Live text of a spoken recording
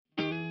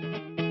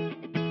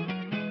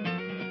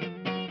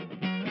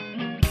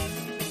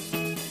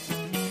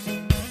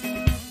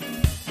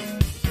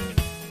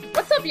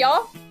up,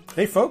 y'all?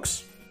 Hey,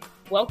 folks.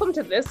 Welcome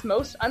to This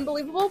Most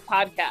Unbelievable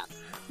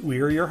Podcast.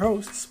 We are your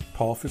hosts,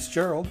 Paul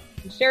Fitzgerald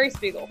and Sherry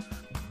Spiegel.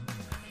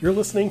 You're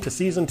listening to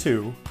Season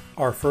 2,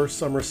 our first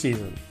summer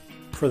season.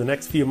 For the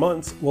next few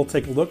months, we'll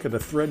take a look at a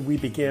thread we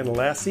began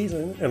last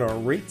season in our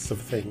Rates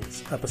of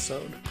Things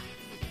episode.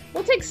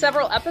 We'll take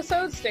several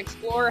episodes to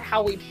explore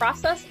how we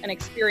process and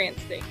experience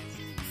things.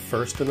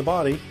 First in the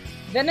body,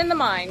 then in the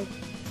mind,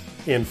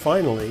 and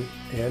finally,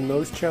 and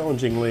most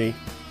challengingly,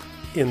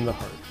 in the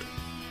heart.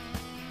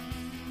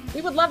 We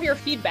would love your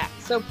feedback,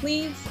 so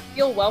please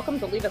feel welcome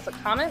to leave us a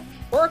comment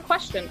or a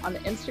question on the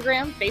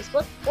Instagram,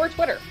 Facebook, or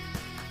Twitter.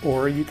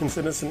 Or you can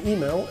send us an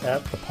email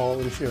at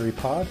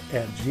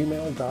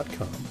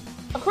thepaulandsherrypod@gmail.com.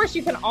 Of course,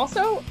 you can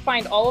also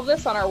find all of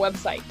this on our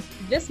website,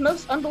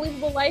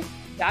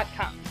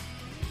 thismostunbelievablelife.com.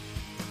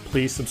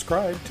 Please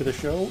subscribe to the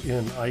show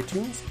in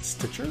iTunes,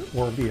 Stitcher,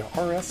 or via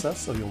RSS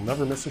so you'll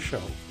never miss a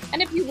show.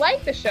 And if you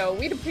like the show,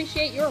 we'd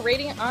appreciate your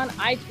rating on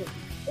iTunes.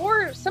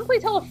 Or simply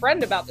tell a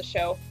friend about the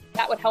show.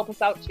 That would help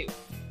us out too.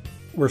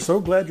 We're so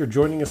glad you're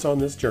joining us on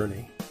this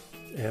journey.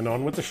 And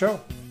on with the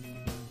show.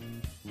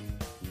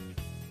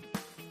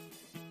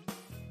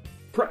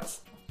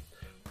 Press.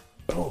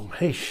 Boom.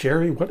 Hey,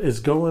 Sherry, what is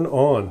going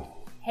on?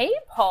 Hey,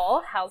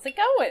 Paul. How's it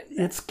going?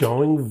 It's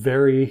going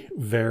very,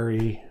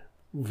 very,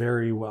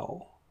 very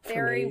well.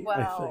 Very well.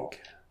 I think.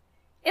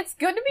 It's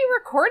good to be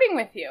recording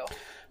with you.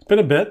 It's been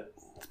a bit.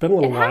 It's been a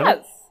little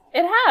while.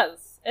 It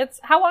has.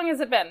 How long has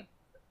it been?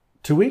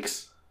 2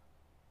 weeks?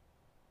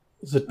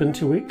 Has it been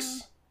 2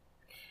 weeks?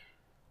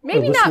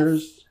 Maybe not.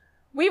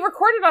 We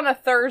recorded on a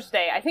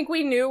Thursday. I think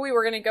we knew we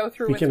were going to go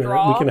through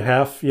withdrawal. A week and a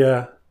half,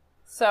 yeah.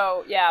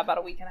 So, yeah, about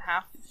a week and a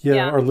half.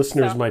 Yeah, our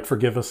listeners might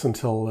forgive us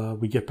until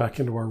we get back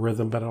into our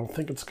rhythm, but I don't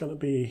think it's going to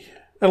be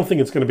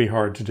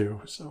hard to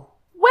do, so.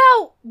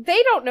 Well,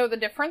 they don't know the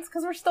difference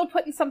because we're still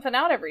putting something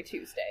out every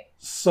Tuesday.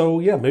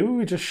 So, yeah, maybe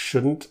we just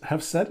shouldn't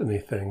have said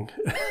anything.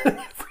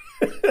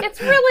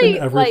 It's really,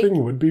 and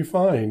everything would be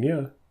fine,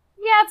 yeah.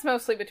 Yeah, it's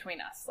mostly between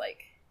us. I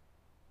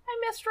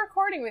missed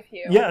recording with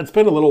you. Yeah, it's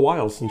been a little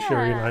while since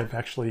Sherry and I have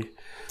actually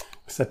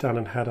sat down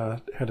and had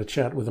a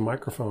chat with a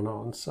microphone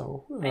on.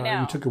 So I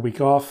know. You took a week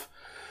off.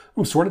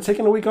 I'm sort of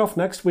taking a week off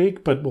next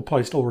week, but we'll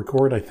probably still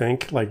record, I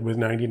think, with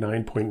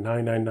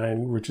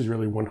 99.999, which is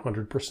really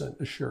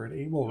 100% a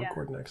surety. We'll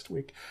record next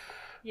week.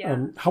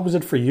 Yeah. How was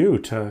it for you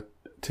to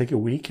take a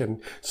week?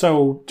 And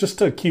so just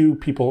to cue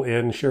people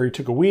in, Sherry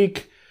took a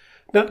week.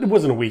 No, it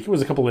wasn't a week. It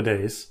was a couple of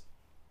days.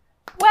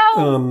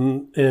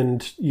 Well,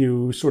 and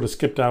you sort of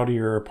skipped out of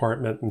your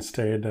apartment and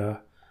stayed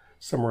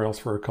somewhere else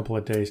for a couple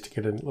of days to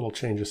get a little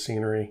change of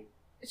scenery.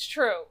 It's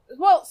true.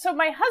 Well, so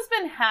my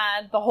husband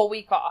had the whole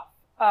week off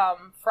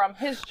from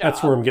his job.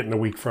 That's where I'm getting the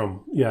week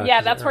from. Yeah. Yeah,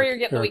 that's where you're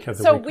getting the week.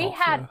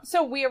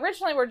 So we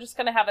originally were just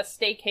going to have a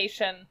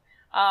staycation.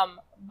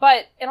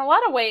 But in a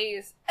lot of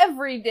ways,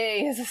 every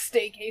day is a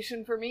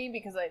staycation for me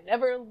because I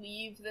never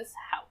leave this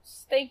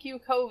house. Thank you,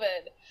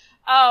 COVID.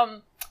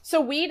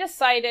 So we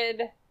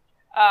decided.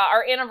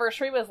 Our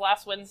anniversary was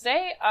last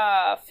Wednesday,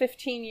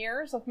 15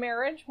 years of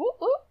marriage. Whoop,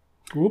 whoop.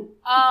 Whoop.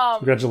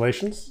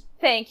 Congratulations.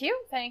 Thank you.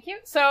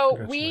 So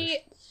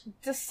we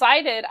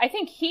decided, I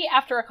think he,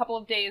 after a couple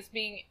of days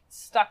being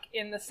stuck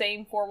in the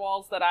same four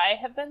walls that I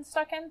have been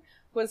stuck in,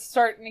 was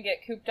starting to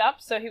get cooped up.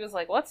 So he was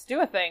like, let's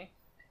do a thing.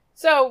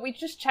 So we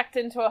just checked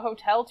into a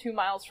hotel 2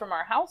 miles from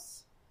our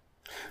house.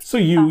 So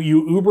you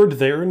Ubered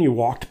there and you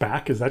walked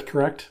back, is that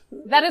correct?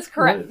 That is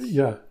correct.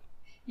 Yeah.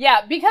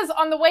 Yeah, because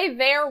on the way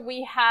there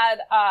we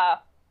had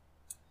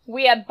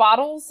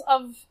bottles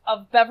of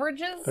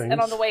beverages,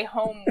 and on the way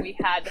home we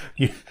had.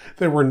 You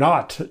did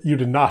not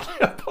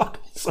have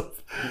bottles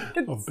of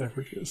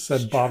beverages.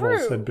 Said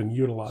bottles had been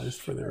utilized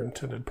for their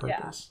intended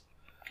purpose.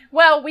 Yeah.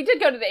 Well, we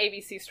did go to the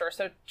ABC store,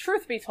 so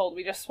truth be told,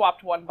 we just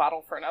swapped one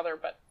bottle for another.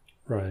 But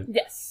right,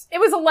 yes, it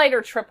was a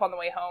lighter trip on the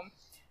way home.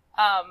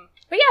 But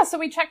yeah, so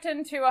we checked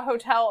into a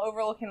hotel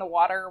overlooking the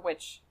water,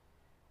 which,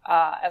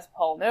 as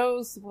Paul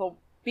knows,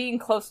 being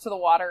close to the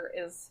water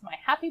is my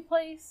happy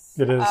place.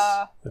 It is.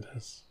 It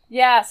is.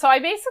 Yeah, so I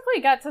basically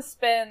got to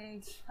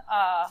spend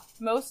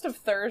most of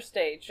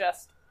Thursday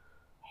just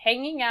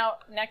hanging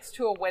out next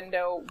to a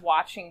window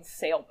watching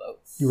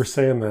sailboats. You were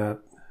saying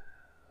that.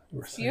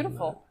 It's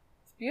beautiful.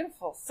 It's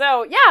beautiful.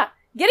 So, yeah,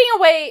 getting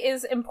away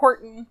is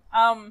important.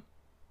 I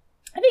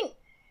think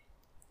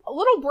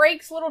little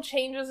breaks, little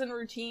changes in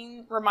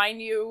routine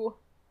remind you,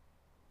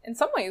 in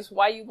some ways,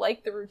 why you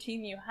like the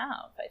routine you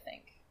have, I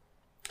think.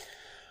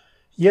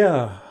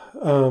 Yeah,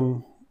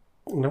 and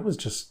I was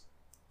just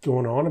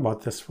going on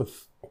about this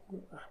with,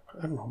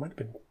 I don't know, I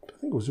think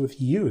it was with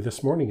you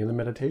this morning in the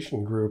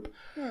meditation group,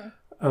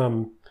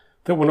 that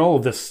when all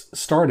of this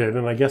started,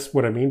 and I guess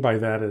what I mean by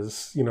that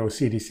is,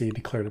 CDC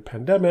declared a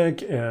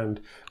pandemic,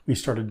 and we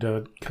started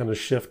to kind of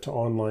shift to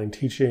online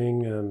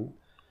teaching, and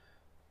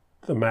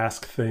the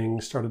mask thing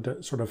started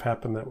to sort of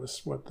happen. That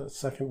was, the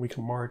second week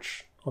of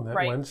March on that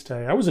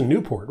Wednesday. I was in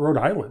Newport, Rhode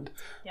Island,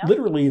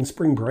 literally in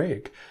spring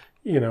break.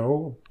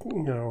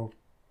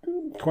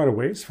 Quite a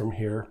ways from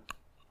here,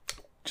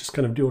 just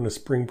kind of doing a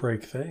spring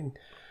break thing.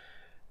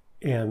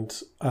 And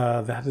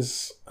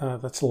that's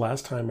the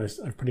last time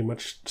I've pretty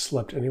much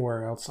slept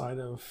anywhere outside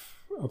of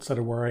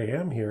where I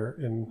am here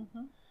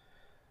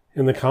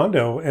in the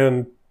condo.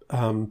 And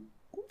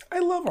I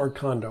love our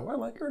condo. I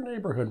like our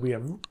neighborhood. We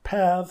have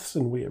paths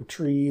and we have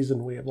trees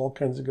and we have all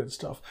kinds of good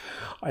stuff.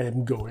 I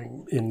am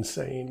going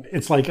insane.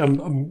 It's like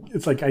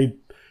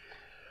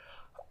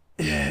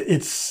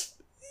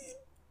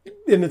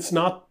it's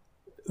not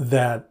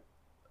that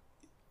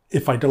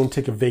if I don't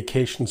take a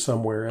vacation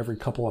somewhere every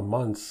couple of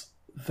months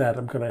that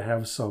I'm going to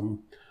have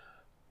some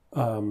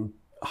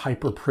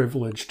hyper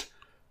privileged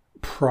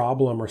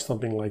problem or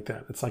something like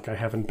that. It's like I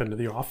haven't been to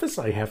the office.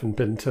 I haven't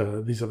been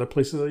to these other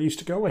places I used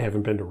to go. I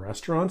haven't been to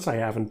restaurants. I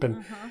haven't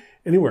been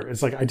anywhere.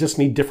 It's like I just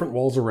need different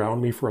walls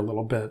around me for a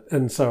little bit.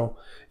 And so,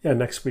 yeah,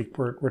 next week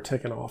we're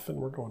taking off and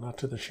we're going out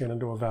to the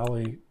Shenandoah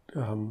Valley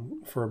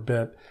for a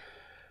bit.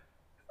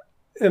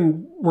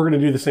 And we're going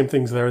to do the same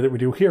things there that we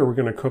do here. We're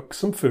going to cook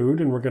some food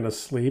and we're going to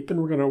sleep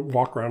and we're going to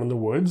walk around in the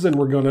woods and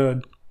we're going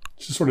to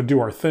just sort of do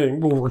our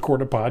thing. We'll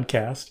record a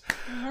podcast.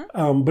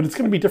 But it's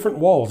going to be different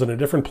walls in a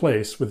different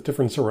place with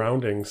different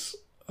surroundings.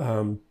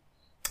 And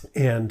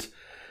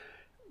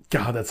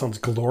God, that sounds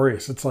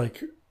glorious. It's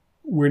like,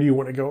 where do you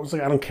want to go? It's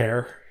like, I don't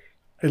care.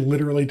 I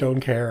literally don't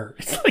care.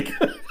 It's like,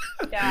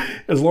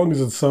 as long as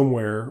it's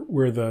somewhere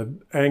where the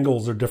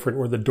angles are different,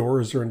 where the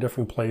doors are in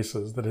different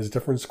places, that has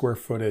different square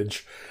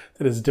footage,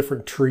 that has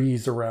different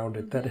trees around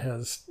it, that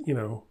has,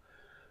 a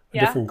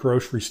different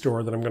grocery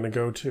store that I'm going to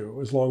go to.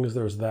 As long as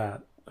there's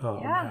that.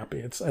 I'm happy.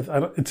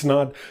 It's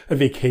not a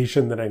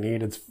vacation that I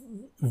need. It's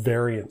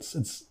variance.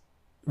 It's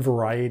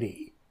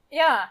variety.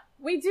 Yeah,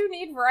 we do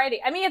need variety.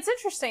 I mean, it's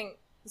interesting.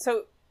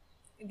 So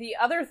the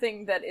other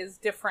thing that is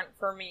different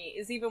for me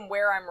is even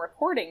where I'm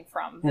recording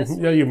from this week.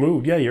 Yeah, you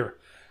moved. Yeah,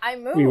 I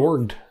moved.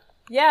 Reorged.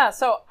 Yeah,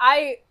 so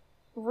I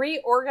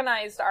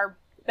reorganized our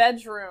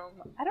bedroom.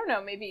 I don't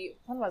know, maybe,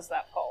 when was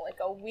that, Paul? Like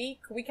a week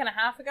and a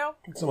half ago?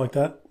 Something like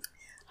that.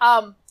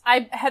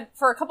 I had,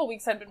 for a couple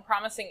weeks, I'd been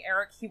promising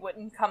Eric he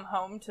wouldn't come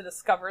home to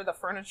discover the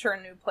furniture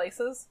in new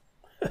places.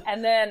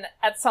 And then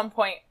at some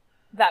point,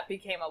 that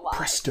became a lie.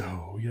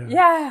 Presto, yeah.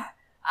 Yeah.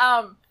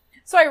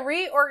 So I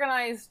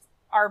reorganized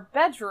our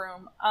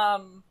bedroom,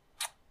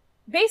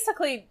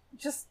 basically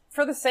just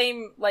for the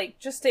same,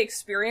 just to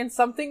experience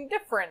something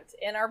different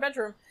in our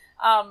bedroom.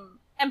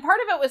 And part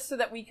of it was so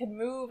that we could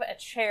move a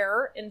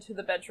chair into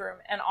the bedroom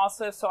and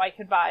also so I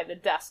could buy the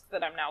desk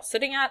that I'm now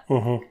sitting at.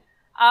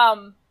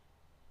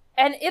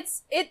 And it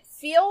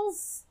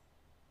feels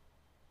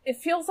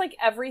like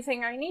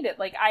everything I needed.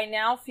 Like, I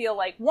now feel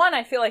like,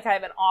 I feel like I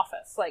have an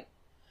office. Like,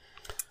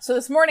 so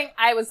this morning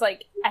I was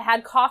like, I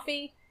had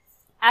coffee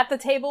at the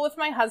table with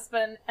my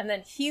husband, and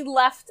then he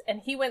left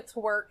and he went to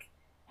work,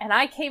 and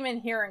I came in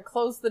here and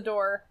closed the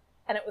door,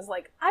 and it was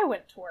like, I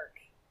went to work.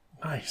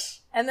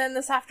 Nice. And then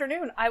this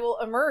afternoon I will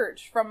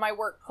emerge from my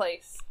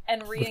workplace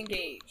and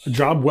re-engage. A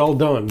job well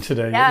done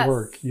today at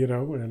work,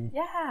 and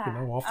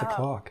off the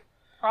clock.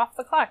 Off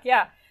the clock,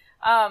 yeah.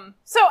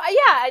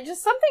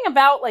 Just something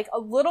about like a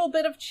little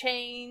bit of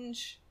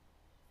change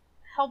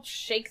helps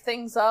shake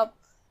things up,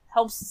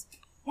 helps.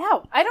 Yeah,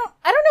 I don't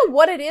know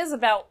what it is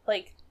about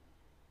like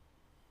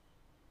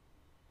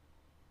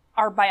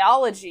our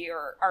biology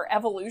or our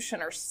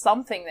evolution or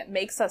something that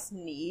makes us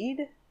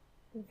need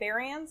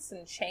variance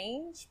and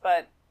change,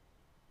 but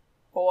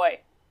boy,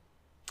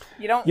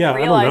 you don't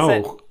realize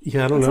it.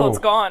 Yeah, I don't know until it's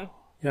gone.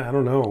 Yeah, I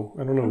don't know.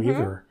 I don't know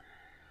either.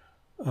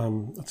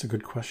 That's a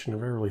good question. I've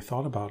never really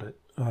thought about it.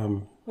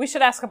 We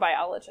should ask a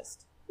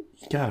biologist.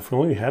 Yeah, if we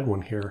only had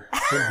one here,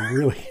 that would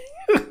really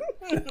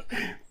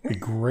be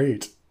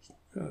great.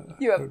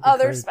 You have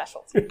other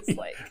specialties,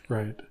 like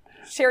right.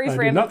 Sherry's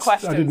random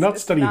questions. I did not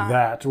study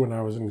that when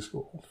I was in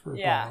school for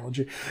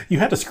biology. You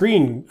had a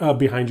screen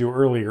behind you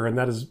earlier, and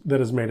that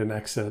has made an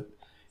exit.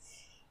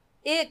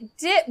 It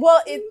did.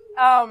 Well,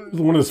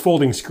 one of those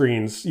folding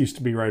screens used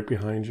to be right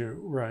behind you,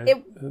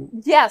 right?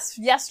 Yes.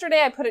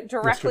 Yesterday I put it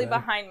directly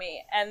behind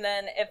me, and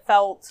then I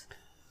felt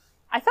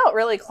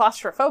really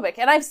claustrophobic.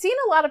 And I've seen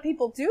a lot of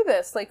people do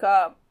this. Like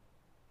a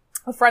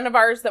friend of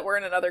ours that we're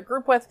in another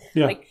group with,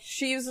 like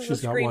she uses a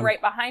screen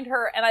right behind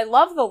her, and I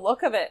love the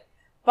look of it.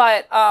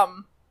 But I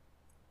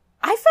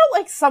felt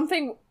like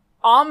something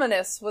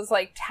ominous was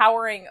like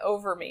towering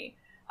over me.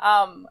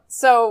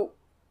 So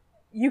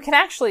you can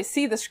actually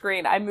see the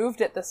screen. I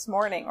moved it this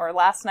morning or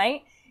last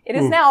night. It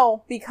is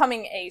now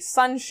becoming a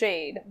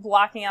sunshade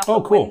blocking out the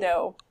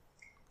window.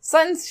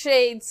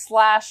 Sunshade /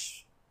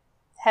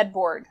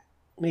 headboard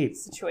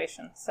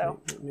situation. So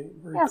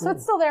so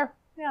it's still there.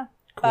 Yeah.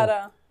 Cool.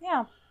 But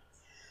yeah.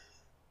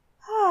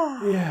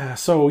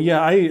 So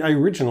I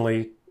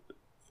originally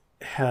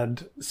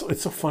had. So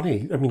it's so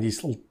funny. I mean,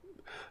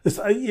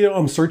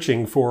 I'm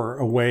searching for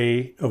a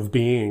way of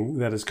being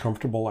that is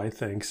comfortable. I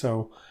think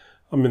so.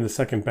 I'm in the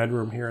second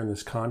bedroom here in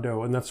this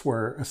condo, and that's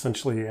where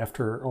essentially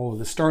after all of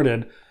this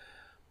started,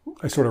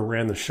 I sort of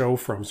ran the show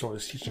from. So I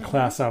was teaching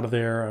class out of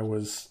there.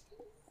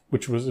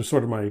 Which was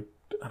sort of my,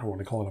 I don't want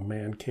to call it a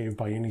man cave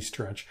by any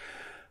stretch,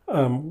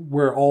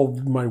 where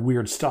all my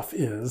weird stuff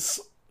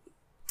is.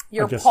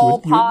 Your Paul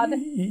Pod?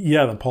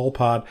 Yeah, the Paul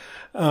Pod.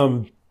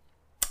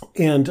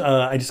 And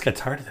I just got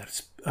tired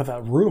of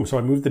that room. So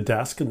I moved the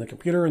desk and the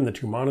computer and the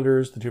two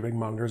big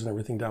monitors and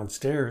everything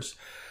downstairs.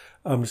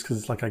 Just because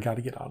it's like, I got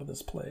to get out of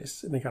this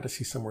place and I got to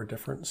see somewhere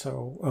different.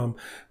 So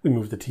we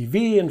moved the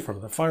TV in front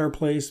of the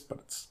fireplace, but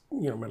it's,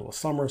 middle of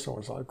summer, so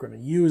it's not going to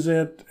use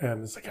it.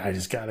 And it's like, I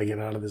just got to get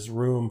out of this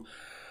room.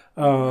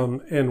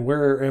 And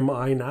where am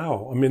I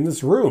now? I'm in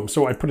this room.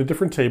 So I put a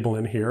different table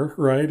in here,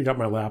 right? I got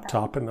my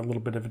laptop and a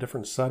little bit of a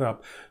different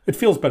setup. It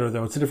feels better,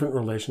 though. It's a different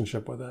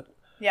relationship with it.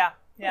 Yeah.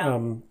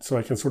 So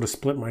I can sort of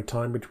split my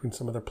time between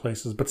some other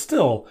places. But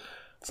still,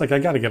 it's like, I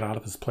got to get out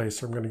of this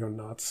place or I'm going to go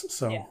nuts.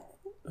 So...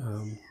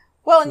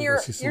 Well, and you're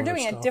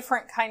doing a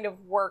different kind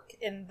of work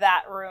in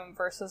that room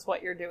versus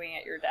what you're doing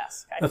at your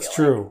desk. That's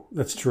true.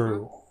 That's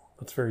true.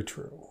 That's very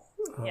true.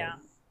 Yeah.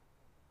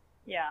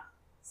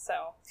 So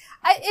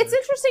it's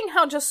interesting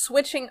how just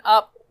switching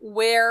up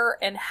where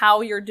and how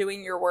you're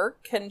doing your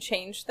work can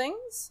change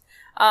things.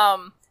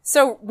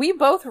 So we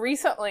both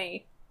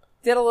recently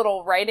did a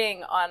little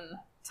writing on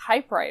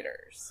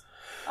typewriters.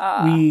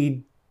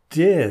 We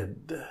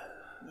did.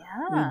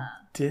 Yeah. We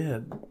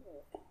did.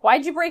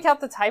 Why'd you break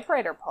out the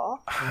typewriter,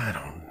 Paul? I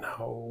don't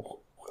know.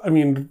 I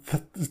mean,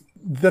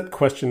 that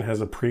question has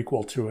a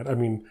prequel to it. I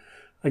mean,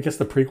 I guess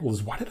the prequel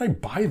is, why did I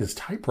buy this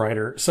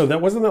typewriter? So that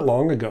wasn't that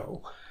long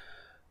ago.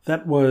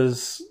 That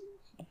was,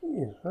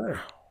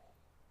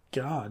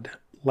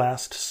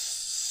 last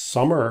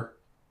summer,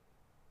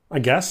 I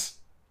guess.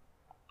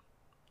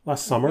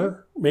 Last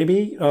summer,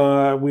 maybe.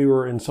 We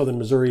were in southern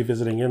Missouri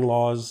visiting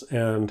in-laws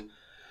and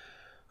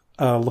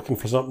looking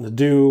for something to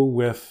do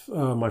with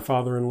my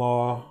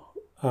father-in-law.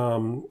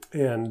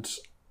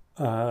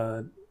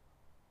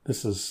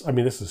 This is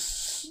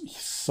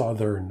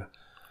southern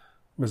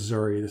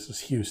Missouri. This is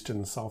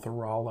Houston, south of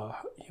Rolla,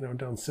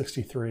 down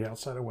 63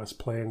 outside of West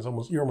Plains.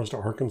 You're almost to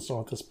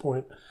Arkansas at this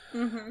point.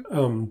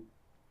 Mm-hmm.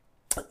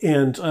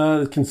 And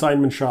the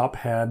consignment shop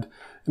had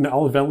an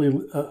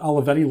Olivetti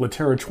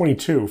Latera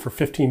 22 for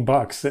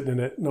 $15 sitting in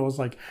it. And I was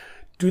like,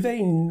 do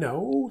they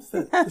know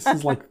that this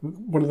is like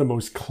one of the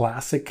most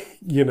classic,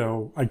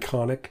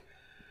 iconic?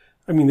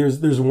 I mean,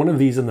 there's one of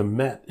these in the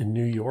Met in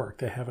New York.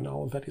 They have an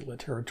Olivetti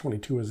Latera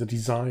 22 as a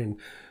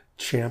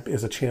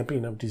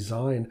champion of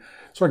design.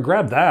 So I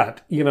grabbed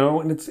that,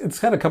 and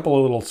it's had a couple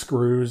of little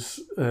screws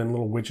and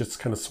little widgets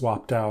kind of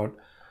swapped out.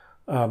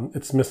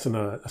 It's missing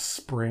a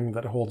spring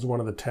that holds one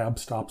of the tab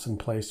stops in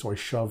place. So I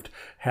shoved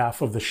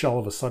half of the shell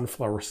of a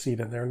sunflower seed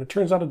in there, and it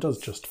turns out it does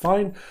just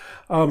fine.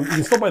 You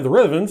can still buy the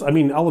ribbons. I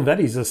mean,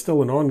 Olivetti's is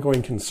still an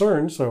ongoing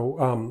concern.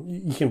 So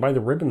you can buy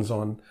the ribbons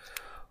on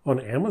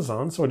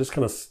Amazon. So I just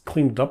kind of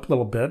cleaned it up a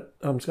little bit.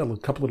 It's got a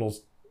couple little,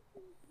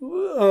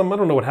 I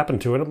don't know what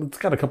happened to it. It's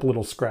got a couple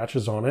little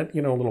scratches on it,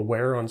 a little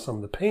wear on some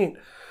of the paint.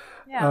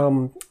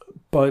 Yeah.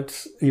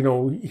 But,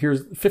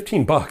 here's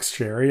 $15,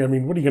 Sherry. I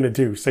mean, what are you going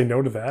to do? Say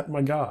no to that?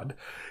 My God.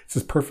 It's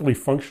this perfectly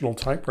functional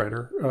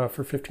typewriter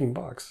for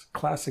 $15.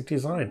 Classic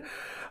design.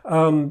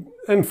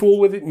 And fool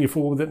with it, and you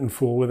fool with it, and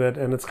fool with it.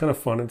 And it's kind of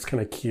fun. It's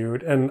kind of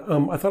cute. And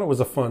I thought it was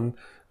a fun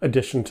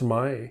addition to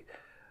my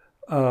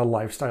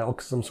lifestyle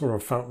because I'm sort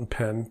of a fountain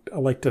pen. I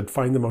like to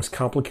find the most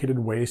complicated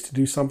ways to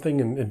do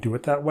something and do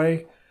it that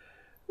way.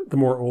 The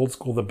more old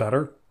school, the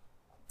better.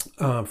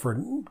 I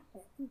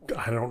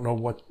don't know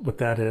what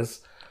that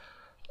is.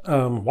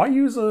 Why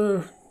use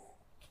a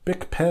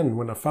Bic pen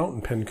when a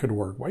fountain pen could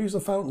work? Why use a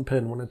fountain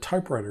pen when a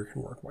typewriter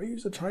can work? Why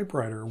use a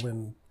typewriter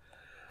when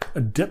a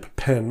dip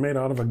pen made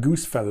out of a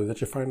goose feather that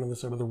you find on the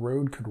side of the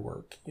road could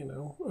work? And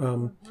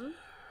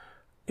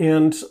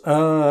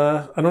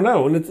I don't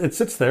know. And it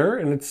sits there,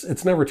 and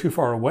it's never too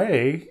far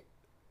away.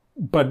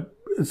 But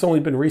it's only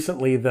been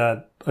recently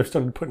that I've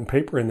started putting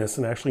paper in this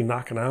and actually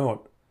knocking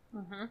out.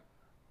 Mm-hmm.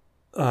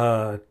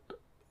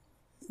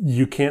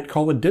 You can't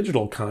call it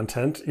digital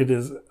content. It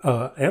is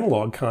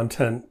analog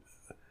content,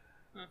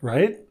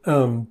 right?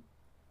 And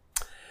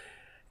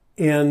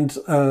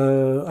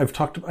I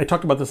talked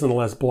about this in the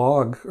last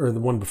blog, or the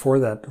one before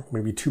that,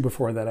 maybe two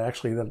before that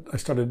actually, that I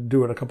started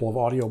doing a couple of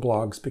audio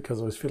blogs because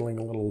I was feeling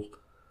a little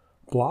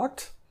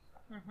blocked,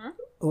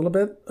 a little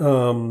bit.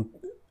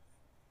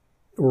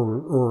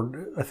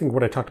 Or I think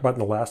what I talked about in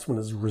the last one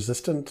is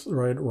resistant,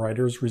 right?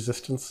 Writer's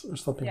resistance or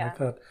something like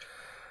that.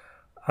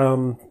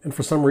 And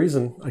for some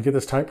reason, I get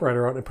this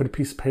typewriter out and I put a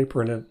piece of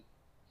paper in it.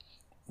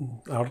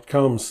 Out it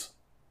comes.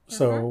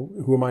 So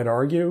who am I to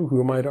argue?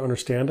 Who am I to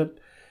understand it?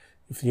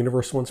 If the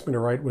universe wants me to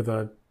write with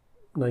a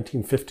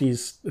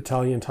 1950s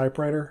Italian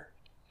typewriter,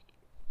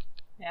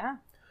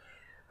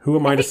 who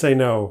am I to say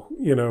no?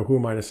 Who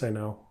am I to say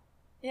no?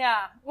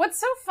 Yeah. What's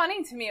so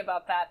funny to me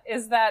about that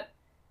is that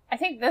I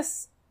think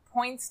this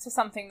points to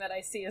something that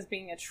I see as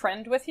being a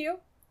trend with you,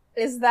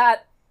 is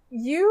that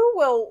you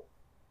will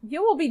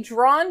be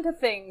drawn to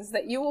things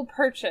that you will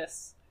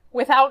purchase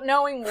without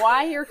knowing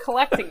why you're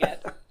collecting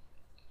it.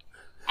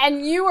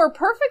 And you are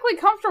perfectly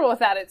comfortable with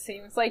that, it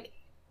seems. Like,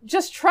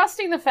 just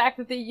trusting the fact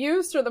that the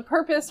use or the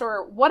purpose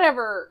or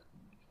whatever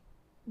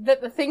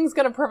that the thing's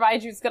going to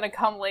provide you is going to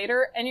come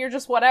later, and you're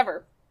just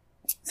whatever.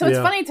 So it's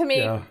funny to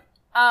me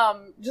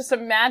just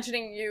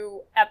imagining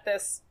you at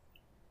this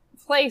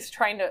place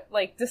trying to,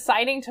 like,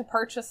 deciding to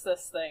purchase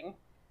this thing.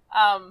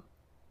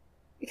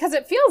 Because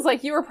it feels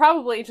like you were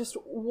probably just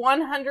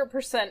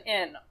 100%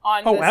 in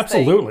on this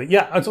absolutely. thing.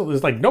 Yeah, absolutely.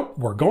 It's like, nope,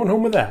 we're going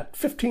home with that.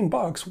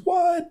 $15.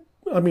 What?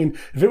 I mean,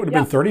 if it would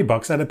have been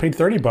 $30, I'd have paid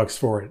 $30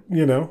 for it,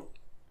 you know?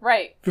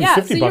 Right. If it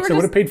was $50, I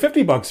would have paid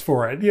 $50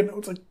 for it. You know,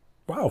 it's like,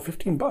 wow,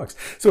 $15.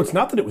 So it's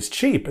not that it was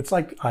cheap. It's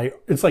like I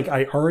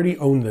already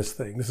own this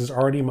thing. This is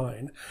already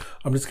mine.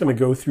 I'm just going to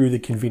go through the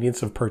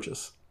convenience of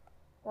purchase.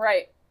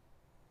 Right.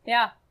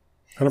 Yeah.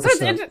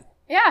 100%. So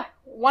yeah,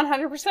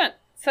 100%.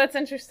 So it's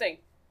interesting.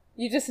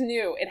 You just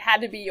knew it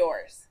had to be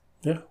yours.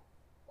 Yeah.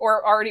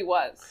 Or already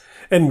was.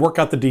 And work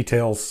out the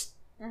details.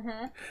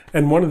 Mm-hmm.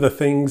 And one of the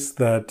things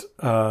that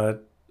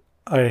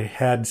I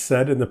had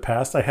said in the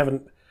past, I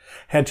haven't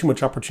had too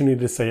much opportunity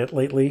to say it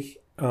lately,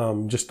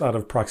 just out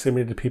of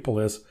proximity to people,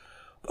 is,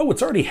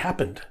 it's already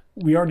happened.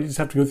 We already just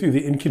have to go through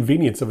the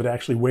inconvenience of it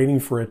actually waiting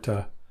for it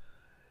to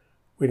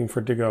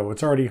go.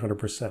 It's already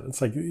 100%.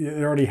 It's like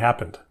it already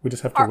happened. We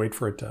just have to wait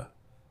for it to.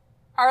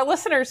 Our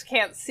listeners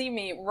can't see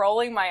me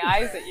rolling my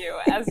eyes at you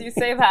as you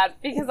say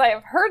that, because I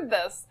have heard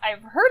this.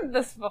 I've heard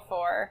this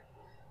before.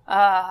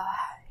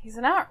 He's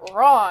not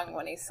wrong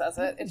when he says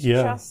it. It's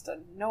just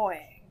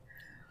annoying.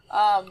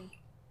 Well,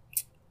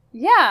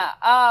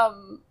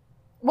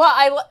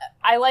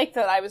 I like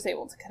that I was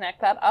able to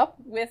connect that up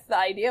with the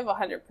idea of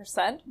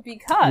 100%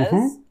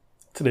 because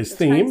today's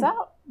theme. Turns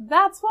out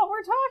that's what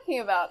we're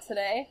talking about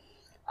today.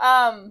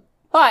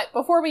 But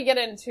before we get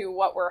into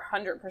what we're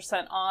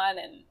 100% on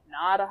and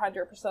not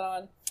 100%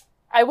 on,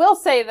 I will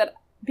say that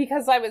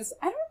because I'm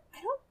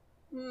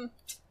not going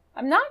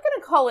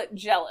to call it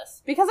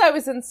jealous, because I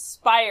was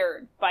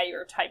inspired by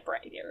your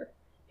typewriter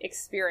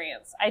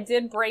experience. I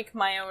did break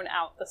my own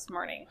out this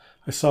morning.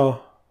 I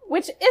saw.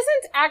 Which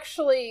isn't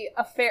actually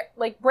a fair,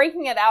 like,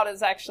 breaking it out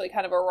is actually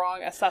kind of a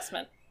wrong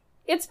assessment.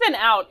 It's been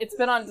out. It's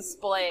been on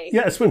display.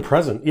 Yeah, it's been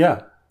present.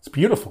 Yeah. It's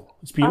beautiful.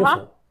 It's beautiful.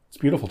 Uh-huh. It's a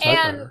beautiful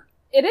typewriter.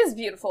 And it is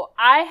beautiful.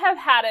 I have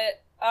had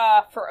it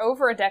for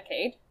over a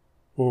decade.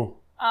 Mm.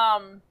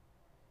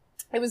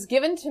 It was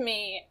given to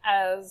me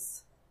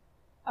as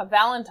a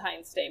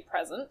Valentine's Day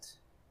present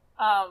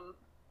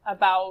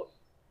about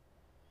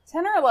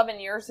 10 or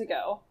 11 years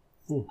ago.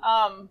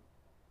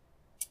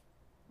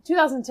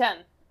 2010,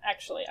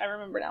 actually. I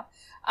remember now.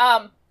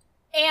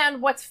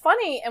 And what's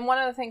funny, and one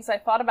of the things I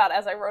thought about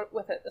as I wrote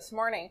with it this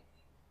morning,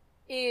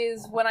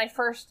 is when I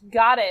first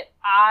got it,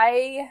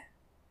 I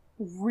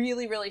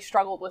really, really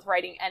struggled with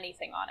writing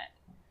anything on it.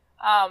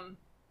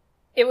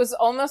 It was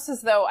almost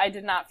as though I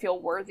did not feel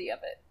worthy of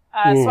it.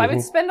 So I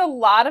would spend a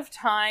lot of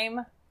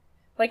time,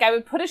 like I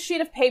would put a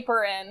sheet of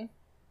paper in,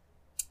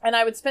 and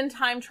I would spend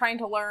time trying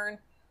to learn,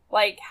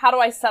 like, how do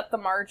I set the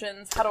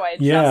margins? How do I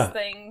adjust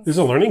things? There's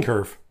a learning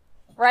curve.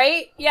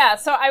 Right? Yeah.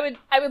 So I would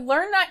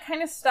learn that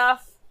kind of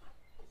stuff.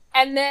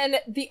 And then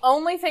the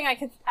only thing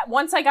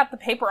once I got the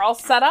paper all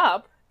set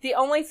up, the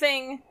only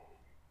thing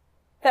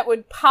that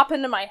would pop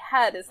into my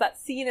head is that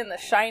scene in The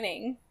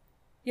Shining,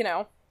 you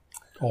know.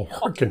 All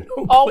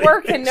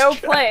work and no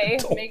play.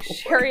 Makes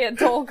Sherry a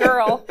dull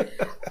girl.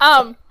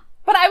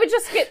 But I would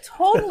just get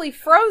totally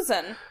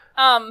frozen.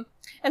 And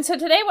so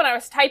today when I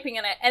was typing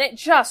in it, and it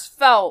just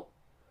felt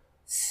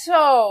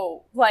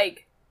so,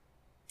 like,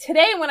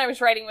 today when I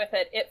was writing with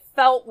it, it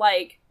felt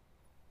like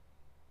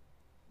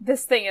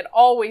this thing had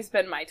always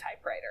been my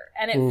typewriter.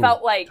 And it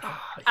felt like,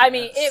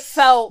 it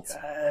felt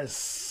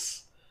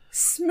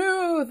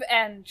smooth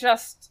and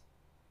just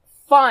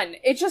fun.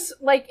 It just,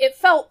 like, it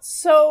felt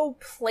so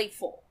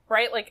playful,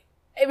 right? Like,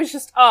 it was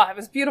just, it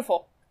was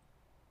beautiful.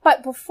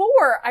 But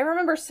before, I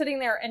remember sitting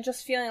there and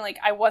just feeling like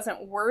I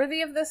wasn't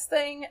worthy of this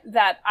thing,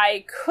 that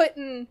I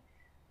couldn't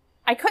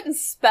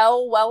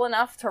spell well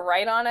enough to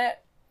write on it.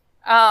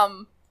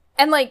 And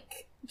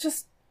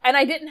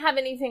I didn't have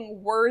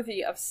anything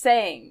worthy of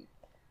saying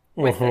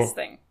with this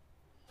thing.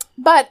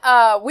 But,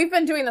 we've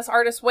been doing this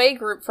Artist Way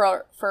group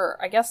for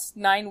I guess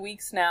 9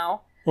 weeks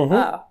now.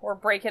 We're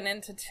breaking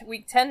into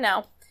week 10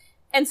 now.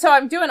 And so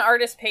I'm doing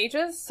artist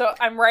pages. So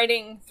I'm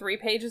writing 3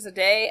 pages a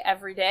day,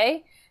 every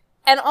day.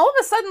 And all of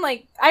a sudden,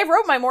 like, I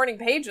wrote my morning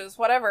pages,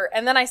 whatever.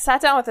 And then I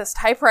sat down with this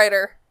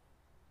typewriter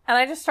and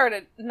I just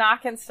started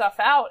knocking stuff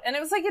out. And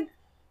it was like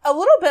a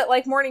little bit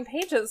like morning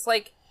pages.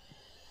 Like,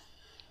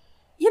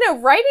 you know,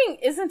 writing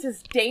isn't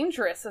as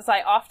dangerous as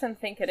I often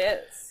think it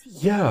is.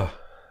 Yeah.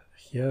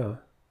 Yeah.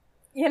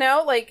 You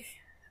know, like,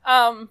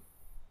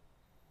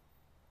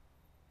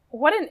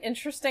 what an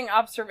interesting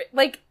observation.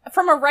 Like,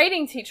 from a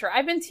writing teacher,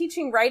 I've been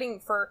teaching writing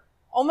for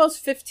almost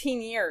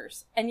 15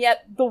 years. And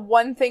yet the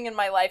one thing in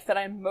my life that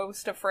I'm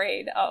most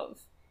afraid of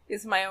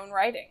is my own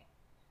writing.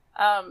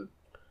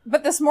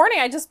 But this morning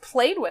I just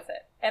played with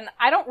it. And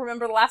I don't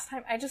remember the last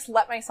time I just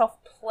let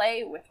myself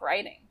play with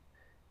writing.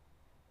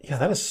 Yeah,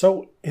 that is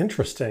so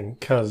interesting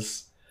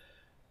because,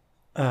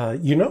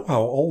 you know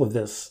how all of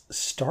this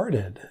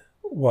started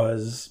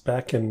was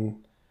back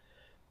in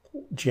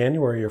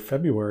January or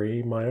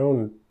February. My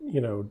own,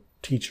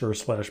 teacher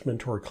 /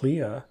 mentor,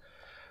 Clea,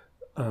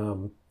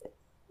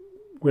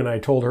 when I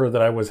told her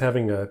that I was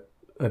having a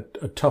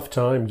tough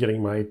time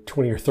getting my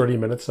 20 or 30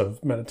 minutes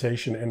of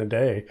meditation in a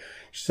day,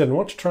 she said, "Why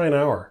don't you try an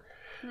hour?"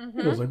 Mm-hmm.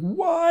 And I was like,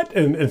 "What?"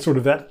 And sort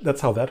of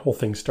that's how that whole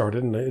thing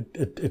started. And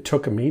it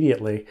took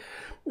immediately.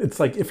 It's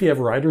like if you have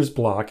writer's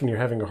block and you're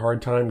having a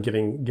hard time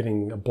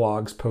getting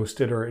blogs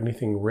posted or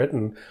anything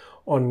written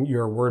on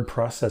your word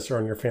processor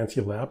on your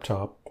fancy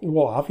laptop,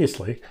 well,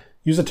 obviously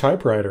use a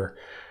typewriter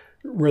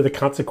where the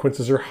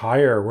consequences are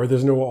higher, where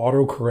there's no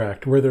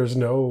autocorrect, where there's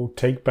no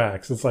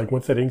takebacks. It's like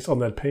once that ink's on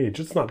that page,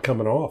 it's not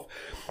coming off.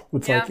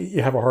 It's like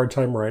you have a hard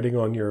time writing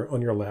on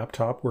your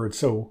laptop where it's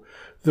so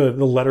the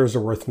letters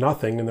are worth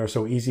nothing and they're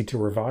so easy to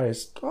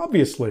revise.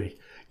 Obviously,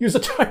 use a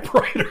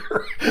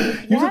typewriter.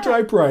 Use a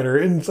typewriter.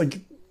 And it's like,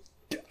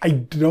 I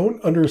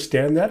don't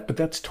understand that, but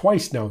that's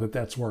twice now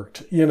that's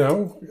worked, you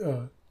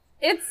know?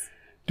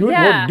 Do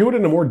it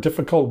in a more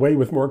difficult way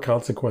with more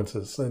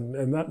consequences,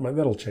 and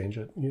that'll change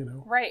it, you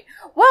know. Right.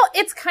 Well,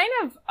 it's kind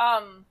of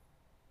I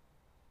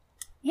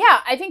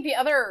think the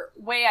other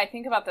way I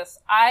think about this,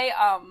 I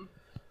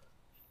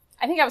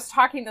think I was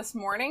talking this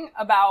morning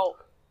about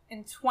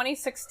in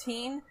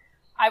 2016,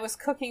 I was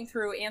cooking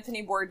through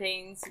Anthony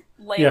Bourdain's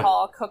Lay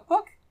Hall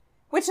cookbook,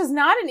 which is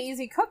not an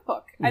easy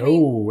cookbook.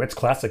 It's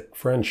classic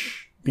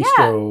French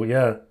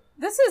bistro,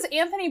 This is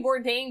Anthony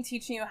Bourdain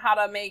teaching you how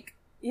to make,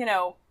 you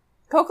know,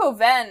 coq au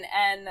vin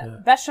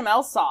and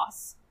bechamel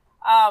sauce.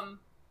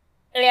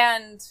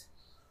 And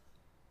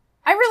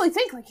I really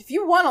think, like, if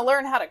you want to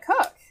learn how to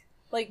cook,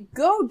 like,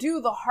 go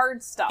do the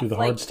hard stuff. Do the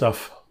hard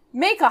stuff.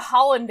 Make a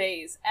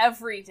hollandaise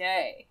every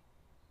day.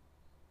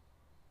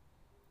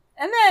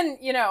 And then,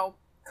 you know,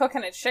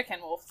 cooking a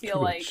chicken will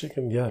feel like...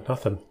 Chicken,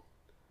 nothing.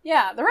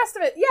 Yeah, the rest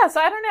of it,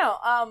 so I don't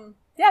know.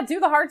 Do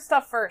the hard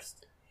stuff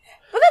first.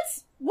 But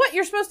that's what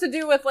you're supposed to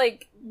do with,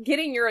 like,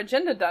 getting your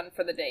agenda done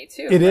for the day,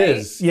 too. It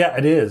is. Yeah,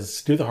 it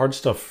is. Do the hard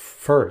stuff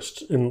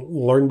first and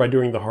learn by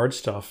doing the hard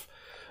stuff.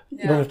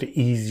 You don't have to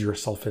ease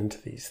yourself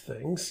into these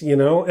things, you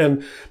know?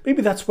 And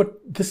maybe that's what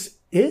this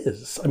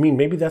is. I mean,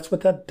 maybe that's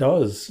what that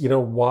does. You know,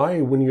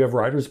 why, when you have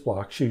writer's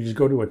block, should you just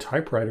go to a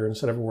typewriter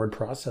instead of a word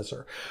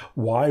processor?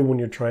 Why, when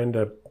you're trying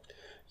to,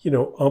 you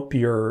know, up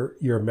your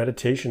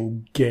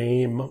meditation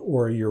game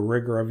or your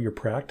rigor of your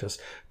practice,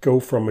 go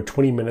from a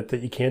 20-minute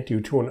that you can't do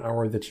to an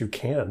hour that you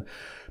can?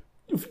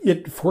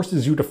 It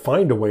forces you to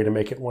find a way to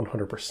make it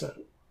 100%.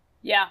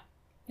 Yeah.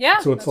 Yeah.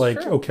 So it's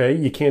like, true. Okay,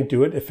 you can't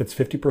do it. If it's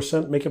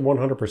 50%, make it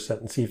 100%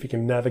 and see if you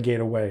can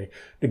navigate a way,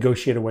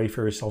 negotiate a way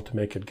for yourself to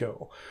make it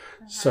go.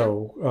 Mm-hmm.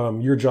 So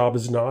your job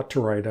is not to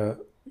write a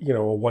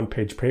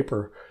one-page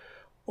paper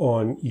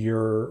on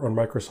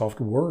Microsoft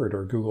Word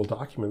or Google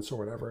Documents or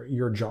whatever.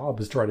 Your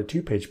job is to write a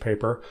 2-page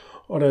paper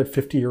on a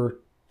 50 or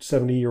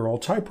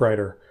 70-year-old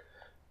typewriter.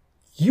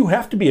 You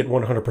have to be at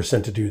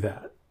 100% to do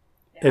that.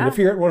 Yeah. And if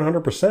you're at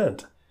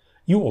 100%,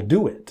 you will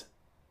do it.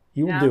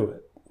 You will do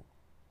it.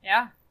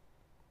 Yeah.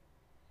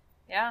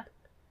 Yeah.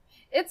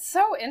 It's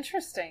so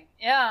interesting.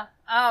 Yeah.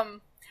 I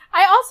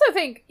also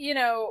think, you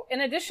know,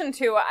 in addition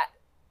to,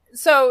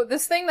 so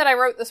this thing that I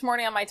wrote this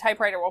morning on my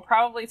typewriter will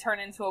probably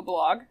turn into a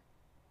blog.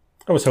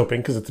 I was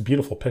hoping, because it's a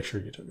beautiful picture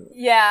you took of it.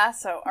 Yeah,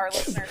 so our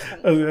listeners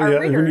can, our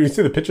readers. When you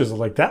see the pictures,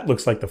 like, that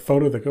looks like the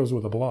photo that goes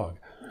with a blog.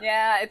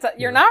 Yeah,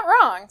 you're not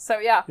wrong. So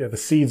yeah. Yeah, the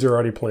seeds are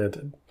already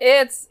planted.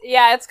 It's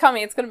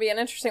coming. It's going to be an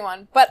interesting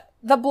one. But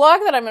the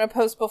blog that I'm going to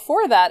post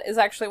before that is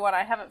actually one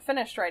I haven't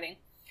finished writing.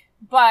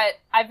 But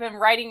I've been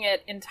writing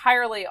it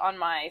entirely on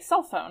my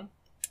cell phone.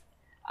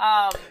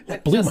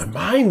 That blew my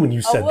mind when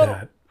you said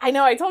that. I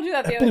know. I told you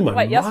that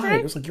yesterday.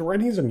 It was like, you're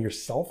writing these on your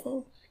cell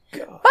phone?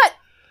 God. But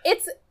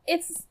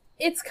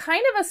it's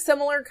kind of a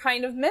similar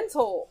kind of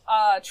mental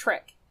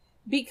trick,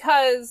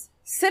 because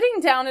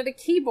sitting down at a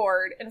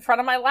keyboard in front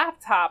of my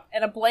laptop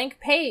and a blank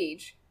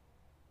page,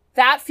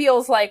 that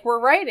feels like we're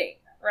writing,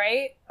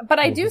 right? But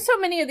I do so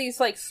many of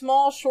these, like,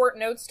 small short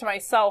notes to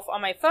myself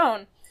on my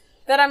phone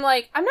that I'm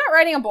like, I'm not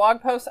writing a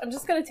blog post. I'm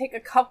just going to take a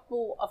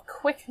couple of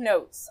quick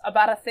notes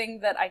about a thing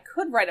that I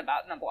could write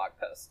about in a blog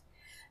post.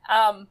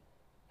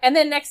 And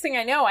then next thing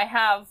I know, I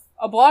have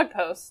a blog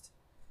post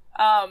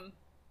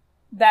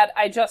that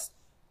I just,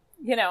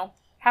 you know,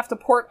 have to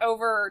port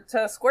over to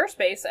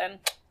Squarespace and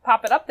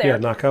pop it up there. Yeah,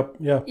 knock up.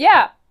 Yeah.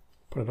 Yeah.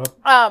 Put it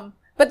up.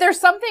 But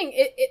there's something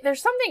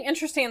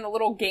interesting in the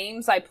little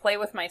games I play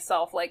with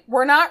myself. Like,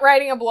 we're not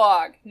writing a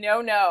blog.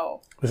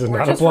 No. This is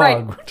not a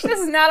blog. This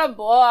is not a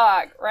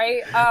blog,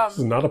 right? This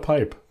is not a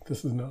pipe.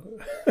 This is not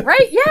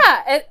right,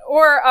 yeah.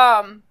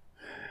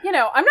 You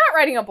know, I'm not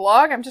writing a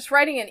blog. I'm just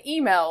writing an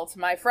email to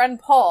my friend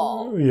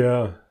Paul.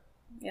 Yeah.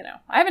 You know,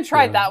 I haven't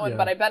tried that one,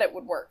 but I bet it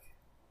would work.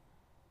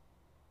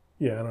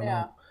 Yeah, I don't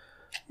know.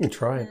 You can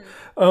try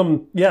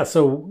it.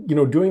 So, you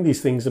know, doing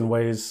these things in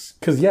ways,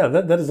 because,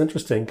 that is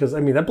interesting. Because, I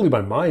mean, that blew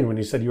my mind when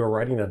you said you were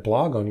writing that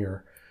blog on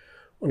your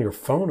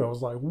phone. I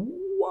was like,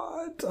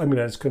 what? I mean,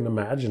 I just couldn't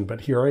imagine.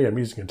 But here I am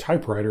using a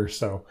typewriter.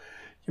 So,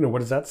 you know, what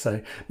does that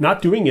say?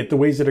 Not doing it the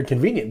ways that are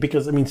convenient.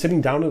 Because, I mean,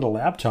 sitting down at a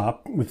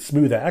laptop with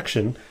smooth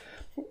action,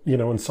 you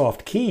know, and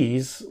soft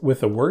keys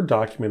with a Word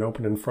document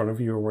open in front of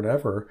you or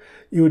whatever,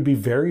 it would be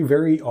very,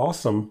 very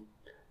awesome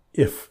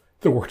if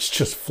the words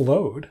just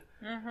flowed.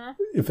 Mm-hmm.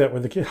 If that were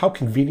the case, how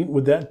convenient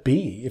would that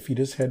be if you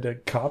just had to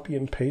copy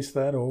and paste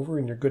that over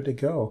and you're good to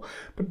go?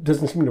 But it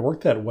doesn't seem to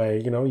work that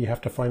way. You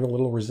have to find a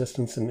little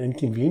resistance and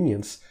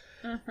inconvenience.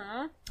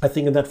 Mm-hmm. I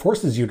think that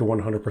forces you to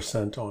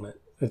 100% on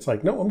it. It's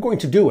like, no, I'm going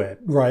to do it,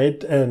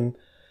 right? And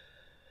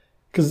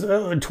because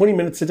 20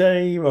 minutes a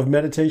day of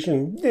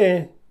meditation,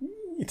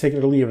 you take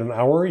it or leave it. An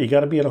hour, you got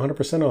to be at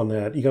 100% on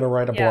that. You got to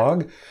write a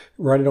blog,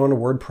 write it on a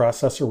word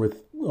processor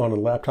on a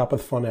laptop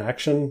with fun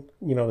action,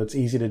 that's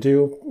easy to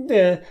do.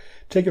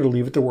 Take it or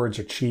leave it. The words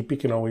are cheap. You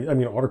can always,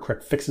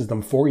 autocorrect fixes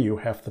them for you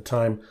half the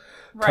time.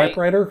 Right.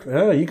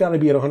 Typewriter, you got to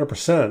be at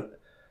 100%.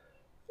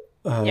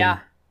 Yeah.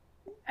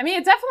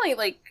 It's definitely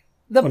like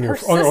the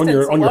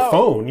persistence on your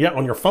phone. Yeah,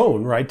 on your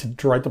phone, right?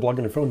 To write the blog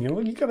on your phone,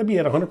 you got to be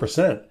at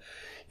 100%.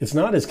 It's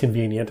not as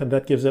convenient, and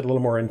that gives it a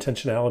little more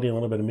intentionality and a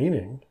little bit of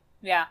meaning.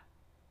 Yeah.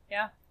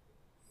 Yeah.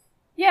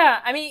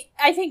 Yeah,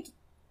 I think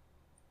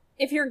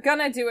if you're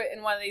gonna do it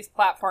in one of these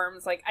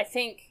platforms, I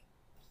think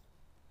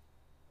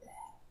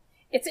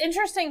it's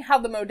interesting how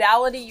the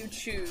modality you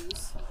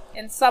choose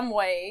in some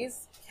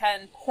ways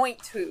can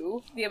point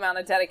to the amount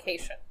of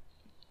dedication.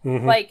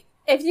 Mm-hmm.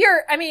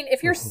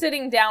 If you're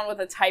sitting down with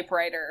a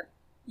typewriter,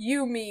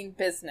 you mean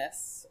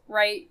business,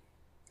 right?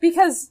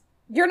 Because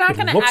you're not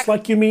going to looks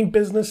like you mean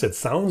business. It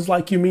sounds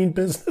like you mean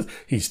business.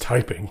 He's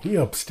typing. He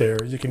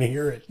upstairs. You can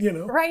hear it,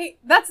 Right.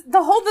 That's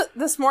the whole,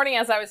 this morning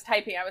as I was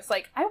typing, I was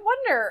like, I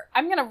wonder,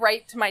 I'm going to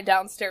write to my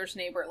downstairs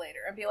neighbor later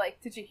and be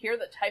like, did you hear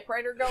the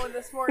typewriter going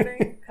this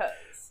morning?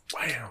 Because.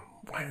 Wham.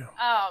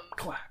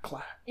 Clack,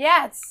 clack.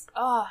 Yeah,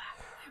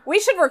 we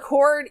should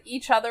record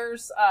each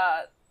other's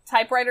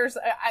typewriters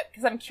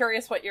because I'm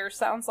curious what yours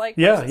sounds like.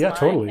 Yeah,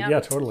 totally.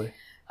 Yeah, totally.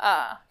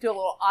 Do a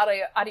little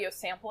audio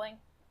sampling.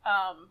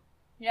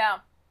 Yeah,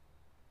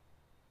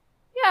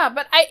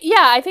 but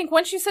I think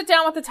once you sit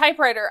down with the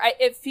typewriter,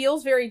 it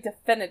feels very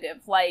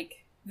definitive.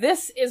 Like,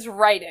 this is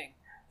writing.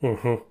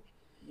 Mm-hmm.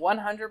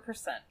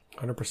 100%.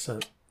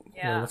 100%.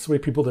 Yeah. That's the way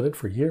people did it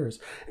for years.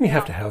 And you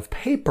have to have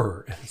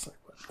paper. And it's like,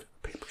 what kind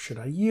of paper should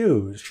I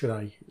use? Should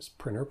I use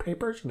printer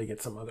paper? Should I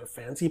get some other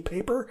fancy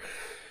paper?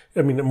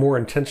 A more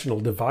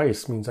intentional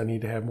device means I need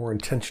to have more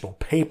intentional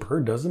paper,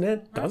 doesn't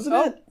it? Doesn't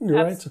it?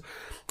 Right? So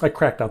I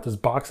cracked out this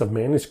box of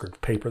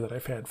manuscript paper that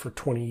I've had for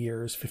 20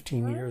 years,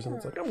 15 years, and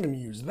it's like, I'm going to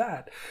use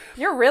that.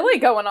 You're really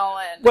going all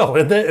in. Well,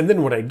 and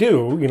then what I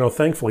do,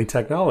 thankfully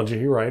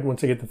technology, right?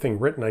 Once I get the thing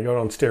written, I go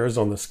downstairs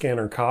on the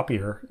scanner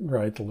copier,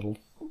 right? The little,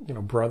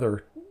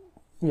 brother,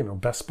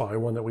 Best Buy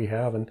one that we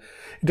have, and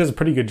it does a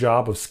pretty good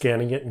job of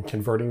scanning it and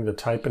converting the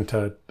type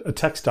into a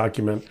text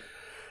document.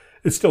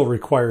 It still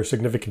requires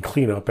significant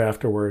cleanup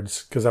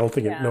afterwards because I don't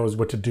think it knows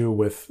what to do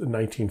with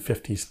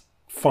 1950s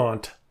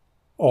font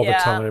all the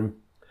time.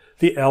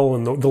 The L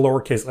and the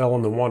lowercase L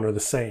and the 1 are the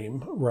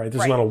same, right?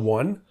 There's not a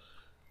 1.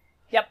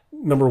 Yep.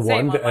 Number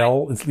same 1, the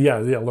L. It's,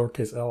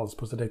 lowercase L is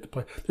supposed to take the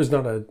place. There's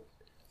not a...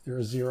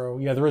 There's a 0.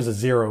 Yeah, there is a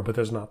 0, but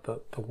there's not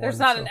the 1. There's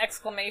not an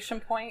exclamation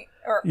point?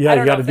 Or you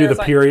got to do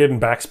the period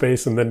and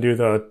backspace and then do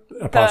the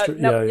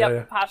apostrophe.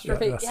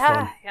 Apostrophe.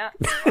 Yeah.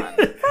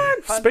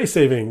 Fun. Space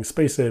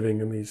saving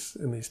in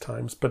these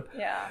times. But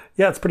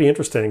it's pretty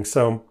interesting.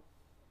 So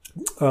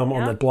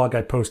on that blog,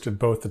 I posted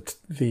both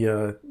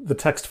the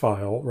text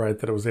file, right,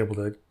 that I was able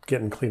to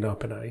get and clean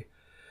up, and I,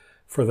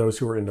 for those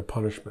who were into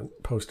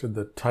punishment, posted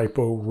the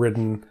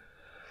typo-ridden,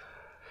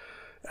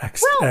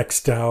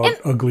 X'd out,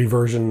 ugly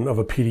version of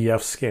a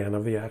PDF scan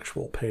of the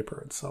actual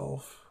paper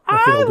itself. I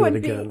think I'll do it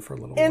again for a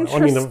little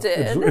while.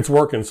 It's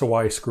working, so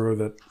why screw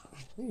that?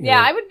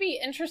 I would be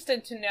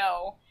interested to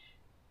know,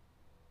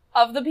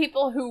 of the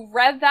people who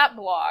read that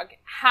blog,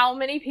 how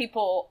many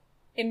people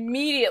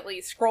immediately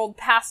scrolled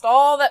past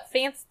all that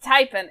fancy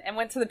typing and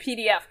went to the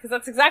PDF, because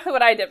that's exactly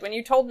what I did when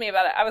you told me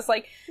about it. I was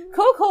like,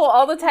 cool,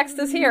 all the text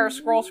is here.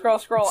 Scroll.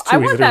 I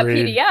want that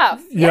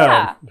PDF.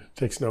 Yeah. It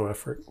takes no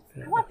effort.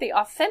 Yeah. I want the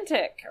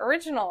authentic,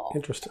 original.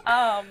 Interesting.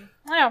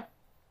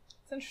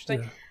 It's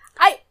interesting. Yeah.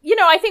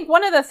 I think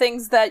one of the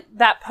things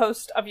that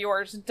post of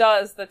yours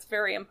does that's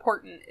very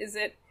important is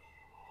it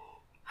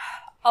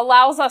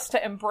allows us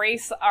to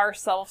embrace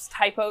ourselves,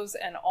 typos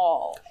and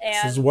all.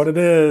 And this is what it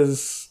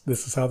is.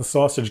 This is how the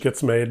sausage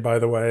gets made, by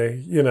the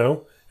way.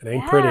 It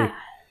ain't pretty.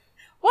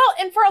 Well,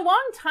 and for a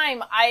long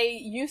time, I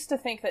used to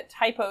think that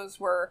typos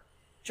were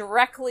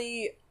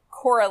directly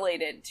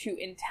correlated to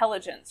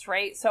intelligence,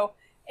 right? So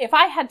if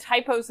I had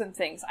typos and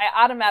things, I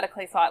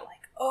automatically thought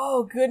like,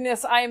 oh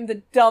goodness, I am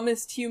the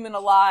dumbest human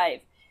alive.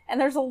 And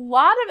there's a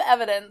lot of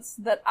evidence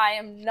that I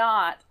am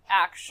not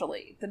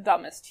actually the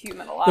dumbest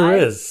human alive. There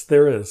is.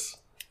 There's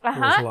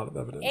a lot of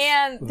evidence.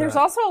 And there's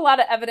also a lot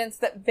of evidence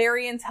that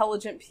very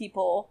intelligent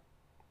people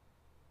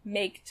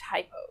make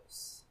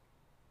typos.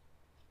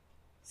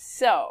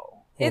 So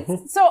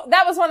so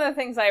that was one of the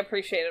things I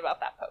appreciated about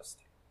that post.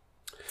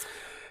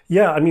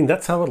 Yeah,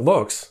 that's how it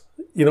looks.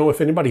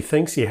 If anybody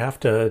thinks you have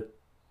to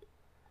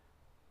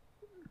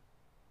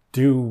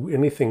do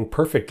anything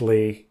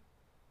perfectly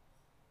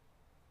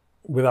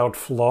without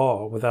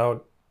flaw,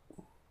 without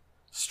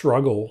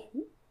struggle,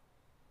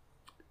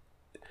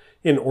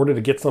 in order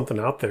to get something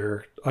out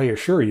there, I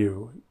assure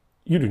you,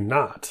 you do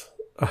not.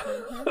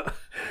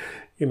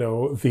 You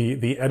know,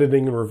 the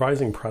editing and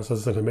revising process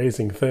is an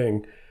amazing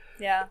thing.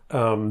 Yeah.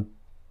 And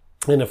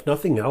if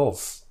nothing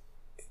else,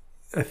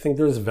 I think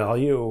there's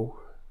value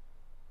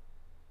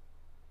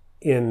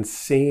in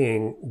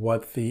seeing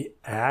what the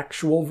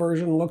actual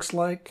version looks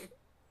like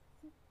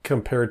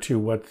compared to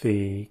what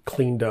the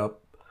cleaned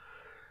up,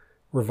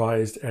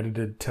 revised,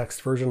 edited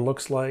text version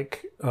looks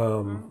like.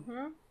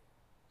 And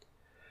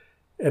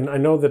I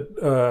know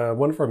that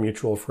one of our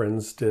mutual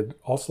friends did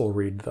also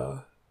read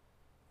the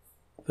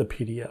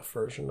PDF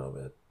version of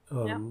it.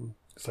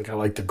 It's like, I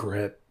like the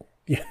grit,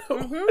 you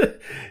know.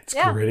 It's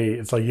gritty.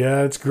 It's like,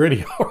 yeah, it's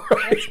gritty. All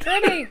right. It's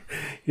gritty.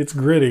 It's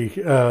gritty.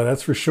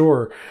 That's for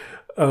sure.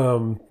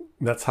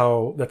 That's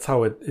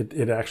how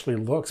it actually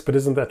looks. But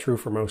isn't that true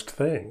for most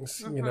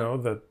things? You know,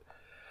 that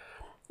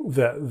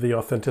the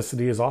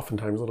authenticity is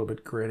oftentimes a little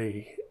bit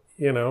gritty.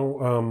 You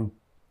know,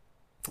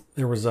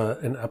 there was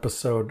an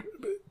episode,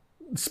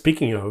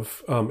 speaking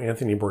of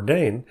Anthony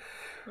Bourdain,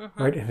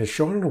 right? And his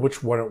show, I don't know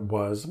which one it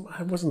was.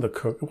 It wasn't The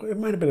Cook. It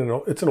might have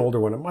been it's an older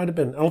one. It might have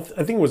been. I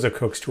think it was a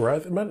Cook's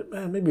Tour.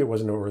 Maybe it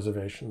was No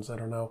Reservations. I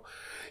don't know.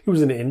 He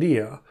was in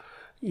India,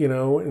 you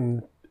know,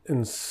 and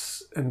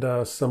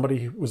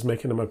somebody was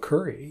making him a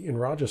curry in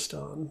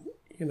Rajasthan,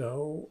 you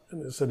know,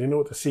 and they said, "You know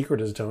what the secret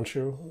is, don't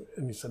you?"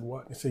 And he said,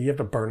 "What?" And he said, "You have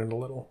to burn it a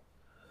little."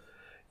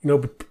 You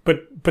know,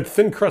 but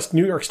thin crust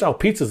New York style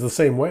pizza is the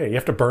same way. You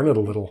have to burn it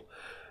a little.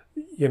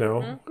 You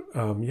know,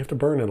 you have to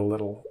burn it a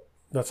little.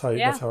 That's how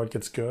it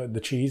gets good. The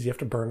cheese, you have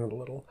to burn it a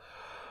little.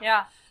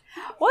 Yeah.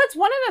 Well, it's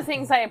one of the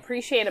things I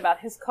appreciate about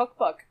his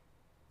cookbook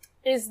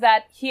is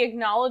that he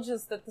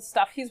acknowledges that the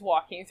stuff he's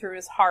walking you through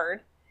is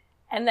hard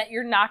and that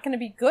you're not going to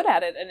be good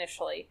at it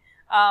initially.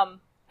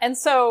 And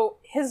so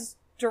his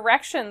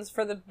directions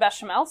for the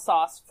bechamel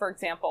sauce, for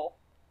example,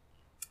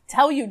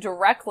 tell you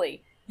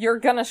directly you're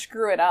going to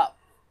screw it up.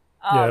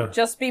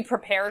 Just be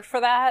prepared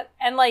for that.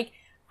 And like,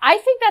 I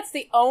think that's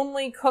the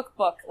only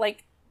cookbook,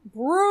 like,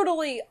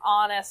 brutally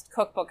honest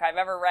cookbook I've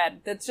ever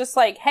read that's just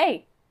like,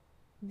 hey,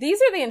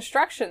 these are the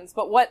instructions,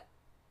 but what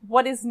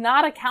is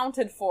not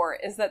accounted for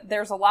is that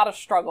there's a lot of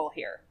struggle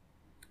here.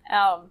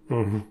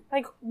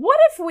 Like, what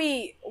if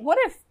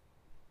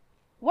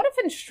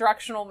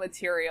instructional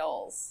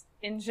materials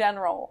in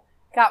general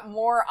got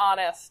more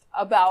honest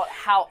about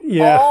how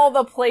all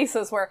the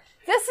places where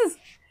this is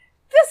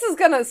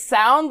gonna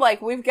sound like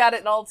we've got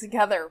it all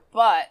together,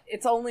 but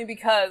it's only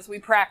because we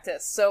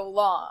practice so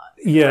long.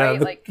 Yeah,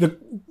 right?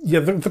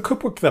 the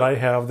cookbook that I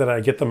have that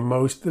I've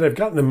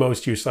gotten the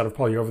most use out of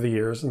probably over the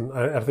years, and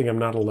I think I'm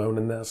not alone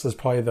in this, is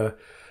probably the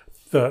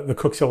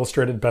Cook's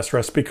Illustrated Best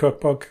Recipe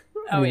Cookbook.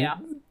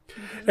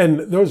 And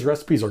those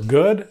recipes are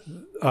good.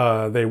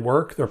 They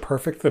work. They're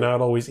perfect. They're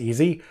not always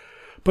easy,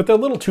 but they're a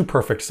little too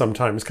perfect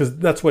sometimes because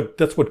that's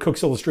what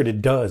Cook's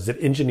Illustrated does. It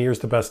engineers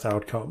the best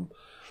outcome.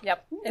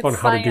 Yep. On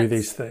how to do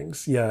these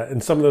things. Yeah.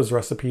 And some of those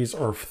recipes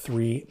are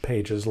 3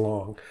 pages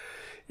long.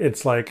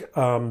 It's like,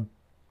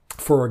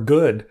 for a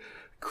good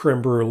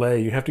creme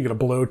brulee, you have to get a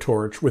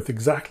blowtorch with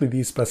exactly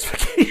these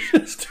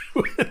specifications to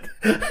it.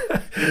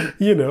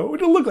 You know,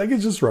 it'll look like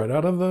it's just right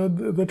out of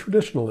the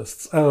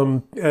traditionalists.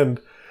 And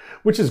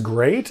which is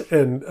great.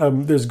 And,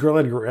 there's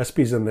related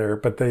recipes in there,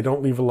 but they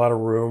don't leave a lot of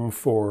room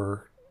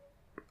for,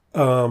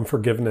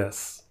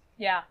 forgiveness.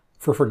 Yeah.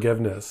 For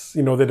forgiveness.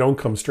 You know, they don't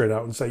come straight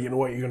out and say, you know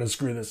what, you're going to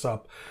screw this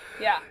up.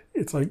 Yeah.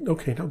 It's like,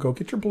 okay, now go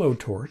get your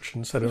blowtorch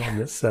and set it on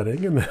this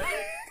setting. And then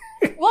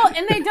well,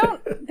 and they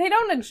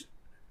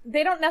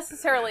don't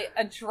necessarily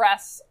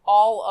address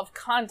all of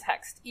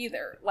context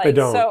either. Like, they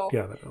don't. So, they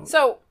don't.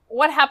 So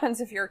what happens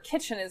if your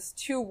kitchen is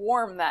too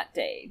warm that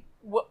day?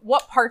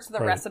 What parts of the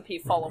recipe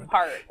fall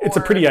apart? It's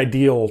a pretty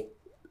ideal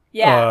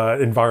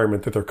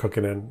environment that they're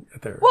cooking in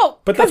there. Well,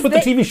 but that's what the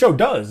TV show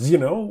does, you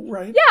know,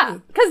 right? Yeah,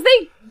 because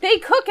they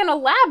cook in a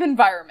lab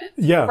environment.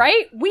 Yeah.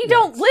 Right? We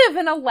don't live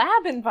in a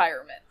lab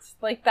environment.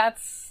 Like,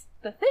 that's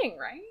the thing,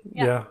 right?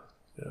 Yeah.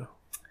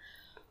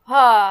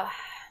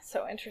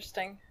 So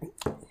interesting.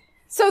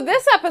 So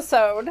this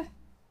episode,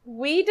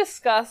 we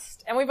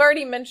discussed, and we've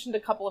already mentioned a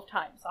couple of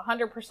times,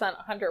 100%,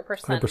 100%.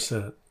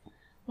 100%.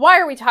 Why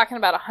are we talking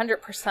about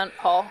 100%,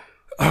 Paul?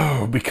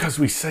 Oh, because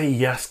we say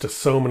yes to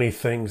so many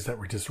things that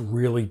we just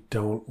really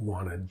don't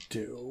want to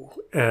do.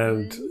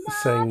 And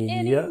saying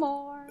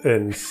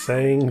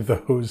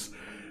those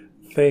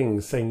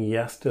things, saying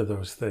yes to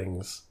those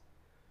things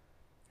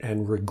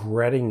and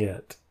regretting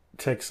it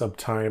takes up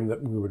time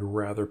that we would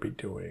rather be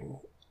doing,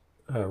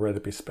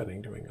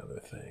 spending doing other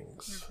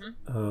things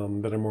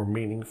that are more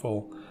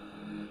meaningful,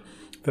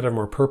 that have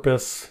more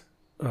purpose,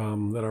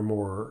 that are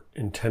more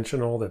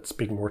intentional, that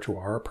speak more to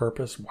our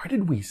purpose. Why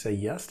did we say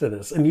yes to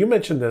this? And you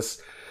mentioned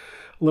this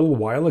a little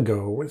while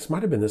ago. This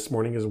might have been this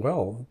morning as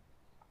well.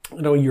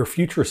 your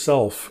future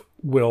self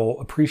will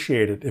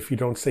appreciate it if you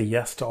don't say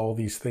yes to all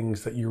these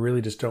things that you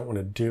really just don't want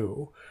to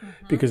do,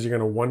 because you're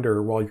going to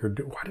wonder while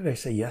why did I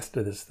say yes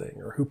to this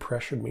thing, or who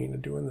pressured me into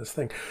doing this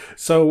thing?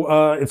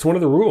 So it's one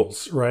of the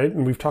rules, right?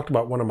 And we've talked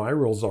about one of my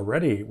rules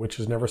already, which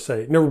is never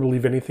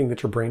believe anything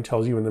that your brain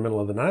tells you in the middle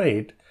of the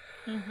night.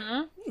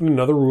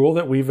 Another rule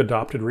that we've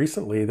adopted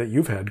recently that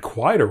you've had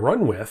quite a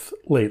run with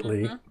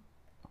lately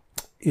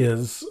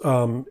is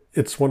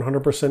it's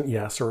 100%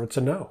 yes or it's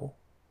a no.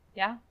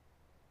 Yeah.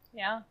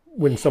 Yeah.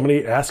 When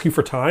somebody asks you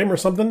for time or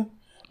something?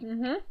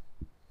 100%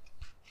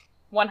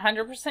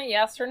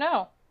 yes or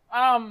no.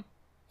 And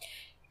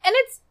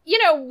it's,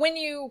 when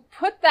you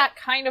put that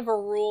kind of a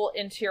rule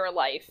into your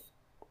life,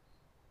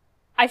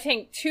 I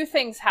think two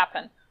things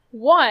happen.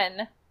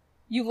 One,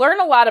 you learn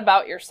a lot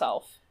about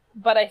yourself.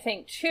 But I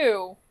think,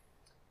 two,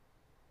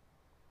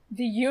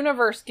 the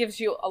universe gives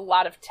you a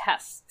lot of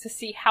tests to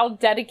see how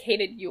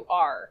dedicated you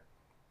are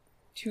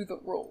to the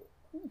rule.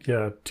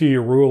 Yeah, to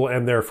your rule,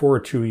 and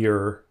therefore to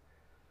your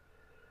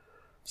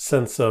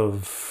sense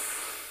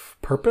of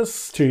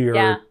purpose, to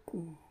your...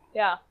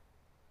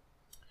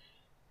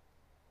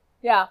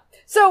 Yeah.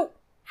 So,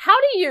 how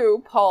do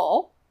you,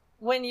 Paul,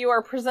 when you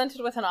are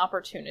presented with an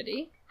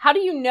opportunity, how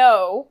do you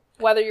know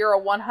whether you're a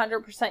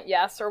 100%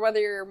 yes or whether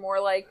you're more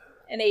like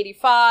an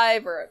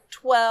 85 or a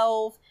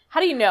 12? How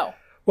do you know?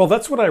 Well,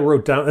 that's what I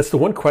wrote down. That's the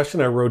one question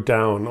I wrote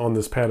down on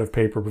this pad of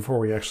paper before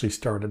we actually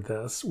started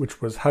this,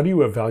 which was, how do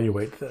you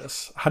evaluate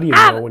this? How do you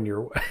know when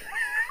you're...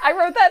 I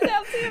wrote that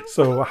down too.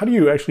 So how do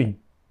you actually...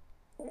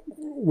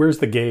 Where's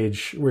the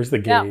gauge?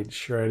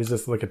 Right? Is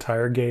this like a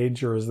tire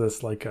gauge, or is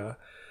this like a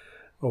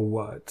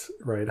what?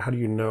 Right? How do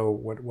you know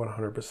what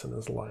 100%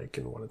 is like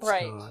and what it's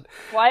not?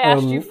 Well, I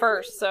asked you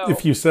first, so...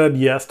 If you said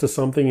yes to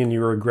something and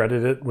you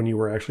regretted it when you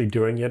were actually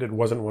doing it, it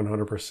wasn't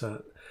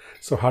 100%.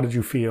 So how did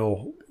you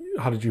feel?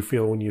 How did you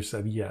feel when you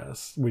said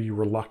yes? Were you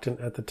reluctant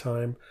at the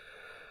time?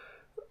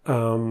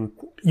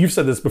 You've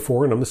said this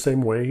before, and I'm the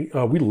same way.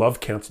 We love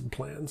canceled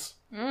plans.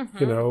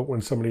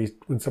 When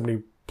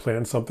somebody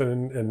plans something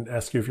and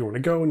asks you if you want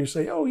to go, and you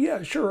say, oh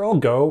yeah, sure, I'll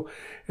go.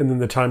 And then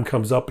the time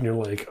comes up and you're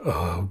like,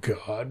 oh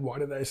God, why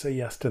did I say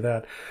yes to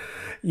that?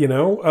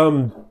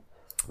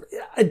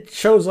 It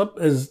shows up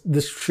as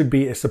this should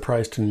be a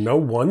surprise to no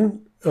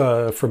one.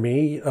 For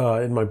me,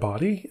 in my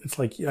body, it's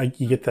like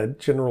you get that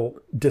general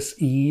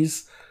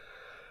dis-ease,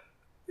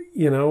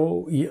 a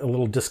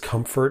little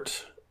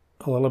discomfort,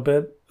 a little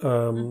bit.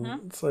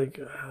 It's like,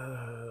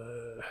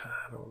 I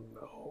don't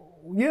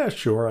know. Yeah,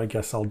 sure, I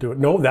guess I'll do it.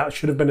 No, that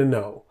should have been a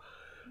no.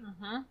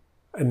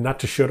 And not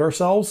to shoot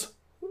ourselves,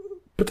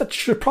 but that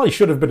probably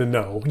should have been a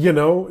no.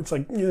 It's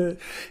like, if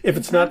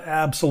it's not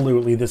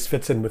absolutely, this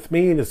fits in with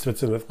me, this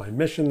fits in with my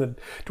mission, then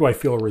do I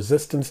feel a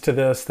resistance to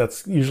this?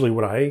 That's usually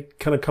what I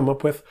kind of come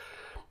up with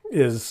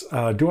is,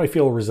 do I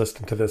feel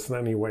resistant to this in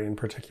any way in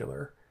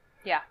particular?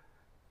 Yeah.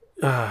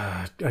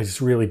 I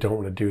just really don't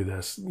want to do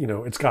this.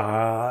 It's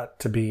got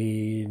to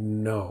be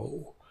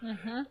no.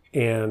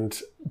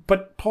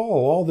 But Paul,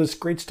 all this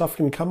great stuff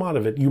can come out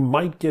of it. You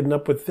might get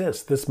up with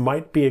this. This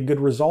might be a good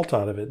result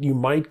out of it. You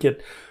might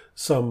get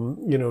some,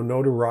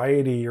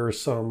 notoriety or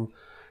some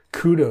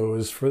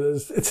kudos for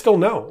this. It's still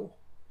no.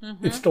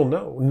 It's still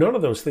no. None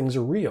of those things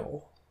are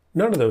real.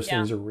 None of those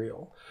things are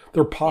real.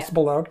 They're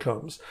possible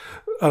outcomes.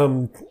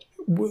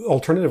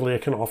 Alternatively, I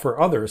can offer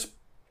others,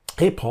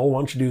 hey, Paul, why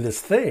don't you do this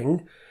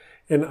thing?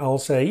 And I'll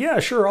say, yeah,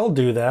 sure, I'll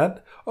do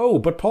that. Oh,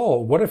 but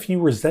Paul, what if you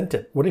resent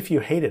it? What if you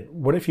hate it?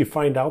 What if you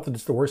find out that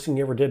it's the worst thing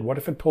you ever did? What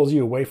if it pulls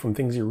you away from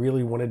things you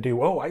really want to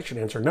do? Oh, I should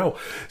answer no.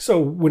 So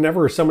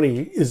whenever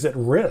somebody is at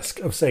risk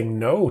of saying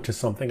no to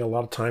something, a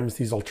lot of times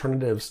these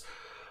alternatives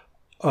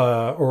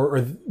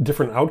or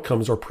different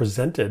outcomes are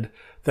presented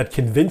that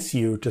convince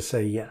you to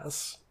say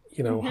yes.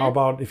 How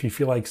about if you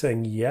feel like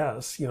saying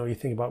yes, you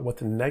think about what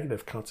the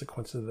negative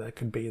consequences of that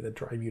could be that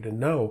drive you to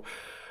no.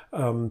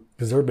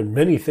 Because there have been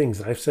many things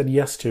that I've said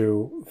yes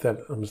to that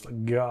I'm just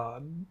like,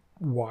 God,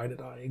 why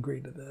did I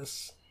agree to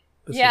this?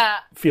 This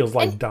feels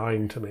like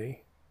dying to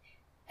me.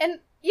 And,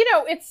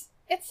 it's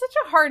such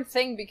a hard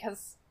thing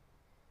because,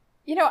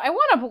 I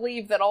want to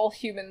believe that all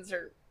humans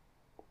are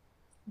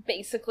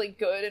basically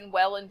good and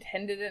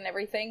well-intended and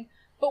everything.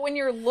 But when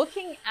you're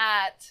looking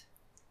at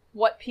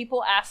what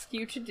people ask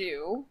you to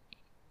do,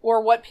 or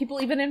what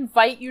people even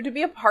invite you to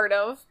be a part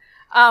of,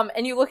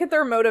 and you look at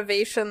their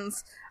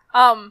motivations,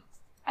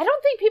 I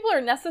don't think people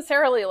are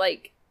necessarily,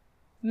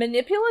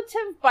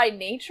 manipulative by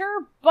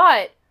nature,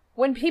 but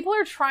when people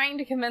are trying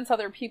to convince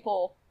other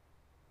people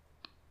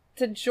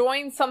to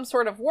join some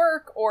sort of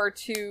work or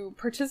to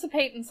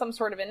participate in some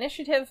sort of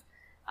initiative,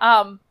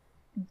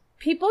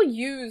 people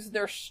use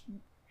their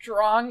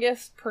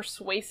strongest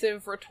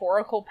persuasive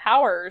rhetorical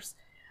powers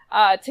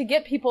to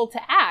get people to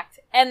act.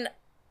 And,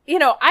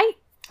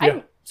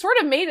 I sort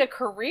of made a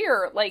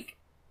career,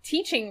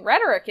 teaching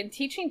rhetoric and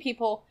teaching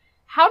people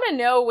how to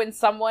know when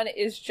someone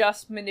is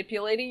just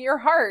manipulating your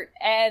heart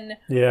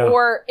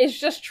or is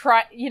just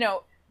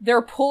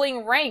they're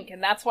pulling rank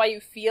and that's why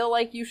you feel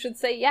like you should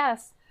say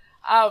yes.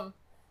 But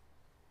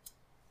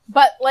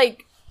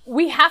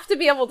we have to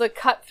be able to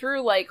cut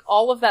through like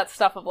all of that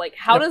stuff of like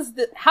how does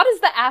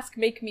the ask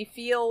make me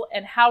feel,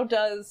 and how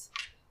does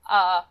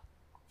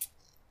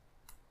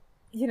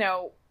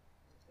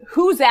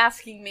who's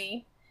asking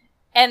me,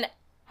 and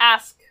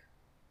ask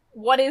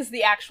what is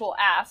the actual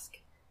ask,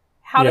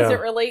 how does it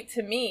relate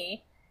to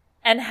me,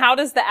 and how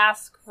does the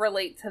ask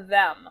relate to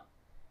them,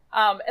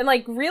 and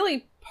like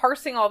really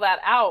parsing all that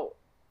out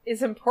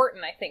is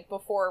important, I think,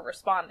 before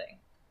responding.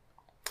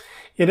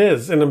 It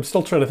is, and I'm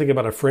still trying to think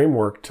about a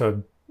framework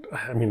to,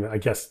 I mean, I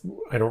guess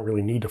I don't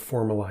really need to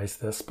formalize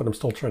this, but I'm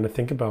still trying to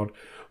think about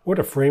what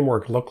a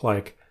framework look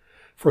like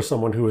for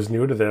someone who is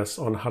new to this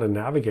on how to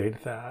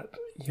navigate that,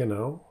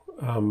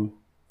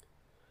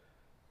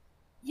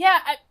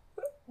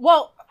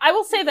 I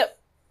will say that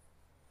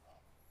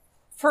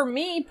for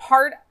me,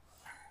 part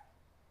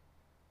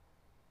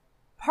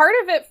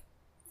of it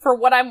for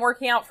what I'm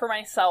working out for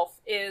myself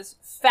is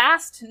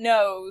fast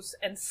no's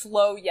and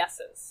slow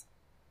yeses.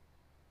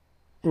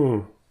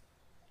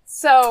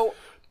 So...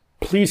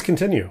 Please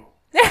continue.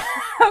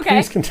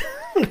 Okay.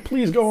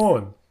 Please go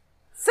on.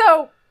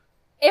 So,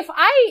 if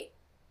I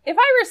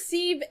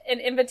receive an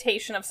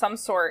invitation of some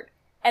sort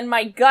and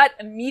my gut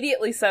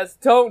immediately says,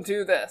 don't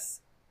do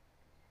this,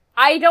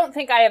 I don't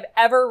think I have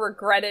ever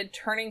regretted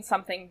turning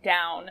something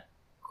down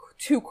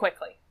too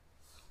quickly.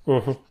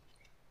 Mm-hmm.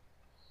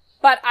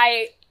 But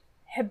I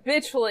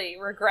habitually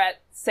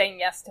regret saying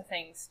yes to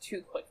things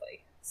too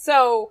quickly.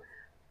 So,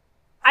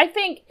 I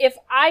think if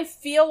I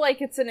feel like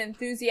it's an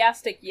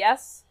enthusiastic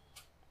yes,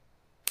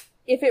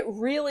 if it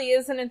really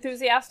is an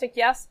enthusiastic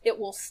yes, it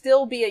will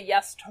still be a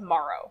yes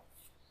tomorrow.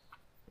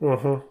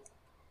 Mm-hmm.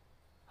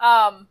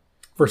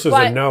 Versus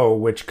a no,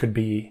 which could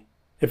be,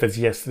 if it's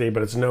yes today,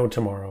 but it's no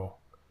tomorrow.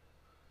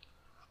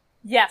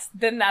 Yes,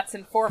 then that's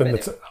informative. Then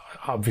it's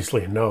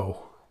obviously a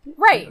no.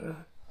 Right,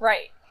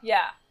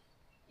 yeah.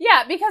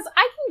 Yeah, because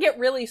I can get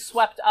really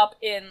swept up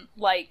in,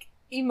 like,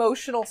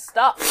 emotional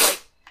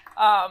stuff.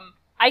 Like,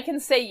 I can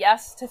say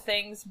yes to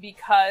things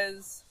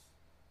because...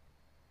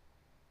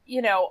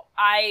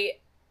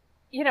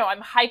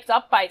 I'm hyped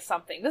up by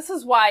something. This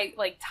is why,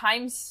 like,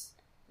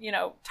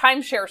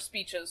 timeshare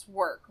speeches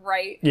work,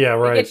 right? Yeah,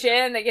 right. They get you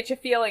in, they get you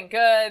feeling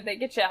good, they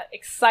get you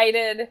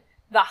excited.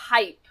 The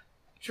hype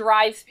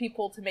drives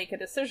people to make a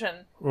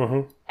decision.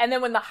 Mm-hmm. And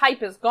then when the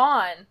hype is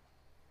gone,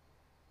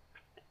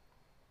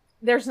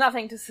 there's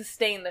nothing to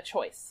sustain the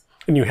choice.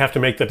 And you have to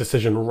make that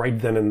decision right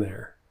then and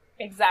there.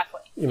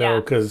 Exactly.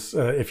 Because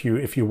if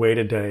you wait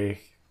a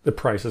day, the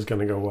price is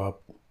going to go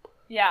up.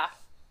 Yeah.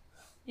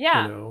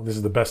 Yeah. This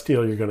is the best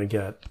deal you're going to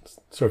get.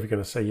 So if you're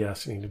going to say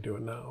yes, you need to do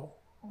it now.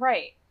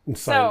 Right. And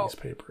sign these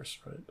papers,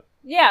 right?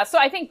 Yeah, so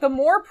I think the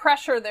more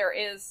pressure there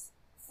is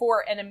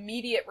for an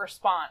immediate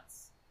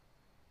response,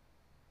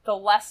 the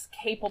less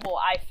capable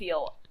I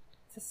feel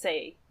to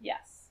say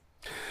yes.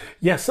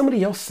 Yeah,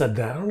 somebody else said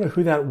that. I don't know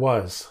who that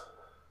was.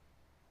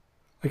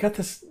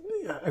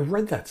 I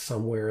read that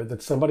somewhere,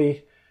 that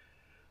somebody,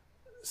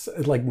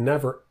 like,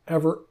 never,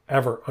 ever,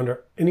 ever,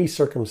 under any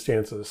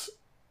circumstances,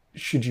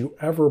 should you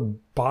ever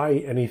buy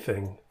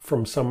anything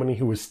from somebody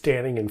who is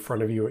standing in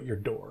front of you at your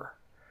door.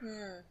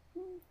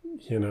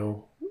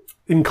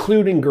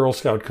 Including Girl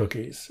Scout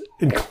cookies.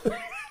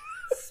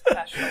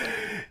 Especially.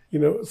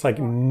 It's like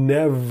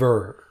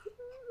never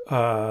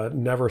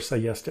say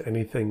yes to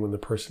anything when the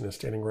person is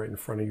standing right in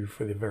front of you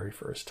for the very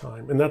first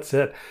time. And that's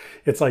it.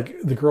 It's like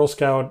the Girl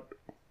Scout,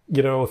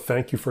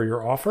 thank you for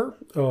your offer.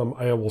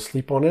 I will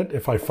sleep on it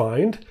if I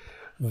find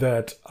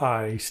that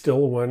I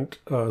still want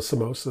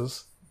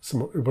samosas.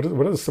 What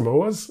are the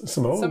Samoas?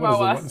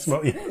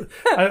 Samoas.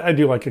 I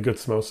do like a good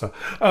samosa.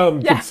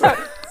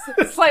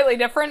 Slightly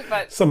different,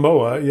 but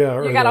Samoa, yeah.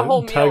 You got a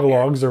whole meal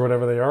Tagalongs or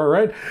whatever they are,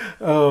 right?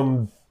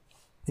 Tagalongs.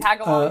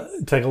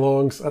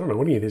 Tagalongs. I don't know.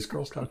 What are these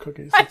Girl Scout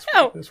cookies?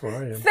 That's where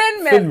I am.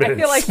 Thin Mints. I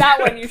feel like that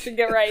one you should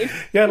get right.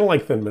 Yeah, I don't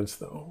like Thin Mints,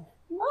 though.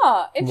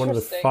 Oh, interesting. I'm one of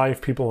the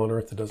 5 people on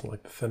Earth that doesn't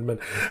like the Thin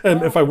Mint.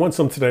 And if I want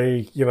some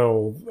today,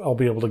 I'll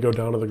be able to go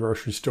down to the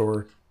grocery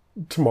store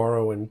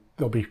tomorrow and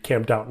they'll be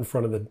camped out in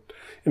front of the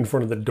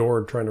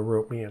door trying to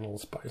rope me in. I'll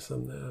buy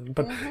some then.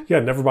 But yeah,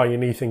 never buy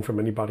anything from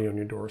anybody on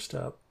your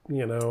doorstep, I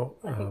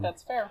think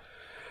that's fair.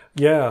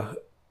 Yeah.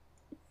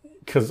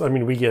 Because,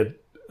 we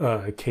get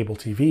cable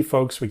TV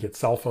folks, we get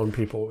cell phone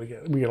people, we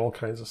get all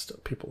kinds of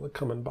stuff, people that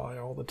come and buy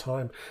all the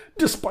time,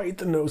 despite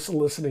the no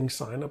soliciting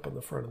sign up on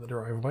the front of the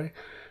driveway,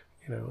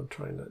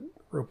 trying to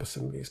rope us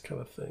into these kind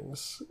of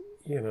things,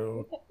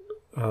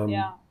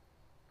 yeah.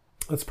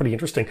 That's pretty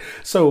interesting.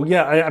 So,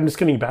 yeah, I'm just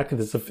getting back to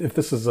this. If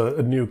this is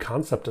a new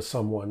concept to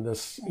someone,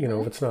 this,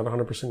 if it's not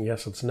 100%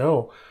 yes, it's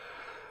no,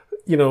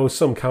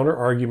 some counter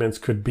arguments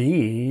could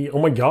be,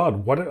 oh my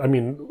God,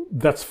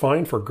 that's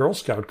fine for Girl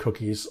Scout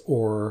cookies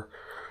or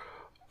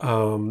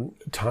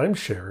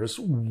timeshares.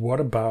 What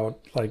about,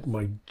 like,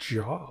 my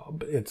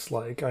job? It's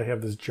like I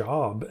have this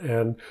job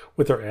and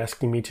what they're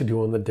asking me to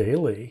do on the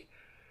daily,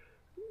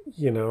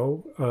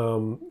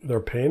 they're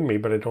paying me,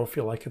 but I don't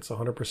feel like it's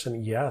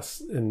 100% yes.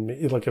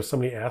 And like if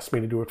somebody asked me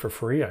to do it for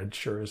free, I'd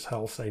sure as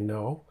hell say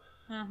no.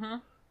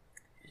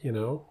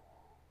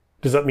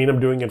 Does that mean I'm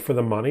doing it for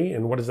the money?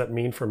 And what does that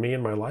mean for me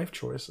and my life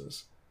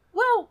choices?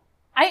 Well,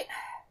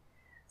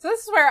 so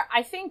this is where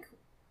I think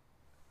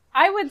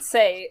I would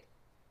say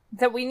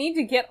that we need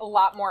to get a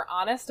lot more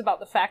honest about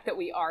the fact that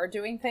we are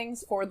doing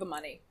things for the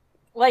money.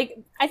 Like,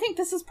 I think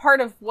this is part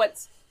of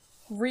what's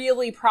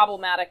really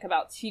problematic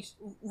about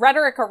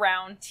rhetoric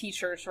around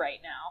teachers right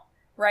now,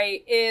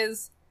 right?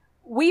 Is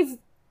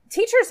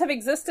teachers have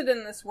existed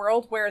in this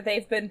world where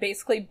they've been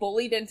basically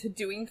bullied into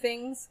doing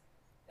things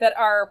that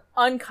are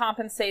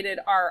uncompensated,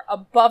 are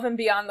above and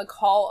beyond the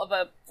call of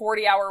a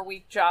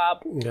 40-hour-week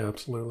job. Yeah,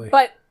 absolutely.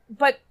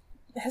 But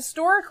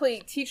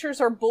historically,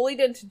 teachers are bullied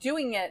into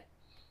doing it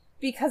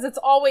because it's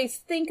always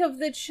think of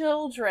the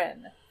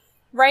children,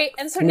 right?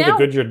 And so now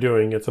the good you're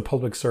doing, it's a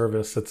public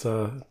service. It's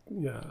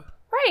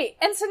right.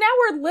 And so now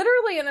we're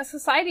literally in a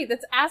society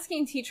that's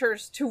asking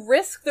teachers to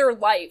risk their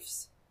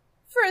lives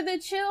for the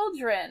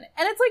children.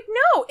 And it's like,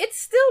 no, it's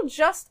still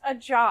just a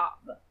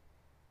job.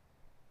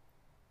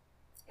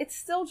 It's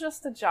still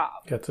just a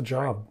job. It's a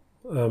job.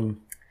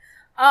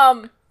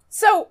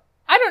 So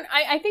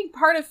I think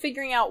part of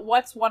figuring out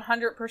what's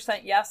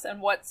 100% yes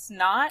and what's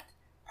not,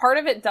 part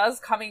of it does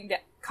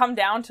come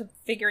down to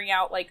figuring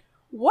out, like,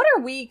 what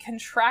are we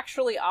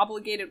contractually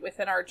obligated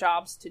within our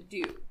jobs to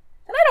do? And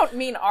I don't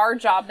mean our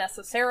job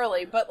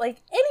necessarily, but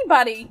like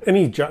anybody.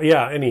 Any job,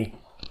 yeah, any.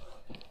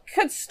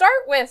 Could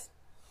start with,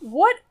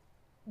 what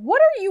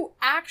are you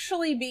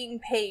actually being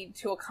paid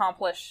to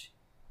accomplish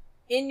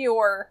in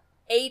your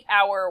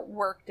 8-hour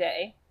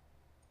workday?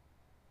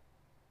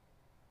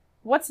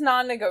 What's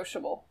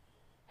non-negotiable?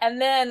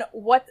 And then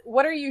what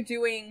are you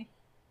doing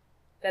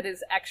that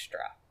is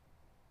extra?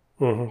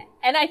 Mm-hmm.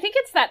 And I think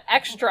it's that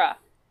extra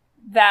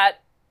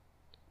that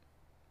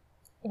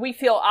we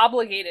feel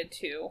obligated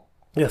to.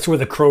 That's where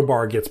the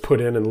crowbar gets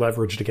put in and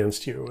leveraged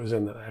against you, is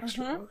in that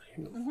extra.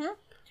 Mm-hmm. Mm-hmm.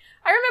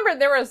 I remember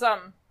there was,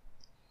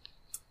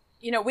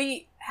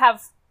 we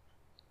have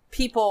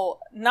people,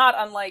 not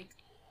unlike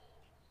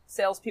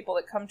salespeople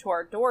that come to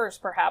our doors,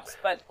 perhaps,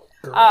 but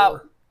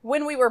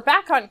when we were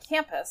back on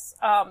campus,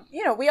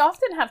 we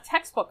often have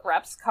textbook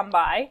reps come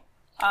by,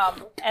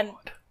 and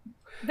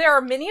there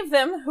are many of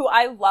them who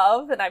I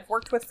love and I've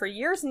worked with for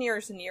years and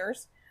years and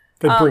years.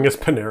 They bring us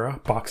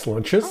Panera box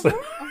lunches.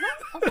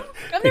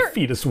 And they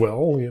feed us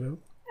well, And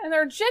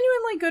they're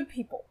genuinely good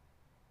people.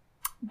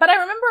 But I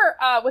remember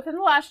within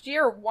the last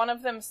year, one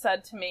of them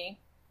said to me,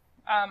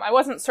 I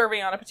wasn't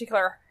serving on a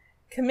particular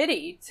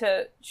committee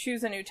to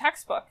choose a new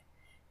textbook.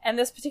 And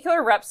this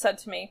particular rep said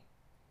to me,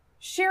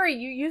 "Sherry,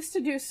 you used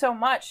to do so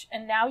much,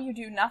 and now you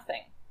do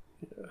nothing."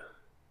 Yeah.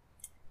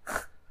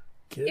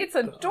 It's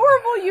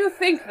adorable you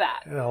think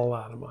that. Hell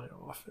out of my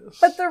office.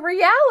 But the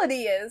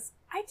reality is,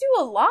 I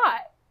do a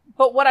lot.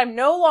 But what I'm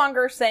no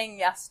longer saying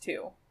yes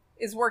to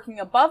is working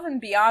above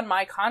and beyond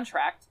my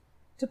contract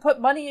to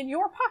put money in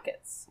your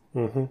pockets.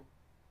 Mm-hmm.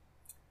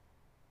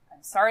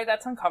 I'm sorry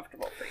that's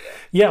uncomfortable for you.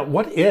 Yeah,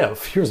 what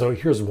if? Here's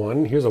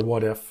one. Here's a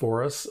what if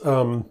for us.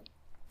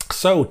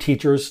 So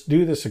teachers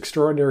do this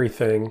extraordinary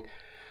thing,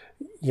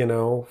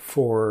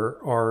 for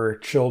our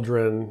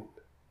children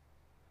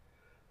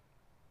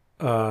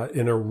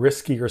in a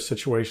riskier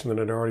situation than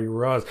it already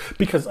was.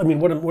 Because,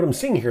 what I'm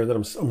seeing here that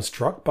I'm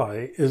struck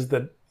by is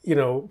that,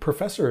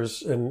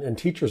 professors and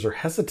teachers are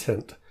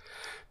hesitant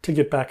to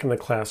get back in the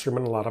classroom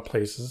in a lot of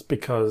places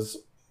because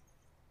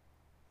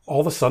all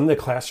of a sudden the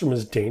classroom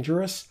is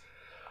dangerous.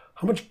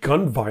 How much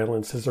gun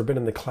violence has there been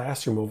in the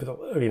classroom I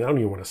don't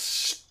even want to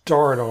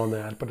start on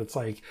that, but it's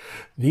like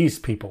these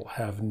people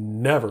have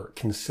never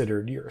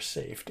considered your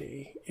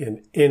safety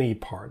in any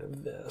part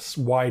of this.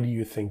 Why do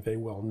you think they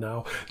will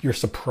now? You're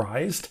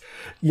surprised,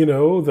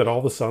 that all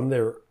of a sudden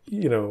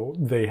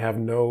they have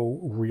no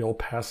real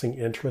passing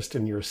interest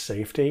in your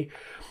safety.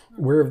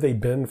 Where have they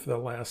been for the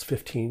last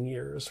 15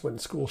 years when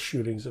school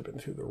shootings have been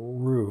through the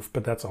roof?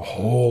 But that's a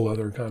whole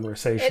other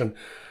conversation.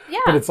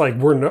 But it's like,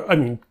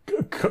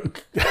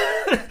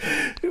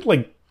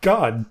 like,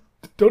 God,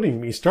 don't even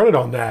be started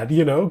on that,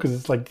 because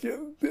it's like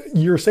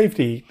your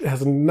safety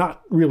has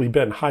not really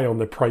been high on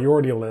the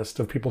priority list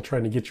of people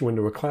trying to get you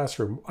into a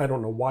classroom. I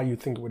don't know why you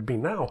think it would be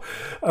now.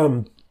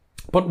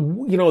 But,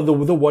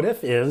 the what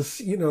if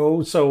is,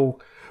 so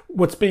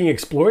what's being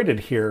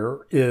exploited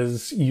here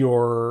is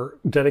your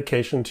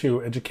dedication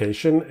to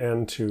education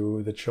and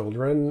to the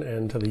children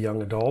and to the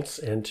young adults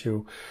and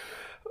to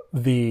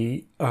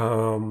the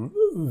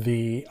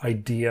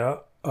idea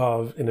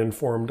of an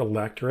informed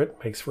electorate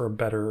makes for a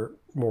better,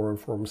 more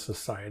informed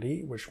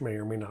society, which may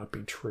or may not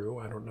be true.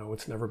 I don't know.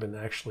 It's never been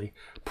actually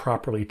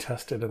properly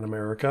tested in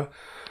America.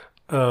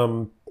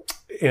 And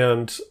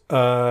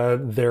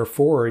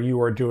therefore,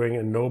 you are doing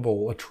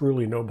a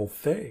truly noble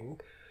thing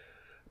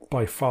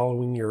by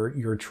following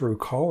your true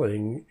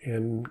calling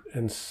and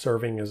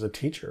serving as a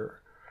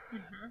teacher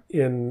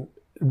in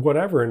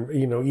whatever. And,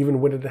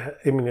 even when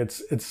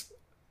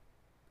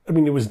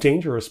it was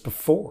dangerous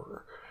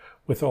before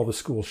with all the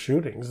school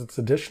shootings. It's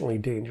additionally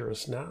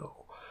dangerous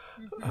now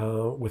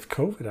with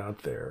COVID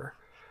out there.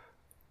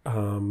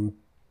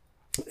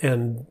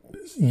 and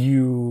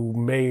you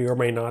may or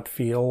may not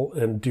feel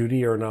a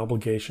duty or an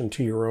obligation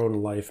to your own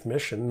life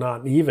mission,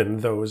 not even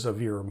those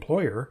of your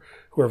employer,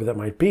 whoever that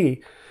might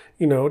be,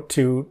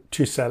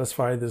 to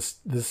satisfy this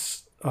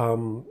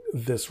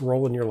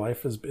role in your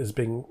life as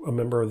being a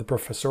member of the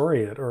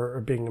professoriate or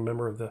being a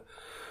member of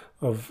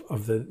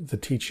the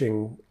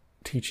teaching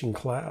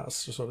class,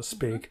 so to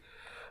speak.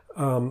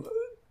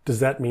 Does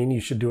that mean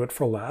you should do it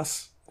for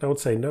less? I would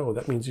say no.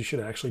 That means you should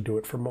actually do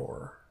it for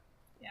more.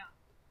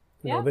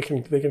 Yeah. They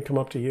can come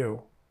up to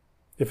you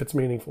if it's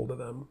meaningful to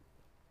them.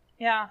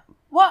 Yeah.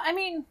 Well, I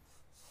mean,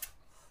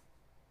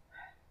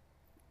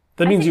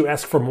 that means you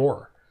ask for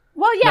more.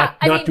 Well, yeah.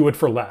 Not do it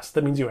for less.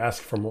 That means you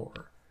ask for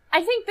more.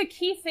 I think the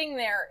key thing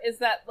there is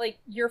that, like,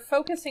 you're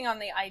focusing on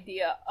the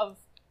idea of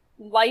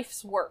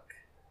life's work,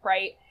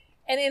 right?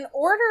 And in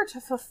order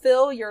to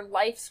fulfill your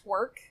life's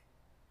work,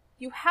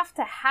 you have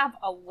to have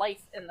a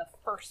life in the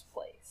first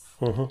place.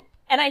 Mm-hmm.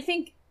 And I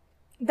think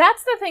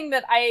that's the thing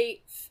that I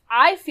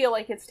feel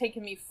like it's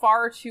taken me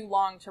far too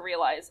long to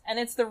realize. And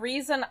it's the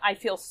reason I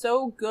feel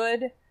so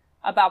good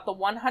about the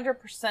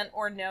 100%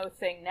 or no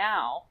thing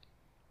now,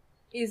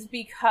 is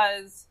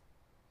because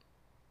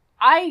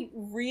I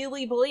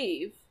really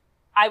believe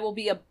I will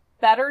be a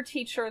better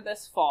teacher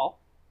this fall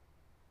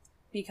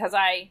because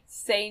I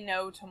say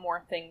no to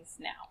more things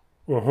now.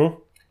 Mm-hmm.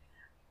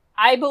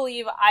 I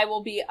believe I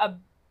will be a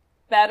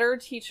better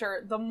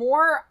teacher the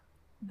more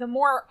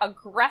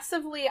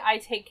aggressively I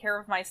take care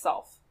of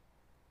myself,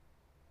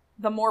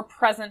 the more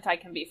present I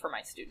can be for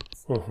my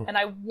students. Mm-hmm. And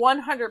I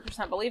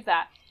 100% believe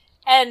that.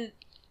 And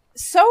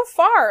so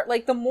far,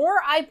 like, the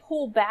more I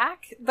pull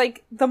back,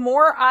 like, the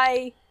more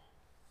I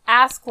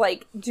ask,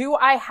 like, do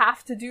I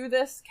have to do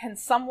this? Can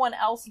someone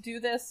else do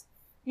this?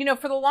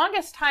 For the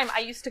longest time, I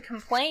used to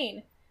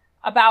complain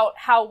about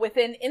how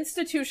within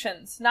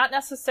institutions, not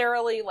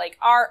necessarily like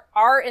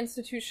our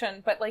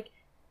institution, but like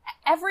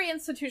every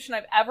institution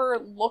I've ever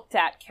looked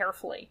at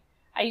carefully,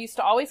 I used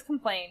to always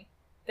complain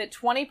that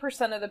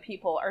 20% of the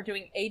people are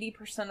doing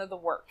 80% of the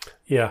work.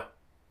 Yeah.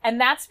 And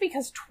that's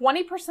because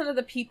 20% of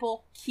the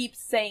people keep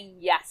saying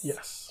yes.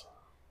 Yes.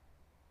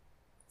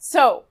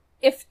 So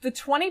if the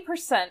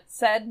 20%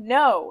 said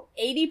no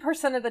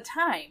 80% of the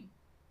time,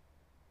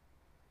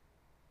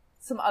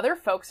 some other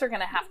folks are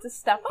going to have to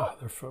step up.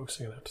 Other folks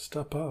are going to have to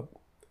step up.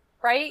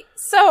 Right?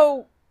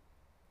 So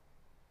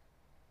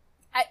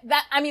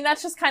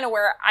that's just kind of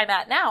where I'm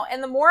at now.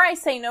 And the more I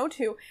say no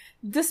to,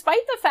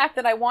 despite the fact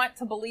that I want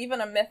to believe in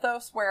a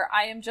mythos where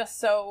I am just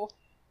so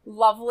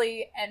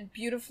lovely and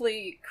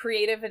beautifully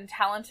creative and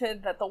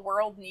talented that the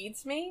world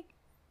needs me,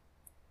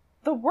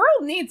 the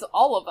world needs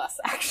all of us,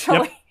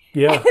 actually.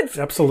 Yep.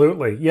 Yeah,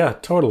 absolutely. Yeah,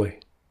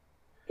 totally.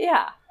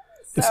 Yeah.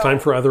 So, it's time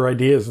for other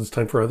ideas. It's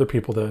time for other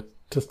people to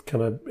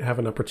kind of have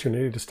an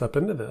opportunity to step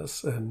into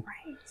this. And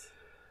right.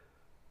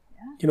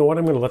 Yeah. You know what?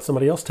 I'm going to let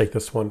somebody else take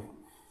this one.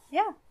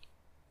 Yeah.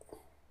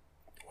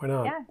 Why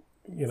not? Yeah.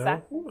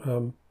 Exactly.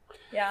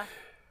 Yeah.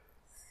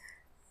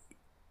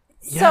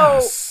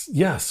 Yes.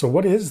 Yeah. So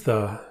what is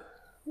the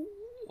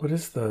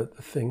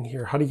thing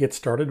here? How do you get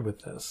started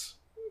with this?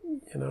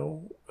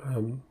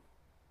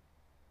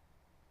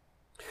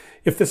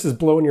 If this is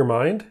blowing your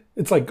mind,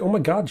 it's like, oh my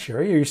God,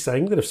 Sherry, are you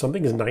saying that if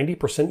something is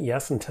 90%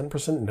 yes and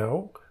 10%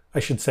 no, I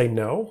should say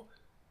no?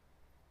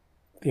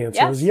 The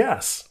answer is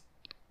yes.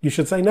 You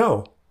should say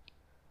no.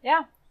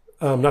 Yeah.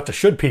 Not to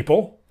should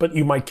people, but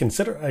you might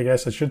consider, I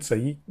guess I should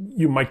say,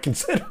 you might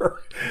consider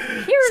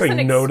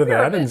saying no to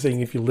that and saying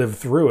if you live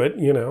through it,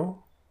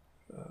 Well,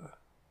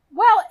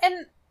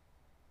 and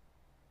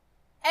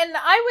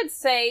I would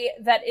say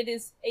that it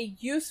is a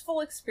useful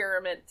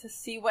experiment to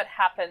see what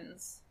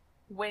happens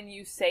when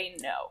you say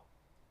no.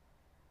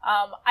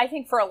 I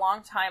think for a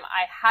long time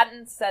I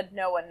hadn't said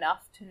no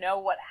enough to know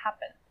what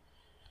happened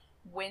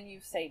when you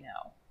say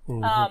no.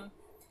 Mm-hmm.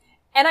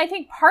 And I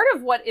think part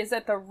of what is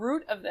at the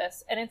root of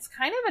this, and it's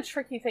kind of a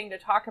tricky thing to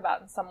talk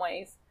about in some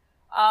ways,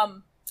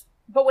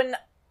 but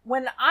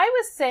when I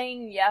was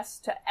saying yes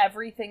to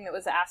everything that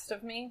was asked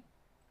of me,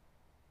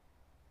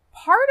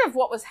 part of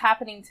what was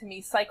happening to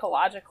me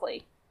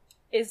psychologically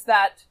is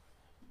that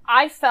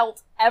I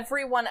felt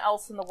everyone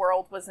else in the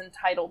world was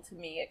entitled to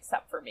me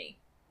except for me.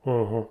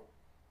 Mm-hmm.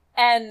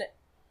 And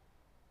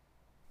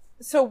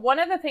so one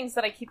of the things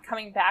that I keep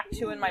coming back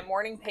to in my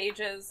morning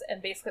pages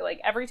and basically like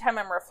every time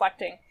I'm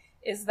reflecting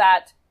is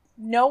that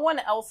no one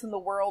else in the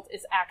world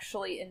is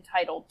actually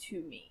entitled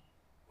to me.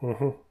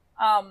 Mm-hmm.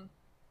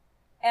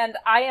 And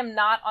I am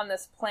not on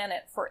this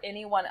planet for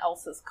anyone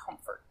else's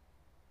comfort.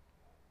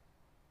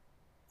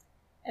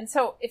 And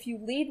so if you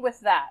lead with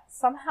that,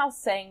 somehow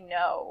saying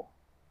no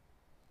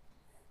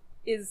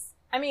is,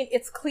 I mean,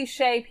 it's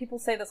cliche. People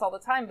say this all the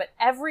time, but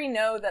every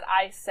no that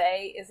I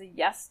say is a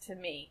yes to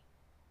me.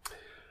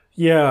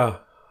 Yeah.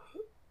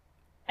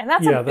 And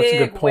that's a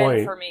big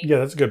win for me. Yeah,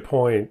 that's a good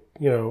point.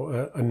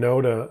 A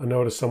no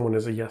to someone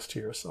is a yes to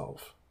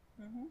yourself.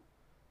 Mm-hmm.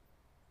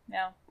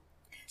 Yeah.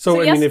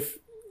 So I mean, if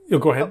you'll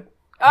go ahead.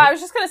 I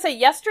was just going to say,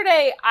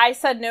 yesterday I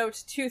said no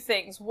to two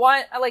things.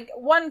 One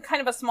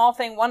kind of a small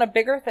thing, one a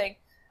bigger thing.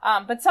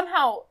 But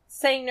somehow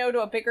saying no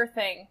to a bigger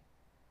thing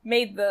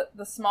made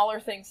the smaller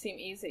things seem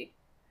easy.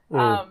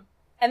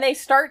 And they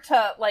start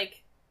to,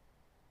 like,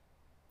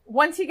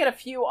 once you get a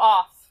few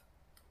off,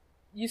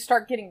 you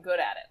start getting good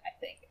at it, I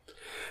think.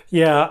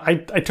 Yeah,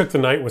 I took the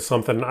night with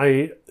something.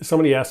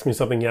 Somebody asked me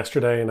something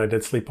yesterday, and I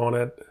did sleep on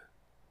it.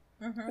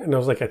 Mm-hmm. And I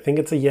was like, I think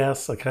it's a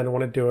yes. I kind of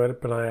want to do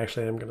it, but I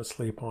actually am going to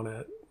sleep on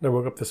it. And I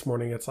woke up this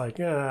morning. It's like,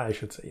 yeah, I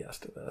should say yes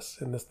to this.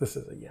 And this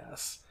is a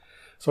yes.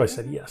 So I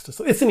said yes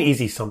to. It's an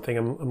easy something.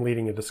 I'm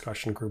leading a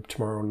discussion group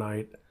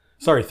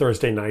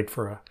Thursday night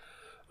for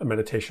a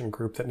meditation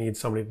group that needs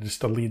somebody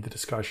to lead the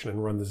discussion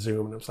and run the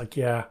Zoom. And I was like,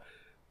 yeah,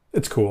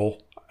 it's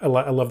cool. I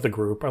love the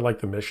group. I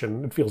like the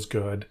mission. It feels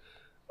good.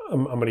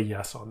 I'm going to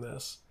yes on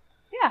this.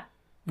 Yeah.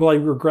 Will I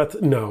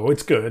regret? No,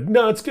 it's good.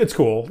 No, it's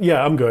cool.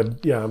 Yeah, I'm good.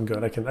 Yeah, I'm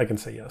good. I can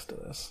say yes to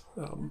this.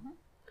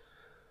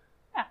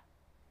 Yeah.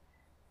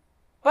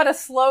 But a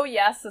slow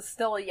yes is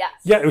still a yes.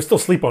 Yeah, it was still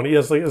sleep on it.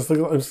 It's like,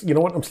 you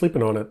know what? I'm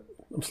sleeping on it.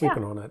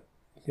 On it.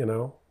 You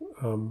know.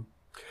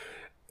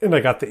 And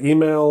I got the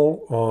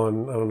email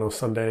on, I don't know,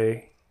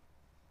 Sunday.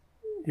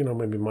 You know,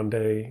 maybe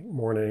Monday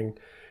morning.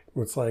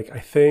 It's like, I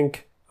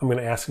think I'm going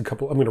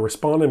to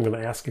respond. I'm going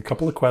to ask a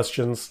couple of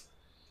questions.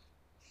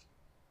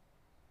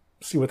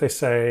 See what they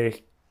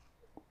say,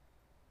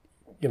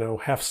 you know,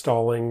 half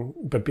stalling,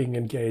 but being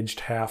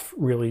engaged, half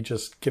really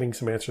just getting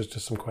some answers to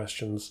some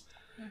questions,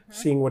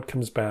 seeing what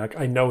comes back.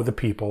 I know the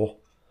people.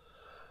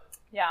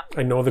 Yeah.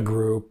 I know the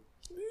group.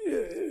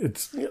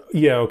 It's,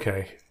 yeah,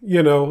 okay.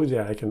 You know,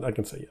 yeah, I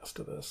can say yes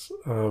to this.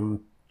 And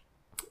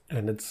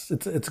it's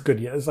a good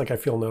yes. It's like I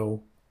feel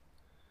no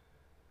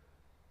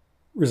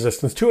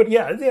resistance to it.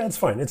 Yeah, it's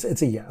fine. It's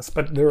a yes.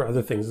 But there are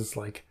other things. It's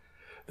like,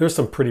 there's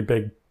some pretty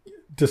big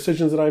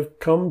decisions that I've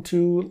come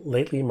to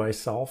lately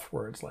myself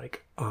where it's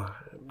like,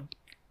 I'm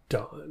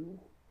done.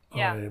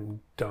 Yeah.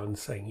 I'm done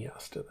saying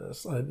yes to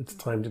this. It's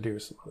time to do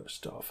some other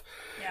stuff.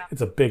 Yeah.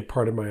 It's a big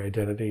part of my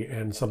identity,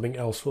 and something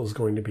else is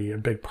going to be a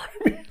big part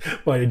of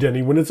my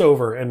identity when it's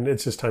over. And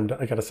it's just time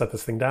I got to set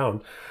this thing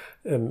down,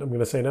 and I'm going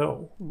to say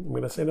no. I'm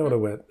going to say no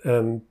to it,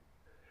 and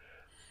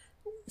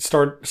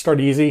start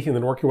easy, and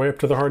then work your way up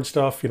to the hard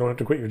stuff. You don't have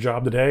to quit your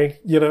job today,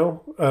 you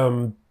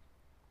know.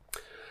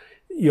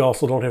 You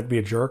also don't have to be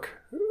a jerk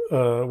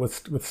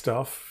with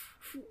stuff,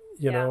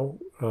 you know.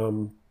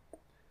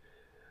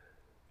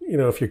 You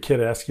know, if your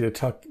kid asks you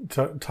to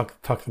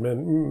tuck them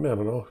in, I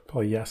don't know.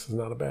 Probably yes is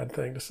not a bad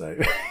thing to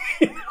say.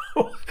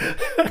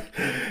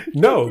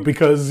 No,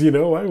 because, you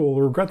know, I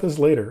will regret this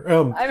later.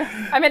 I'm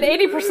at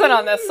 80%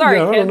 on this. Sorry,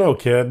 no, kid. I don't know,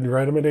 kid.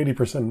 Right, I'm at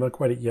 80%. I'm not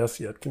quite at yes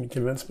yet. Can you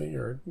convince me?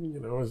 Or, you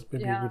know,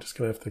 maybe you're just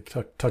going to have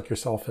to tuck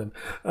yourself in.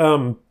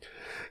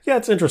 Yeah,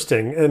 it's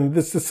interesting. And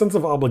this sense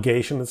of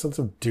obligation, the sense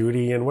of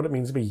duty, and what it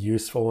means to be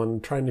useful,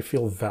 and trying to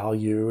feel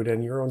valued,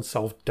 and your own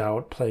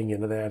self-doubt playing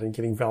into that, and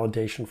getting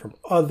validation from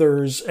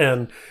others,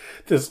 and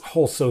this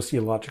whole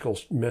sociological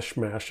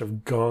mishmash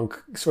of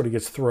gunk sort of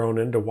gets thrown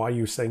into why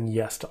you're saying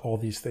yes to all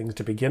these things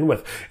to begin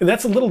with. And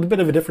that's a little bit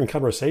of a different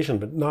conversation,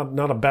 but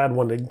not a bad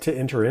one to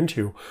enter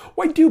into.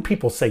 Why do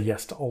people say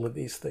yes to all of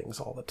these things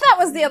all the time? That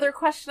was the other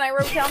question I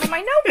wrote down in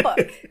my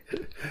notebook.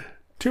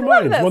 Two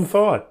minds, one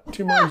thought.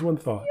 Two minds, one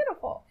thought.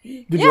 Beautiful.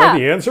 Did you write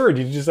the answer, or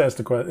did you just write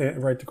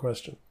the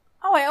question?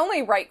 Oh, I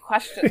only write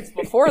questions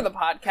before the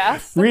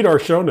podcast. Read our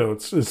show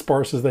notes, as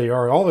sparse as they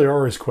are. All they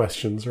are is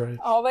questions, right?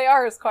 All they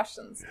are is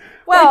questions.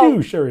 Well, I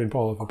do, Sherry and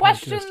Paul.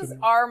 Questions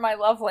are my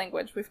love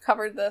language. We've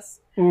covered this.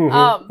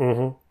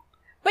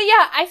 But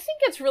yeah, I think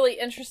it's really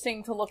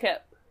interesting to look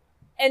at,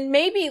 and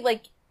maybe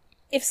like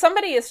if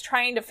somebody is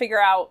trying to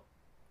figure out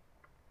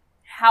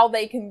how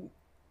they can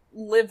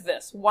live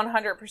this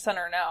 100%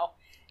 or no,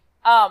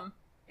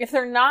 if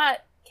they're not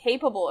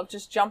capable of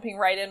just jumping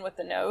right in with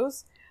the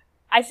no's,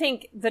 I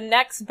think the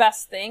next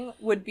best thing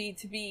would be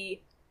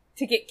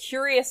to get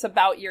curious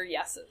about your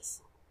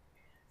yeses.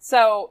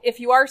 So if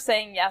you are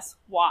saying yes,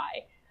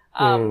 why?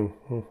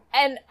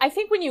 And I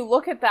think when you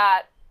look at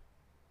that,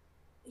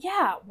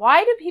 yeah,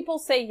 why do people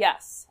say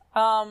yes?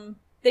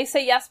 They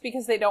say yes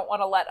because they don't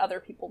want to let other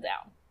people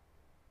down.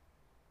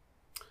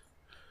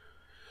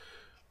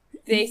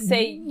 They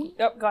say,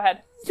 oh, go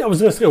ahead. Yeah, I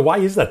was going to say, why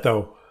is that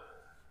though?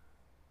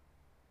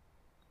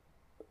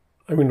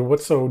 I mean,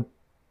 what's so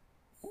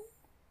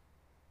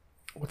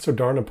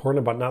darn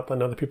important about not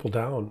letting other people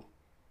down?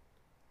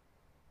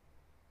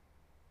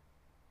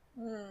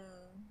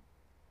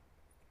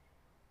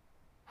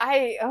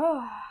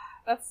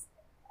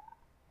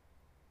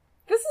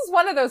 This is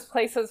one of those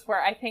places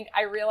where I think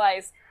I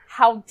realize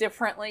how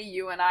differently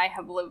you and I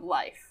have lived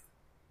life.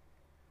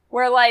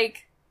 Where,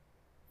 like,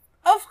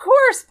 of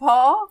course,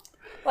 Paul.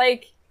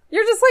 Like,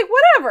 you're just like,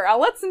 whatever,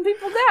 I'll let some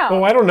people down.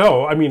 Oh, I don't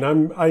know. I mean,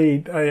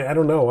 I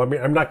don't know. I mean,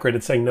 I'm not great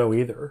at saying no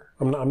either.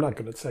 I'm not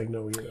good at saying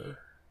no either.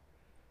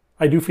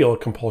 I do feel a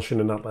compulsion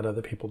to not let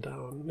other people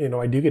down. You know,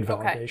 I do get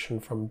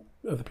validation from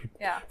other people,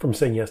 from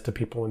saying yes to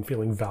people and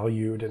feeling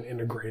valued and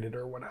integrated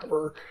or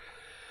whatever.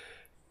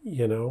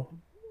 You know?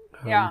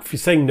 If you're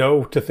saying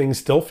no to things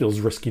still feels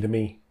risky to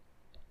me.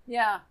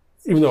 Yeah.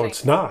 Even though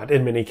it's not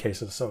in many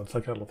cases. So it's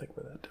like, I don't think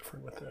we're that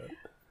different with that.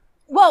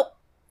 Well,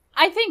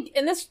 I think,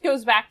 and this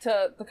goes back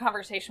to the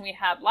conversation we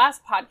had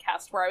last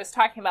podcast where I was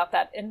talking about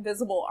that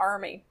invisible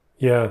army.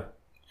 Yeah.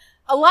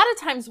 A lot of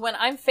times when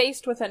I'm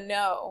faced with a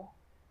no,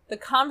 the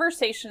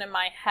conversation in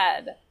my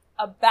head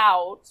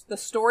about the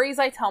stories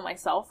I tell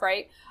myself,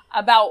 right?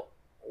 About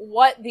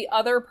what the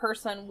other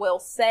person will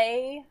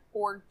say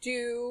or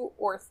do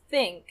or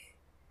think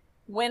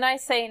when I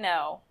say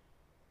no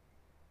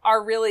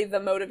are really the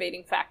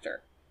motivating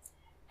factor.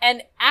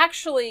 And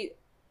actually,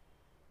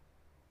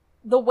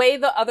 the way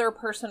the other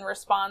person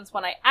responds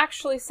when I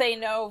actually say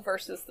no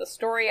versus the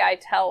story I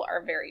tell are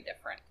very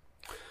different.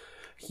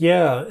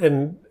 Yeah,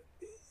 and,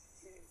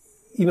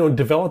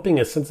 developing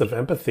a sense of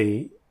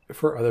empathy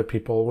for other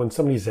people, when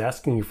somebody's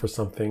asking you for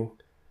something,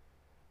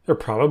 they're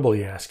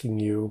probably asking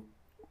you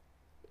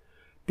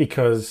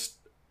because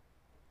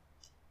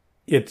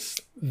it's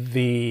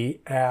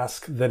the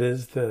ask that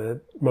is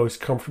the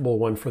most comfortable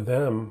one for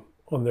them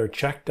on their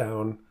check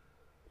down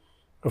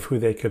of who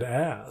they could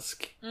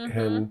ask. Mm-hmm.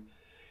 And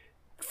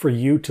for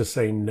you to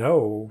say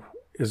no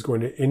is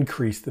going to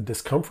increase the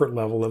discomfort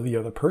level of the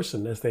other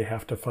person as they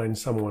have to find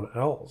someone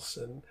else.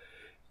 And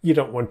you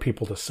don't want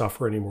people to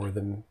suffer any more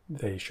than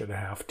they should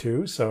have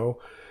to. So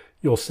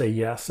you'll say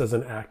yes as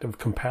an act of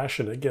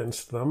compassion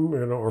against them,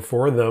 or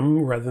for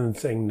them, rather than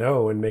saying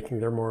no and making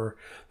their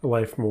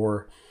life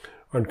more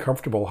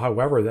uncomfortable.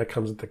 However, that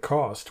comes at the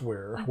cost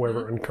where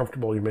however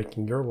uncomfortable you're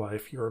making your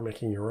life, you're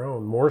making your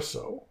own more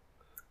so.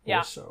 Yeah.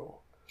 More so.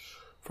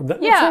 From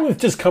that, what's wrong with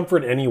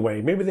discomfort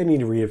anyway? Maybe they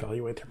need to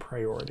reevaluate their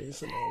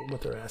priorities and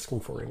what they're asking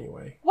for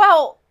anyway.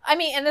 Well, I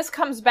mean, and this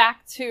comes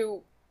back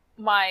to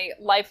my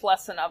life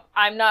lesson of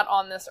I'm not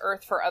on this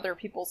earth for other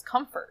people's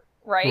comfort,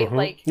 right? Mm-hmm.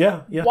 Like,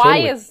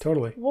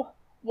 totally.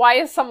 Why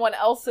is someone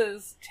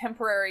else's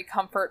temporary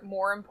comfort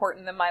more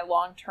important than my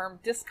long-term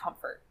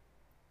discomfort?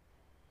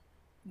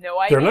 No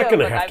idea. They're not going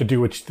to have to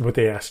do what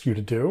they ask you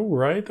to do,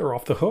 right? They're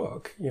off the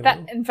hook.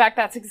 In fact,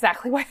 that's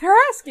exactly why they're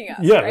asking us.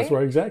 Yeah, right? That's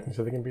why exactly.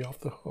 So they can be off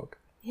the hook.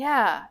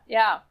 Yeah,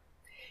 yeah.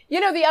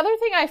 The other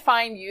thing I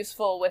find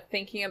useful with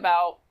thinking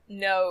about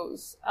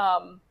no's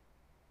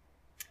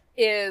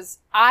is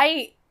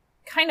I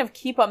kind of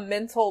keep a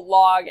mental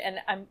log, and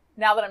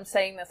now that I'm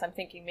saying this, I'm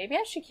thinking maybe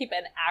I should keep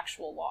an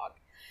actual log.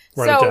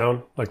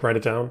 Write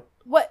it down?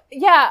 What?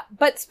 Yeah,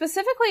 but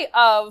specifically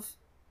of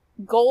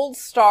gold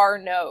star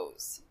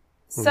no's.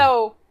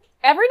 So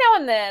every now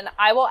and then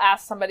I will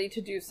ask somebody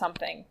to do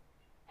something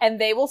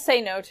and they will say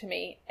no to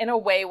me in a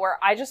way where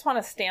I just want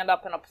to stand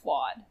up and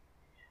applaud.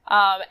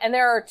 And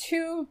there are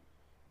two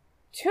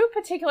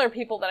particular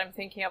people that I'm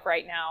thinking of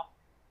right now,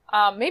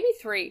 maybe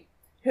three,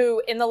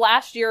 who in the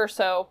last year or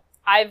so,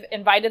 I've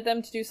invited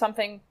them to do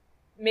something.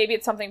 Maybe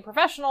it's something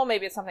professional,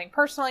 maybe it's something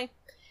personally.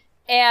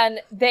 And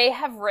they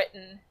have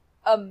written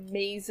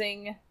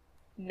amazing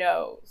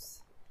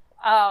no's.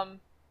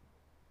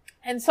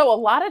 And so a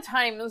lot of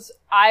times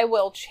I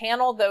will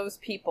channel those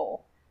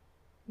people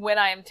when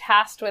I am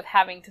tasked with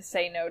having to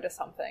say no to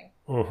something.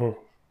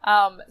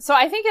 Mm-hmm. So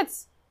I think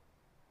it's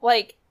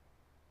like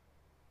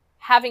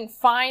having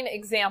fine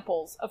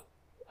examples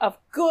of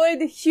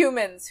good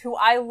humans who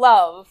I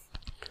love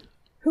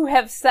who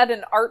have said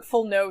an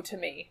artful no to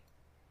me.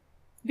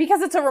 Because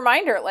it's a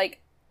reminder,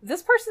 like,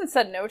 this person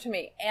said no to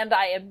me and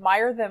I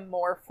admire them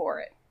more for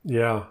it.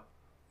 Yeah.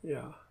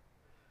 Yeah.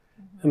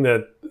 And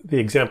the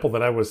example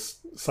that I was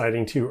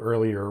citing to you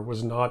earlier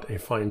was not a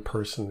fine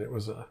person. It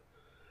was a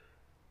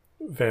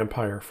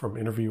vampire from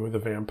Interview with a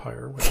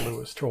Vampire when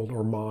Lewis told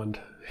Ormond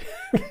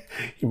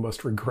he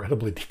must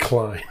regrettably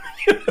decline.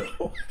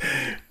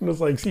 And it's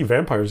like, see,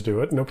 vampires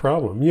do it, no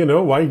problem.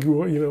 Why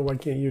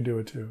can't you do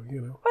it too?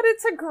 But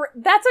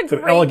that's a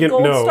great elegant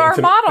gold star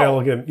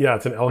model.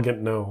 It's an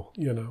elegant no.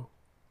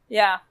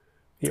 Yeah.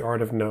 The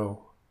art of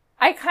no.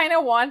 I kind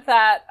of want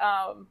that.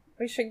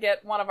 We should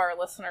get one of our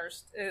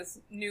listeners is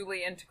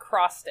newly into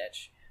cross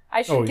stitch.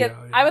 I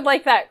would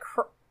like that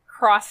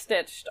cross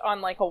stitched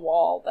on like a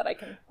wall that I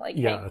can like.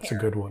 Yeah, that's a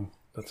good one.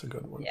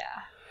 Yeah,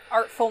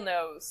 artful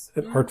no's.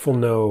 An artful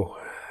no.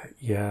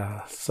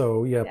 Yeah.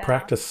 So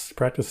practice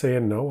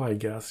saying no. I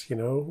guess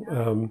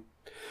you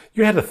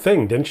had a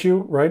thing, didn't you?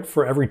 Right,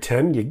 for every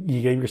 10, you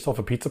gave yourself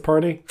a pizza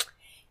party.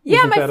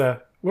 Yeah,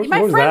 what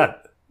was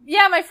that?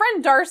 Yeah, my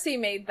friend Darcy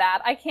made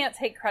that. I can't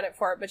take credit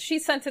for it, but she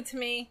sent it to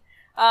me.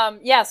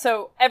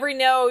 So every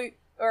no,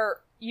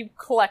 or you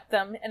collect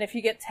them, and if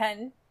you get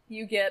 10,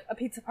 you get a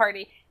pizza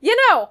party.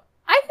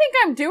 I think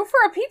I'm due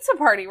for a pizza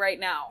party right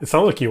now. It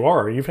sounds like you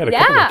are. You've had a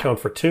couple that count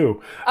for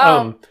 2.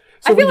 So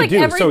what do you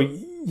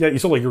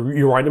do?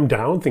 You write them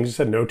down, things you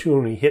said no to,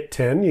 and when you hit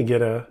 10, you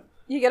get a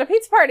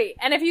pizza party.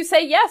 And if you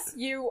say yes,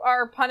 you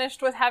are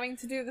punished with having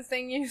to do the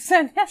thing you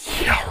said yes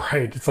to. Yeah,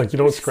 right. It's like you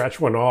don't scratch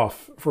one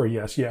off for a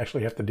yes. You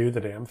actually have to do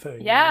the damn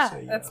thing. Yeah,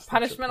 that's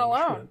punishment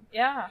alone.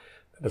 Yeah.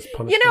 That's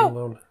punishment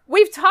alone.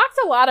 We've talked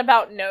a lot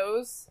about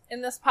no's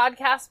in this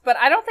podcast, but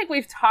I don't think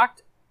we've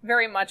talked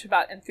very much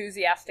about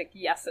enthusiastic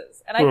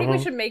yeses. And I think we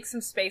should make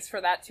some space for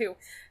that too.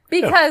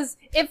 Because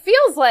it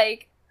feels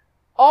like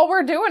all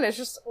we're doing is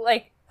just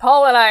like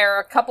Paul and I are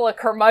a couple of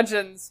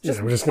curmudgeons,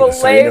 just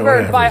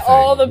belabored by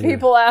all the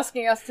people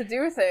asking us to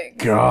do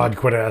things. God,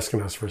 quit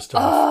asking us for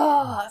stuff.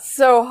 Oh,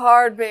 so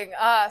hard being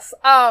us.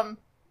 But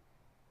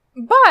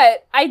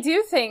I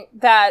do think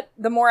that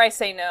the more I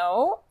say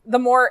no, the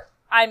more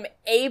I'm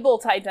able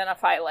to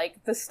identify,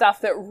 like, the stuff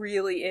that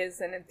really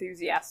is an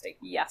enthusiastic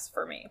yes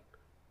for me.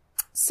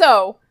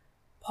 So,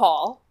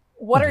 Paul,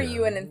 what are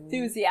you an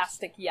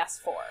enthusiastic yes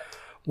for?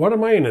 What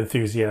am I an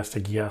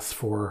enthusiastic yes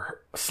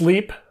for?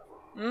 Sleep.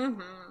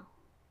 Mm-hmm.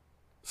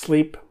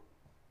 Sleep.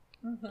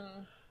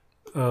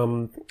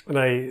 Mm-hmm. And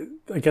I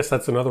guess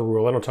that's another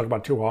rule I don't talk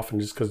about too often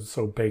just because it's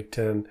so baked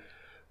in.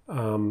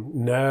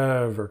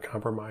 Never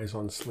compromise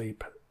on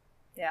sleep.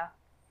 Yeah.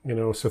 You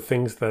know, so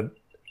things that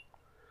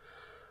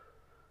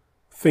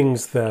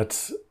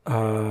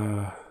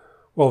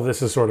well,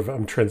 this is sort of,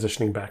 I'm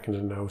transitioning back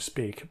into no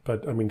speak,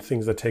 but I mean,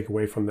 things that take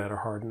away from that are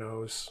hard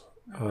no's.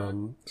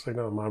 It's like,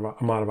 no,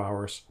 I'm out of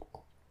hours.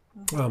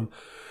 Mm-hmm.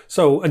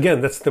 So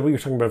again, that's what you were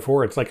talking about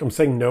before. It's like I'm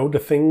saying no to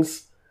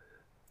things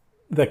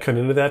that come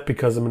into that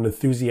because I'm an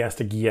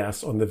enthusiastic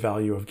yes on the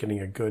value of getting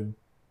a good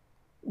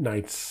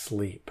night's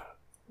sleep.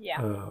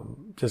 Yeah.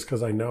 Just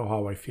because I know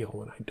how I feel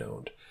when I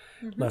don't.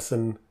 Mm-hmm.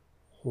 Lesson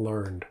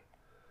learned.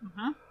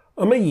 Mm-hmm.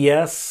 I'm a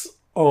yes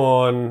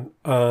on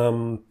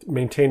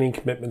maintaining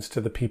commitments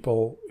to the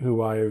people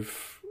who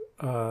I've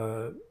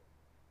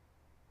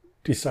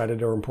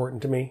decided are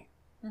important to me.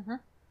 Mm-hmm.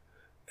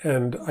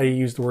 And I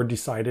use the word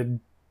decided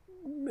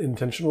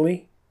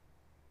intentionally.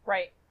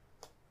 Right.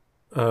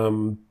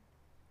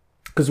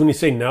 Because when you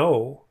say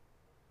no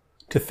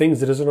to things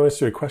that isn't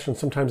always a question,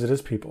 sometimes it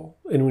is people.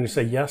 And when you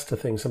say yes to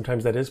things,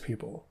 sometimes that is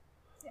people.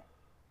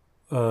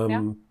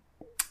 Yeah.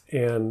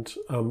 And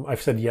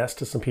I've said yes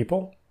to some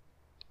people.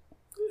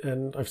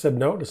 And I've said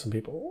no to some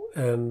people.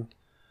 And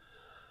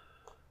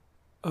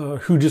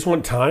who just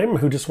want time,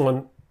 who just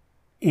want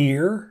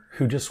ear,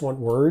 who just want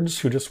words,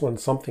 who just want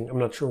something. I'm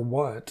not sure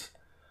what.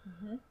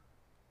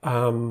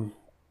 Mm-hmm.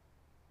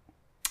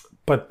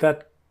 But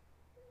that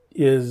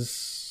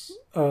is,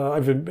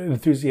 I've been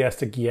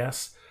enthusiastic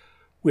yes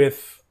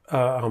with,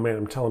 oh man,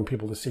 I'm telling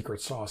people the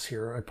secret sauce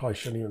here. I probably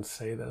shouldn't even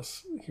say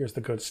this. Here's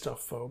the good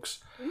stuff, folks.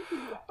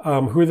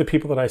 Who are the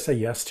people that I say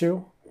yes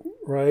to,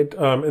 right?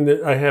 And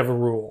I have a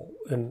rule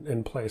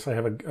in place. I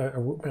have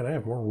I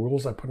have more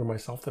rules I put on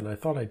myself than I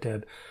thought I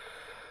did.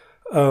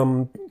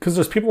 Because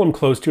there's people I'm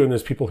close to and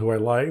there's people who I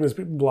like and there's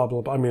people blah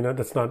blah blah. I mean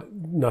that's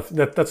nothing.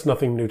 That's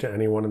nothing new to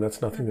anyone and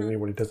that's nothing that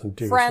anybody doesn't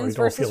do. Friends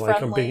so I don't versus feel like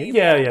friendly. I'm being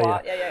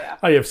yeah.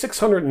 I have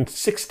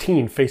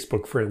 616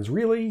 Facebook friends.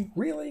 Really.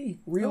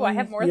 Oh, I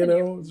have more than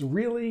you. It's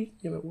really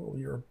well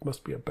you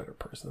must be a better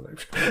person than I'm.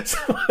 So,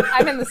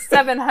 I'm in the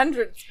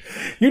 700s.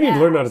 You need to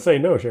learn how to say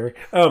no, Sherry.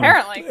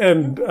 Apparently.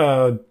 And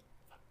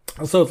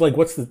so it's like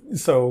what's the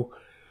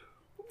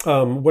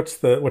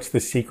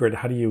secret?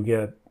 How do you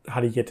get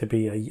to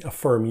be a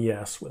firm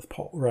yes with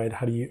Paul, right?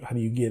 How do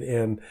you get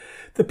in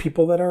the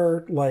people that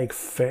are like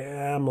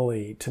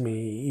family to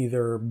me,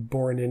 either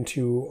born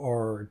into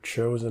or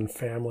chosen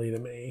family to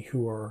me,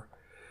 who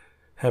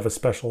have a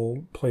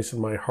special place in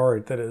my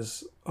heart that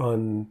is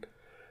not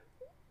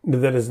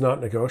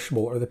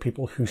negotiable, are the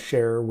people who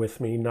share with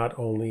me not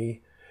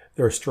only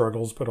their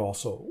struggles but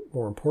also,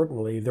 more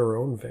importantly, their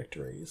own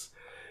victories.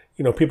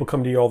 People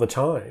come to you all the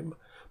time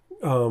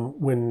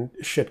when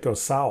shit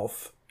goes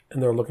south.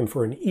 And they're looking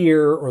for an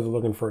ear, or they're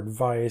looking for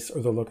advice, or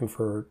they're looking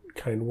for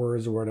kind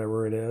words, or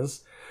whatever it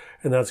is.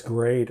 And that's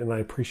great. And I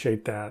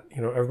appreciate that.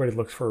 Everybody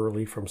looks for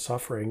relief from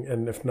suffering.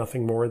 And if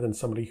nothing more than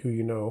somebody who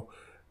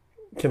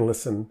can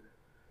listen,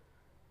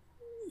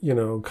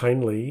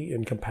 kindly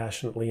and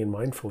compassionately and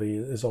mindfully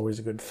is always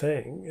a good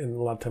thing. And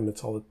a lot of times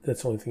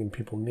that's the only thing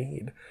people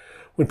need.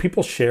 When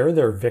people share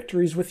their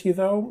victories with you,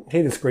 though,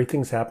 hey, this great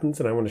thing happens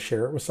and I want to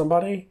share it with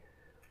somebody.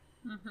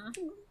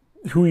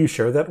 Mm-hmm. Who you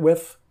share that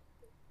with,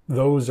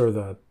 those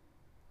are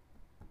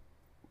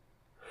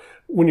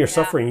when you're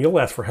suffering, you'll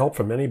ask for help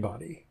from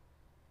anybody.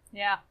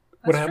 Yeah.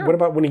 What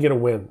about when you get a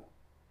win?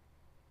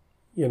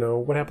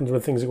 What happens when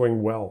things are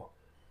going well?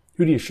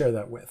 Who do you share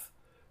that with?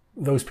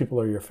 Those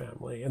people are your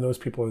family, and those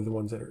people are the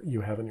ones that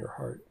you have in your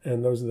heart,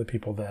 and those are the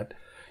people that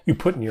you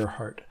put in your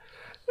heart.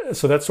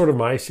 So that's sort of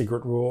my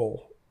secret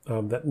rule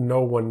that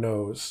no one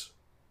knows.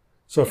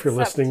 So if you're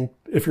listening,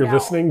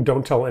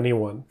 don't tell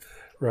anyone,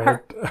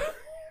 right?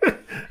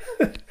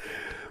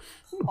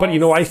 But,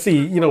 I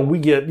see, we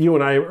get, you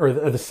and I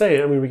are the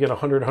same. I mean, we get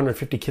 100,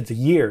 150 kids a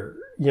year,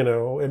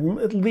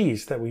 at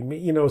least that we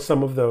meet,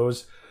 some of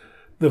those,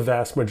 the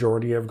vast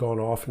majority have gone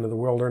off into the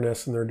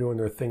wilderness and they're doing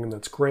their thing and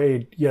that's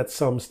great. Yet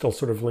some still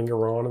sort of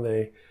linger on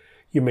and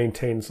you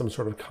maintain some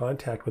sort of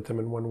contact with them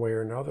in one way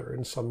or another.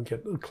 And some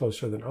get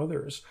closer than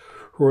others.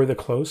 Who are the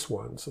close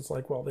ones? It's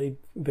like, well, they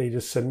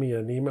just send me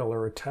an email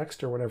or a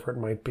text or whatever it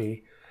might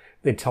be.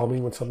 They tell me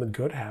when something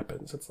good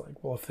happens. It's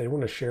like, well, if they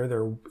want to share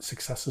their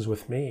successes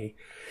with me,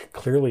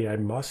 clearly I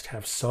must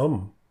have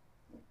some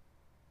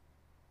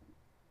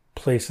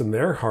place in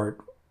their heart.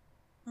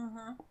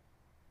 Mm-hmm.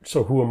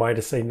 So who am I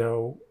to say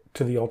no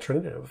to the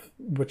alternative,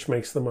 which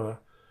makes them a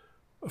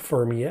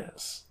firm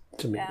yes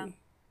to me?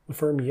 a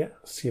firm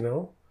yes, you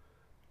know?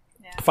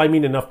 Yeah. If I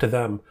mean enough to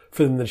them,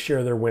 for them to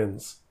share their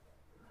wins.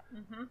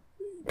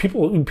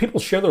 Mm-hmm. People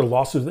share their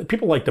losses.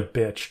 People like to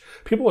bitch.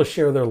 People will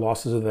share their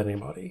losses with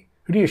anybody.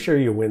 Who do you share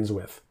your wins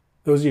with?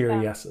 Those are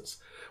your yeses.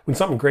 When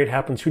something great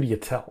happens, who do you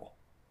tell?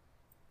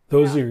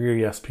 Those are your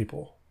yes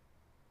people.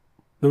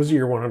 Those are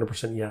your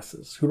 100%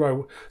 yeses.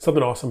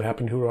 Something awesome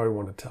happened, who do I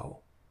want to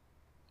tell?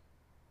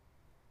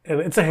 And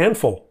it's a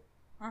handful.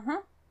 Mm-hmm.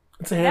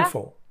 It's a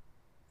handful.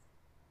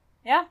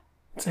 Yeah.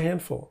 It's a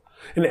handful.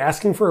 And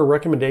asking for a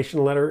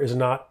recommendation letter is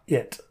not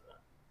it.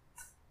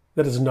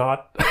 That is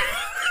not...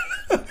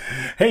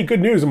 Hey, good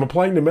news, I'm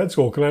applying to med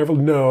school. Can I ever...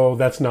 No,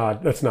 that's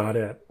not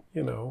it.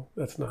 You know,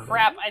 that's not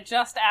Crap, I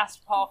just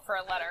asked Paul for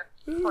a letter.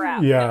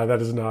 Crap. Yeah,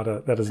 that is not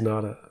a...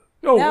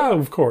 Oh, no.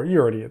 Of course, you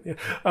already...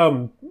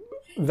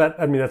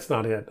 that's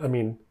not it. I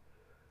mean,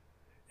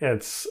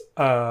 it's...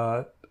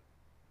 hey,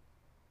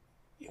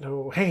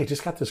 I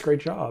just got this great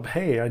job.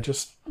 Hey, I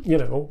just,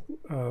 or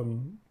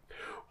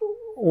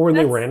when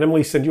they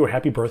randomly send you a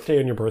happy birthday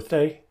on your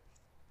birthday,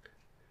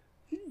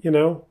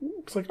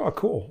 it's like, oh,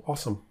 cool,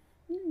 awesome.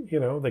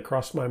 They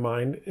cross my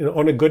mind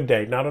on a good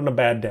day, not on a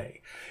bad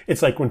day.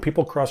 It's like when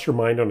people cross your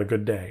mind on a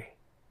good day.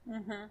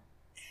 Mm-hmm.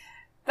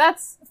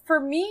 That's, for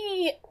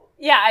me,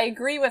 yeah, I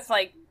agree with,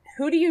 like,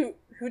 who do you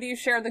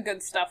share the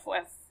good stuff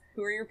with?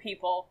 Who are your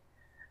people?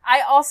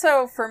 I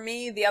also, for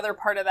me, the other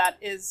part of that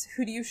is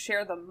who do you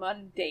share the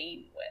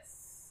mundane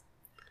with?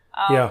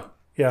 Yeah.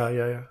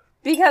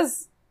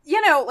 Because,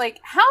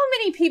 like, how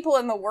many people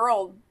in the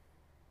world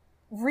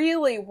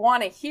really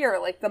want to hear,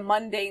 like, the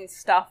mundane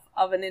stuff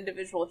of an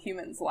individual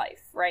human's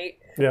life, right?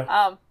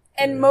 Yeah.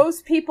 And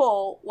most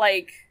people,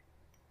 like,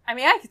 I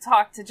mean, I could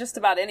talk to just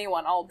about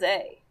anyone all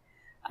day.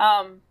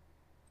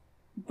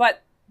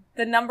 But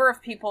the number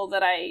of people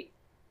that I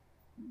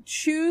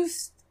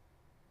choose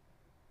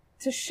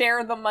to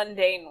share the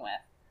mundane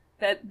with,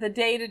 that the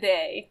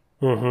day-to-day,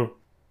 mm-hmm.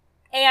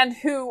 and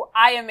who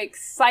I am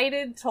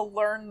excited to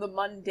learn the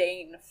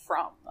mundane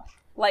from.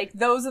 Like,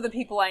 those are the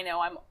people I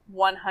know I'm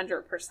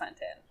 100% in.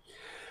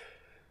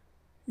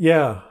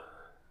 Yeah.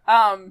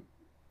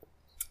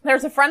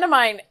 There's a friend of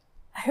mine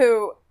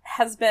who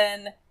has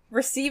been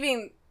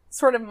receiving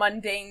sort of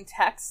mundane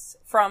texts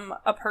from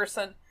a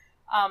person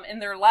in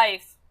their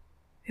life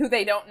who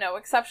they don't know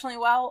exceptionally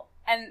well,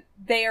 and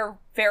they are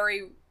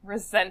very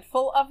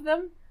resentful of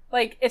them.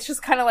 Like, it's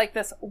just kind of like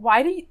this,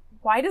 why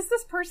does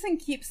this person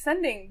keep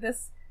sending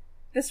this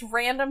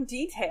random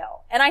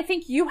detail? And I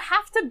think you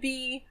have to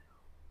be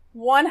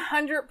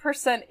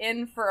 100%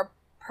 in for a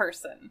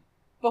person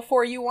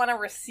before you want to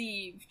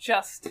receive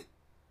just...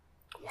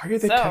 Why are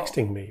they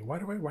texting me? Why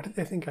do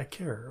they think I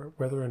care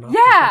whether or not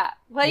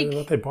whether or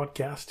not they bought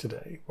gas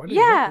today?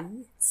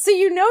 So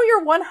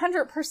you're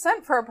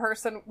 100% for a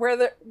person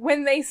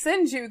when they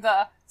send you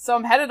so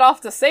I'm headed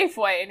off to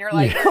Safeway, and you're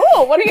like,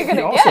 cool, what are you going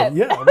to get?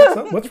 Yeah,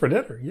 what's for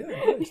dinner? Yeah.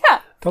 Nice.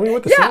 Yeah. Tell me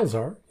what the sales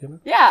are.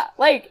 Yeah,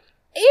 like,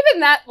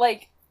 even that,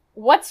 like,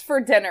 what's for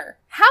dinner?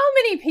 How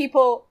many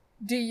people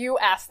do you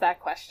ask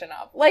that question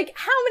of? Like,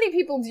 how many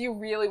people do you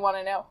really want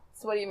to know?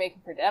 So what are you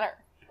making for dinner?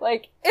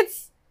 Like,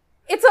 it's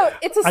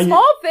a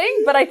small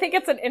thing, but I think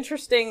it's an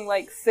interesting,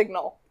 like,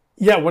 signal.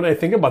 Yeah, when I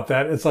think about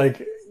that, it's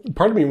like,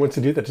 part of me wants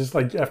to do that. Just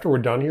like, after we're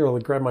done here, I'll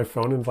grab my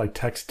phone and, like,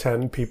 text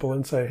 10 people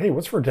and say, hey,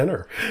 what's for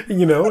dinner?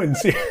 And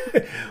see,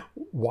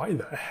 why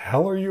the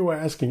hell are you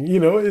asking?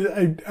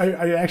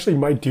 I actually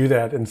might do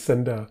that and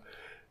send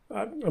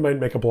I might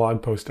make a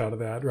blog post out of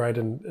that, right?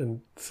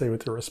 And say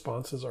what the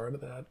responses are to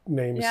that.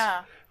 Names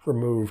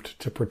removed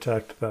to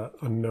protect the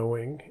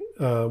unknowing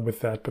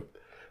with that. But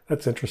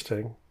that's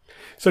interesting.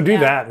 So do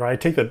that,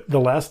 right? Take the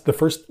last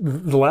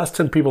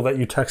 10 people that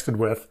you texted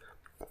with,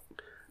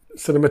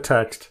 send them a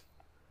text.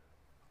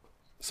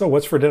 So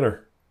what's for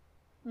dinner?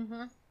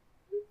 Mm-hmm.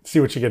 See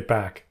what you get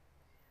back.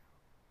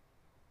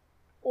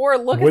 Or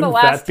look at the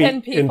last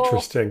 10 people.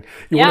 Interesting.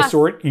 You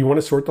want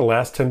to sort the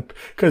last 10,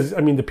 because,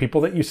 I mean, the people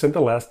that you sent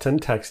the last 10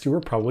 texts to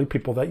are probably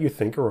people that you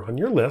think are on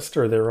your list,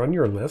 or they're on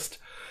your list.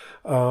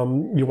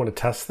 You want to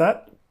test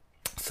that.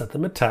 Send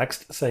them a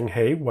text saying,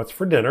 hey, what's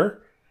for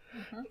dinner?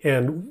 Mm-hmm.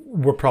 And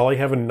we'll probably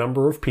have a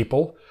number of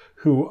people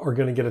who are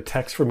going to get a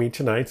text from me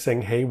tonight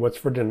saying, hey, what's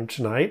for dinner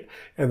tonight?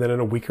 And then in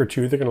a week or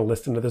two, they're going to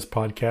listen to this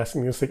podcast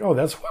and you're going to think, oh,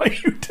 that's why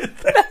you did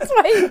that. That's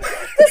why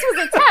this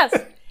was a test.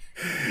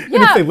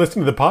 And if they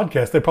listen to the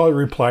podcast, they probably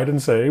replied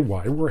and say,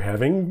 why, we're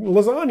having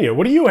lasagna.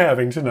 What are you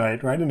having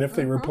tonight? Right? And if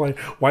they reply,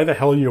 why the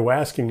hell are you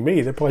asking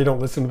me? They probably don't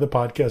listen to the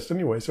podcast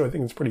anyway. So I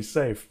think it's pretty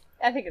safe.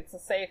 I think it's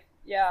safe.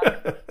 Yeah.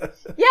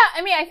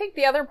 I mean, I think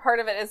the other part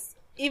of it is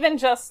even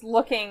just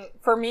looking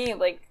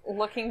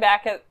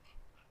back at,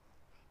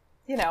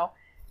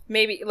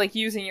 maybe like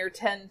using your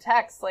 10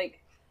 texts,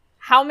 like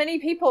how many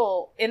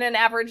people in an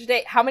average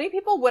day, how many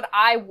people would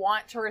I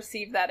want to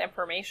receive that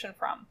information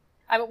from?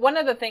 One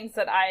of the things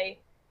that I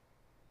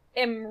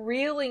am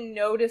really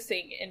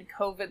noticing in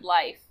COVID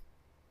life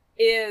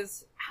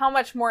is how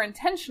much more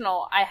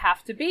intentional I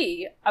have to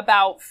be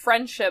about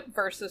friendship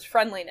versus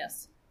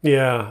friendliness.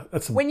 Yeah,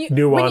 that's a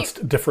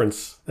nuanced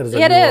difference. That is a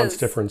nuanced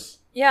difference.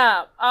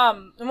 Yeah.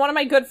 And one of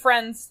my good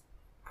friends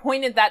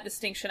pointed that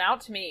distinction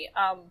out to me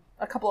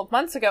a couple of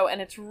months ago,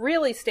 and it's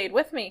really stayed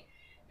with me.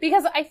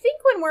 Because I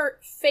think when we're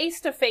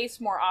face-to-face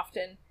more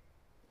often,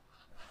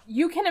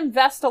 you can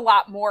invest a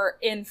lot more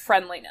in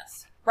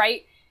friendliness,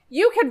 right?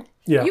 You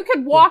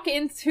could walk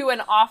into an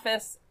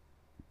office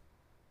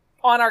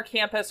on our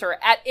campus or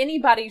at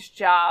anybody's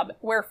job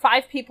where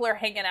 5 people are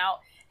hanging out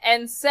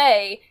and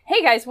say,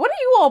 hey guys, what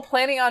are you all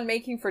planning on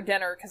making for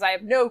dinner? Because I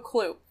have no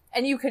clue.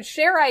 And you could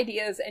share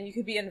ideas and you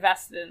could be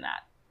invested in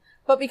that.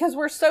 But because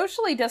we're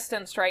socially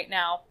distanced right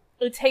now,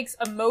 it takes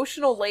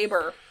emotional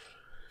labor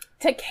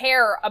to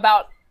care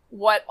about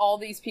what all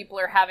these people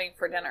are having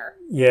for dinner.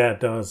 Yeah, it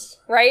does.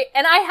 Right?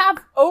 And I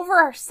have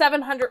over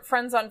 700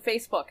 friends on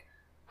Facebook.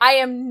 I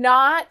am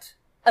not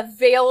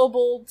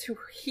available to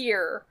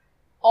hear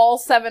all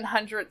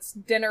 700's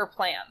dinner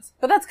plans.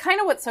 But that's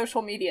kind of what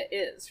social media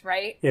is,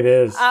 right? It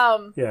is.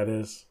 Yeah, it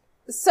is.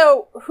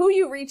 So who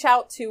you reach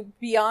out to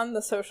beyond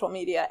the social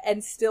media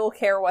and still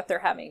care what they're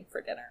having for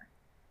dinner?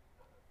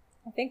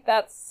 I think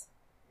that's...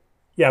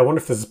 Yeah, I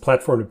wonder if this is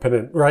platform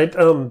dependent, right?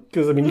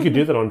 Because I mean, you could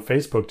do that on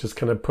Facebook. Just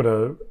kind of put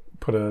a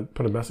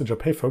message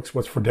up. Hey, folks,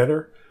 what's for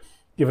dinner?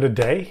 Give it a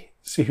day.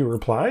 See who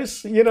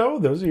replies. You know,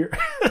 those are your.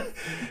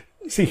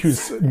 See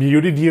who's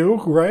muted you,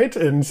 right?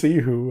 And see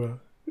who.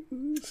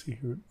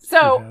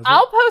 So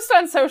I'll post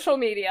on social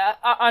media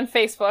on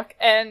Facebook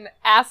and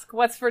ask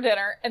what's for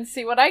dinner and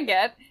see what I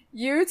get.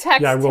 You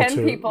text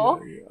 10 people.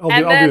 Yeah. I'll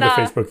do the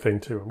Facebook thing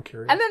too. I'm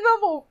curious. And then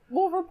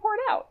we'll report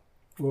out.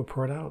 We'll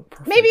report out.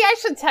 Perfect. Maybe I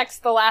should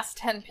text the last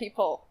 10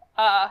 people,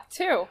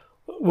 too.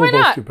 We'll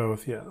both do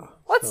both, yeah.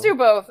 Let's do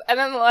both. And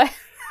then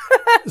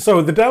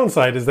So the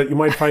downside is that you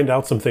might find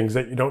out some things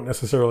that you don't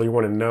necessarily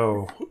want to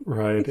know,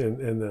 right,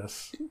 in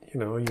this. You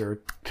know,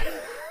 your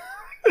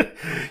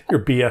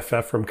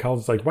BFF from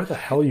college is like, why the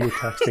hell are you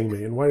texting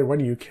me? And why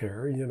do you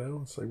care? You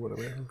know, it's like, what am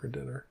I having for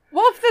dinner?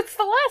 Well, if it's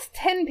the last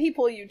 10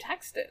 people you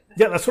texted.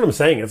 Yeah, that's what I'm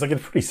saying. It's like a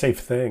pretty safe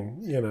thing,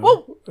 you know.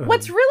 Well,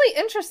 what's really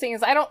interesting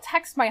is I don't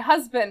text my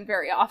husband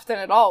very often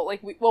at all.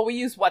 Like, we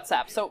use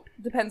WhatsApp, so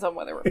it depends on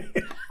whether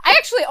I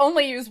actually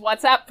only use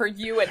WhatsApp for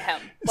you and him.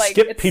 Like,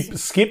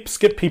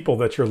 skip people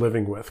that you're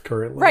living with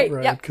currently. Right,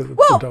 yeah. But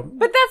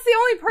that's the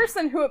only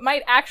person who it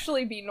might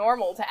actually be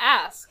normal to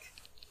ask.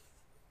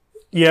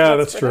 Yeah,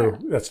 that's true.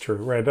 That's true.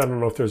 Right. I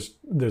don't know if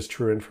there's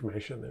true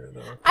information there,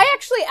 though. I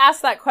actually ask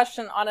that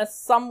question on a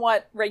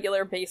somewhat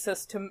regular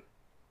basis to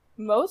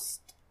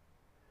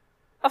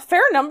a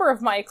fair number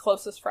of my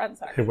closest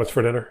friends, actually. Hey, what's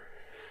for dinner?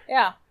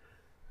 Yeah.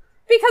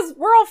 Because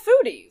we're all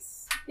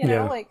foodies. You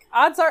know, like,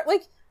 odds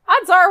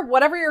are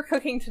whatever you're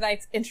cooking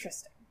tonight's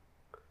interesting.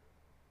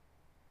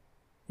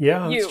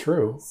 Yeah, that's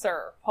true.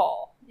 Sir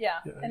Paul. Yeah.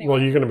 Anyway.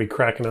 Well, you're going to be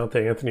cracking out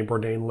the Anthony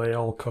Bourdain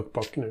Lael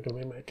cookbook, and you're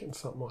going to be making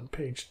something on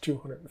page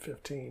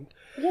 215.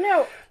 You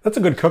know, that's a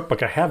good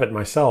cookbook. I have it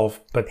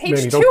myself, but page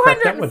man, you don't crack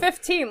that one.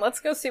 215.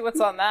 Let's go see what's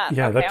on that.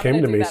 Yeah, that came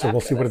to me, so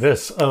we'll see what it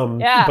is.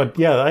 Yeah. But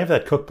yeah, I have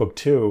that cookbook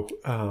too,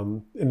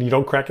 and you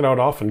don't crack it out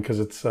often because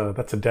it's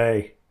that's a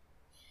day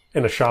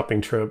and a shopping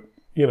trip.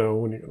 You know,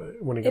 when you're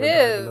going to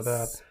dive into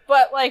that.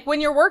 But like when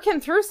you're working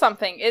through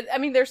something,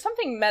 there's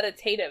something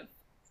meditative.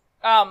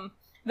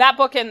 That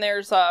book, and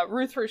there's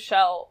Ruth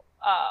Rochelle,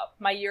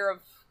 My Year of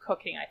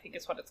Cooking, I think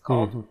is what it's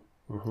called.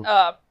 Mm-hmm,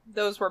 mm-hmm.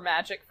 Those were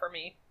magic for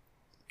me.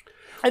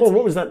 Well,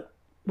 what was that?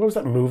 What was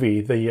that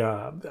movie? The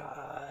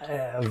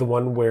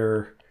one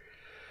where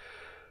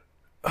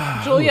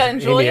Julia and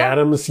Julia, Amy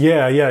Adams.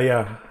 Yeah.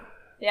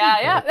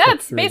 Yeah.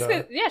 That's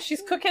basically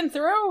she's cooking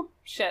through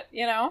shit.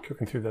 You know,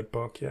 cooking through that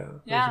book. Yeah,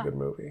 that was a good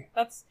movie.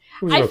 It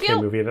was an okay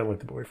movie. I didn't like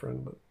the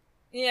boyfriend, but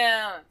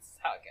yeah, that's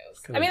how it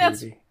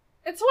goes.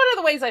 It's one of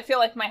the ways I feel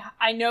like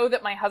I know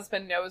that my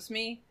husband knows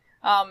me,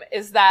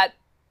 is that,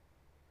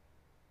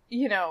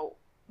 you know,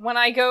 when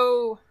I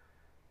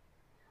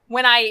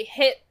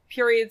hit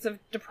periods of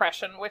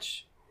depression,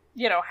 which,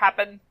 you know,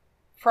 happen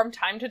from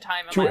time to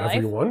time in my life. To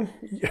everyone.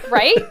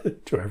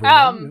 Right? To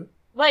everyone.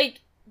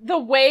 Like, the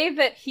way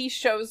that he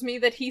shows me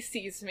that he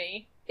sees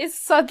me is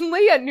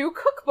suddenly a new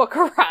cookbook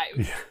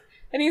arrives. Yeah.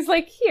 And he's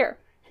like, Here,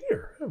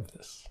 have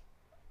this.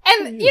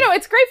 And, you know,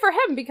 it's great for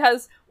him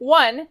because,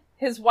 one,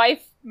 his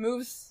wife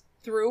moves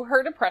through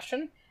her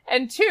depression,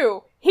 and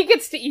 2, he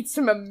gets to eat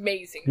some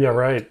amazing food. Yeah,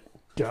 right.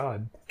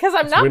 God. Because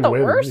I'm not the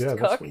worst cook.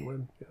 That's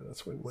win-win. Yeah,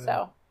 that's win-win.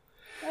 So,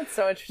 that's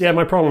so interesting. Yeah,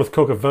 my problem with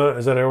coq au vin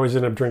is that I always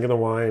end up drinking the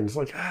wine. It's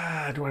like,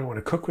 do I want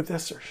to cook with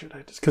this, or should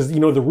I just... Because, you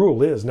know, the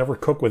rule is never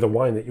cook with a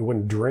wine that you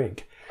wouldn't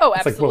drink. Oh,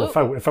 it's absolutely. Like,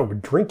 well, if I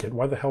would drink it,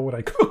 why the hell would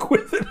I cook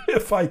with it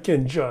if I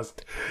can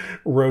just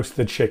roast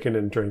the chicken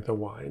and drink the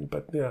wine?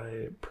 But yeah, I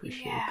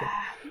appreciate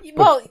that.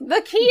 Well,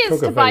 the key is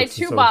to buy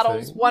 2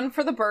 bottles, one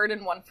for the bird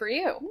and one for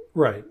you.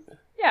 Right.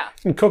 Yeah.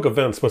 And coq au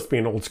vin's supposed to be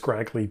an old,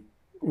 scraggly,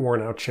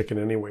 worn-out chicken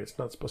anyway. It's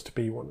not supposed to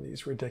be one of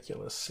these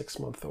ridiculous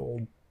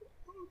 6-month-old,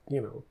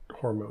 you know,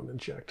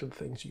 hormone-injected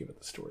things you get at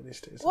the store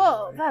these days.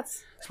 Well, anyway.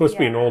 That's... It's supposed to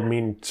be an old,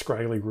 mean,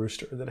 scraggly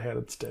rooster that had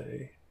its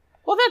day.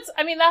 Well,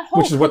 that whole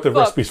Which is what the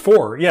recipe's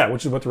for. Yeah,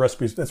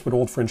 that's what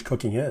old French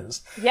cooking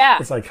is. Yeah.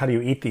 It's like, how do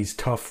you eat these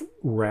tough,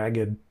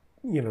 ragged,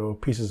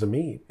 pieces of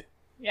meat.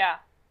 Yeah.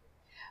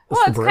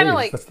 That's the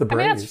braise. That's the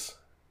braise.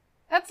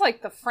 That's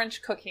like the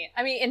French cooking.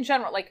 I mean, in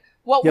general, like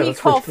what we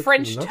call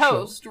French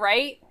toast,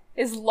 right?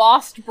 Is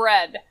lost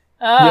bread.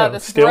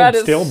 This bread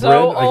is stale so bread.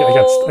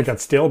 Old. I got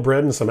stale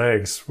bread and some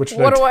eggs. What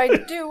do I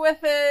do with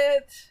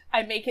it?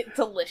 I make it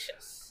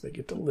delicious. Make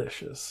it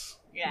delicious.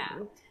 Yeah.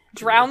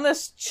 Drown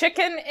this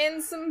chicken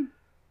in some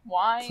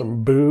wine.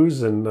 Some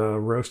booze and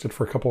roast it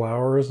for a couple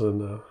hours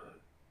and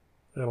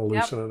that'll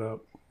loosen it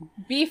up.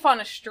 Beef on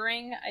a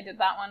string. I did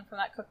that one from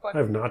that cookbook. I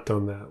have not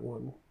done that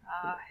one.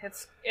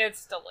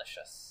 It's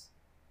delicious.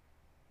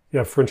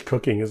 Yeah, French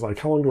cooking is like,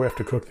 how long do I have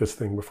to cook this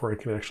thing before I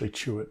can actually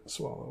chew it and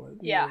swallow it?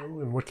 Yeah.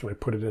 And what can I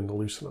put it in to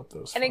loosen up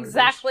those And fibers?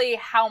 exactly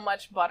how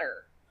much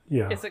butter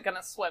is it going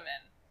to swim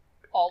in?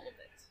 All of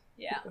it.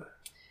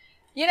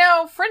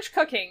 Yeah. French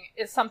cooking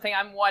is something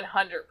I'm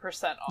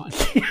 100% on.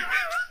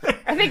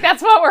 I think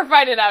that's what we're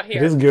finding out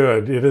here. It is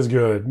good. Yeah,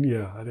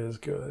 it is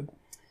good.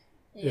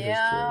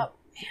 Yeah.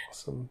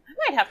 Awesome.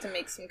 I might have to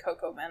make some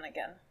coq au vin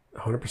again.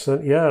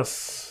 100%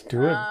 yes.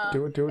 Do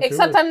it.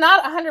 Except I'm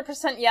not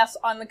 100% yes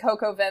on the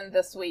coq au vin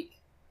this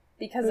week.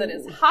 Because it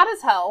is hot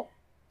as hell.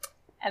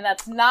 And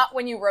that's not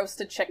when you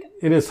roast a chicken.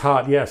 It is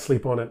hot. Yeah,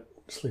 sleep on it.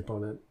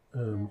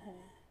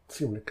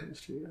 See when it comes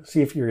to you.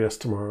 See if you're yes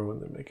tomorrow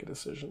and then make a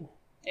decision.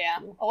 Yeah.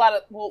 A lot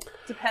of will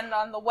depend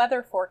on the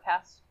weather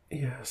forecast.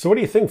 Yeah. So what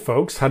do you think,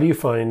 folks? How do you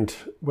find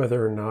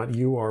whether or not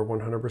you are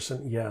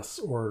 100% yes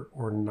or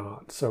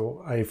not?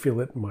 So I feel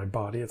it in my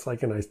body. It's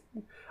like, and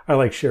I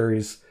like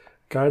Sherry's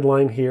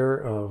guideline here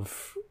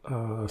of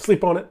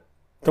sleep on it.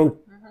 Don't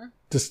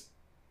just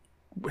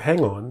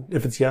hang on.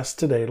 If it's yes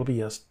today, it'll be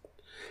yes.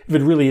 If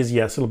it really is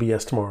yes, it'll be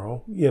yes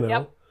tomorrow.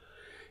 Yep.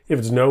 If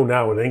it's no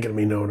now, it ain't going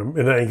to be no. It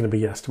ain't going to be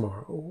yes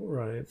tomorrow,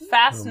 right?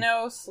 Fast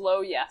no,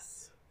 slow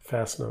yes.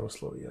 Fast no,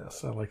 slow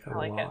yes. I like that a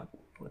lot.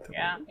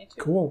 Yeah, me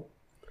too.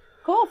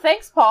 Cool.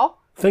 Thanks, Paul.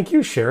 Thank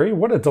you, Sherry.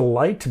 What a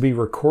delight to be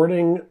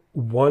recording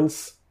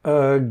once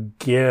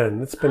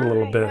again. It's been a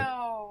little bit.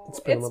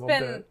 It's been a little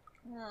bit.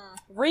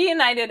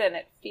 Reunited, and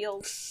it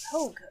feels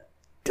so good.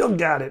 Still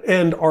got it.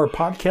 And our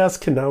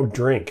podcast can now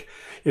drink.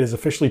 It is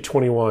officially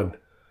 21.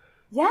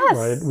 Yes.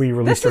 Right? We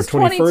released our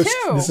 21st. 22.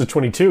 This is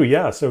 22,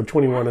 yeah. So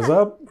 21 is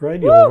up,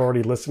 right? You'll have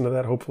already listened to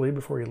that, hopefully,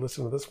 before you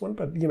listen to this one.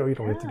 But, you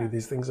don't have to do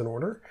these things in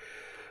order.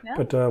 No.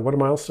 But what a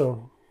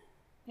milestone.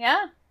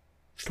 Yeah.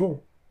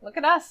 Cool. Look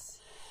at us.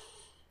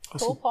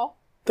 Awesome. Cool,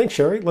 Paul. Thanks,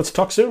 Sherry. Let's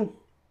talk soon.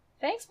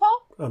 Thanks,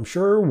 Paul. I'm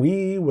sure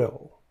we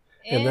will.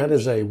 And that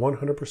is a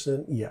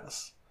 100%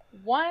 yes.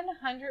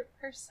 100%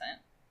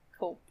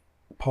 cool.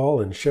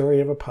 Paul and Sherry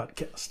have a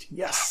podcast.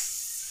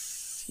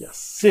 Yes. See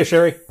ya,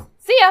 Sherry.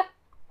 See ya.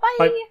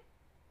 Bye.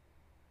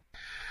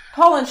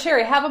 Paul and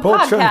Sherry have a podcast. Paul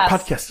and Sherry have a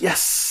podcast.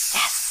 Yes.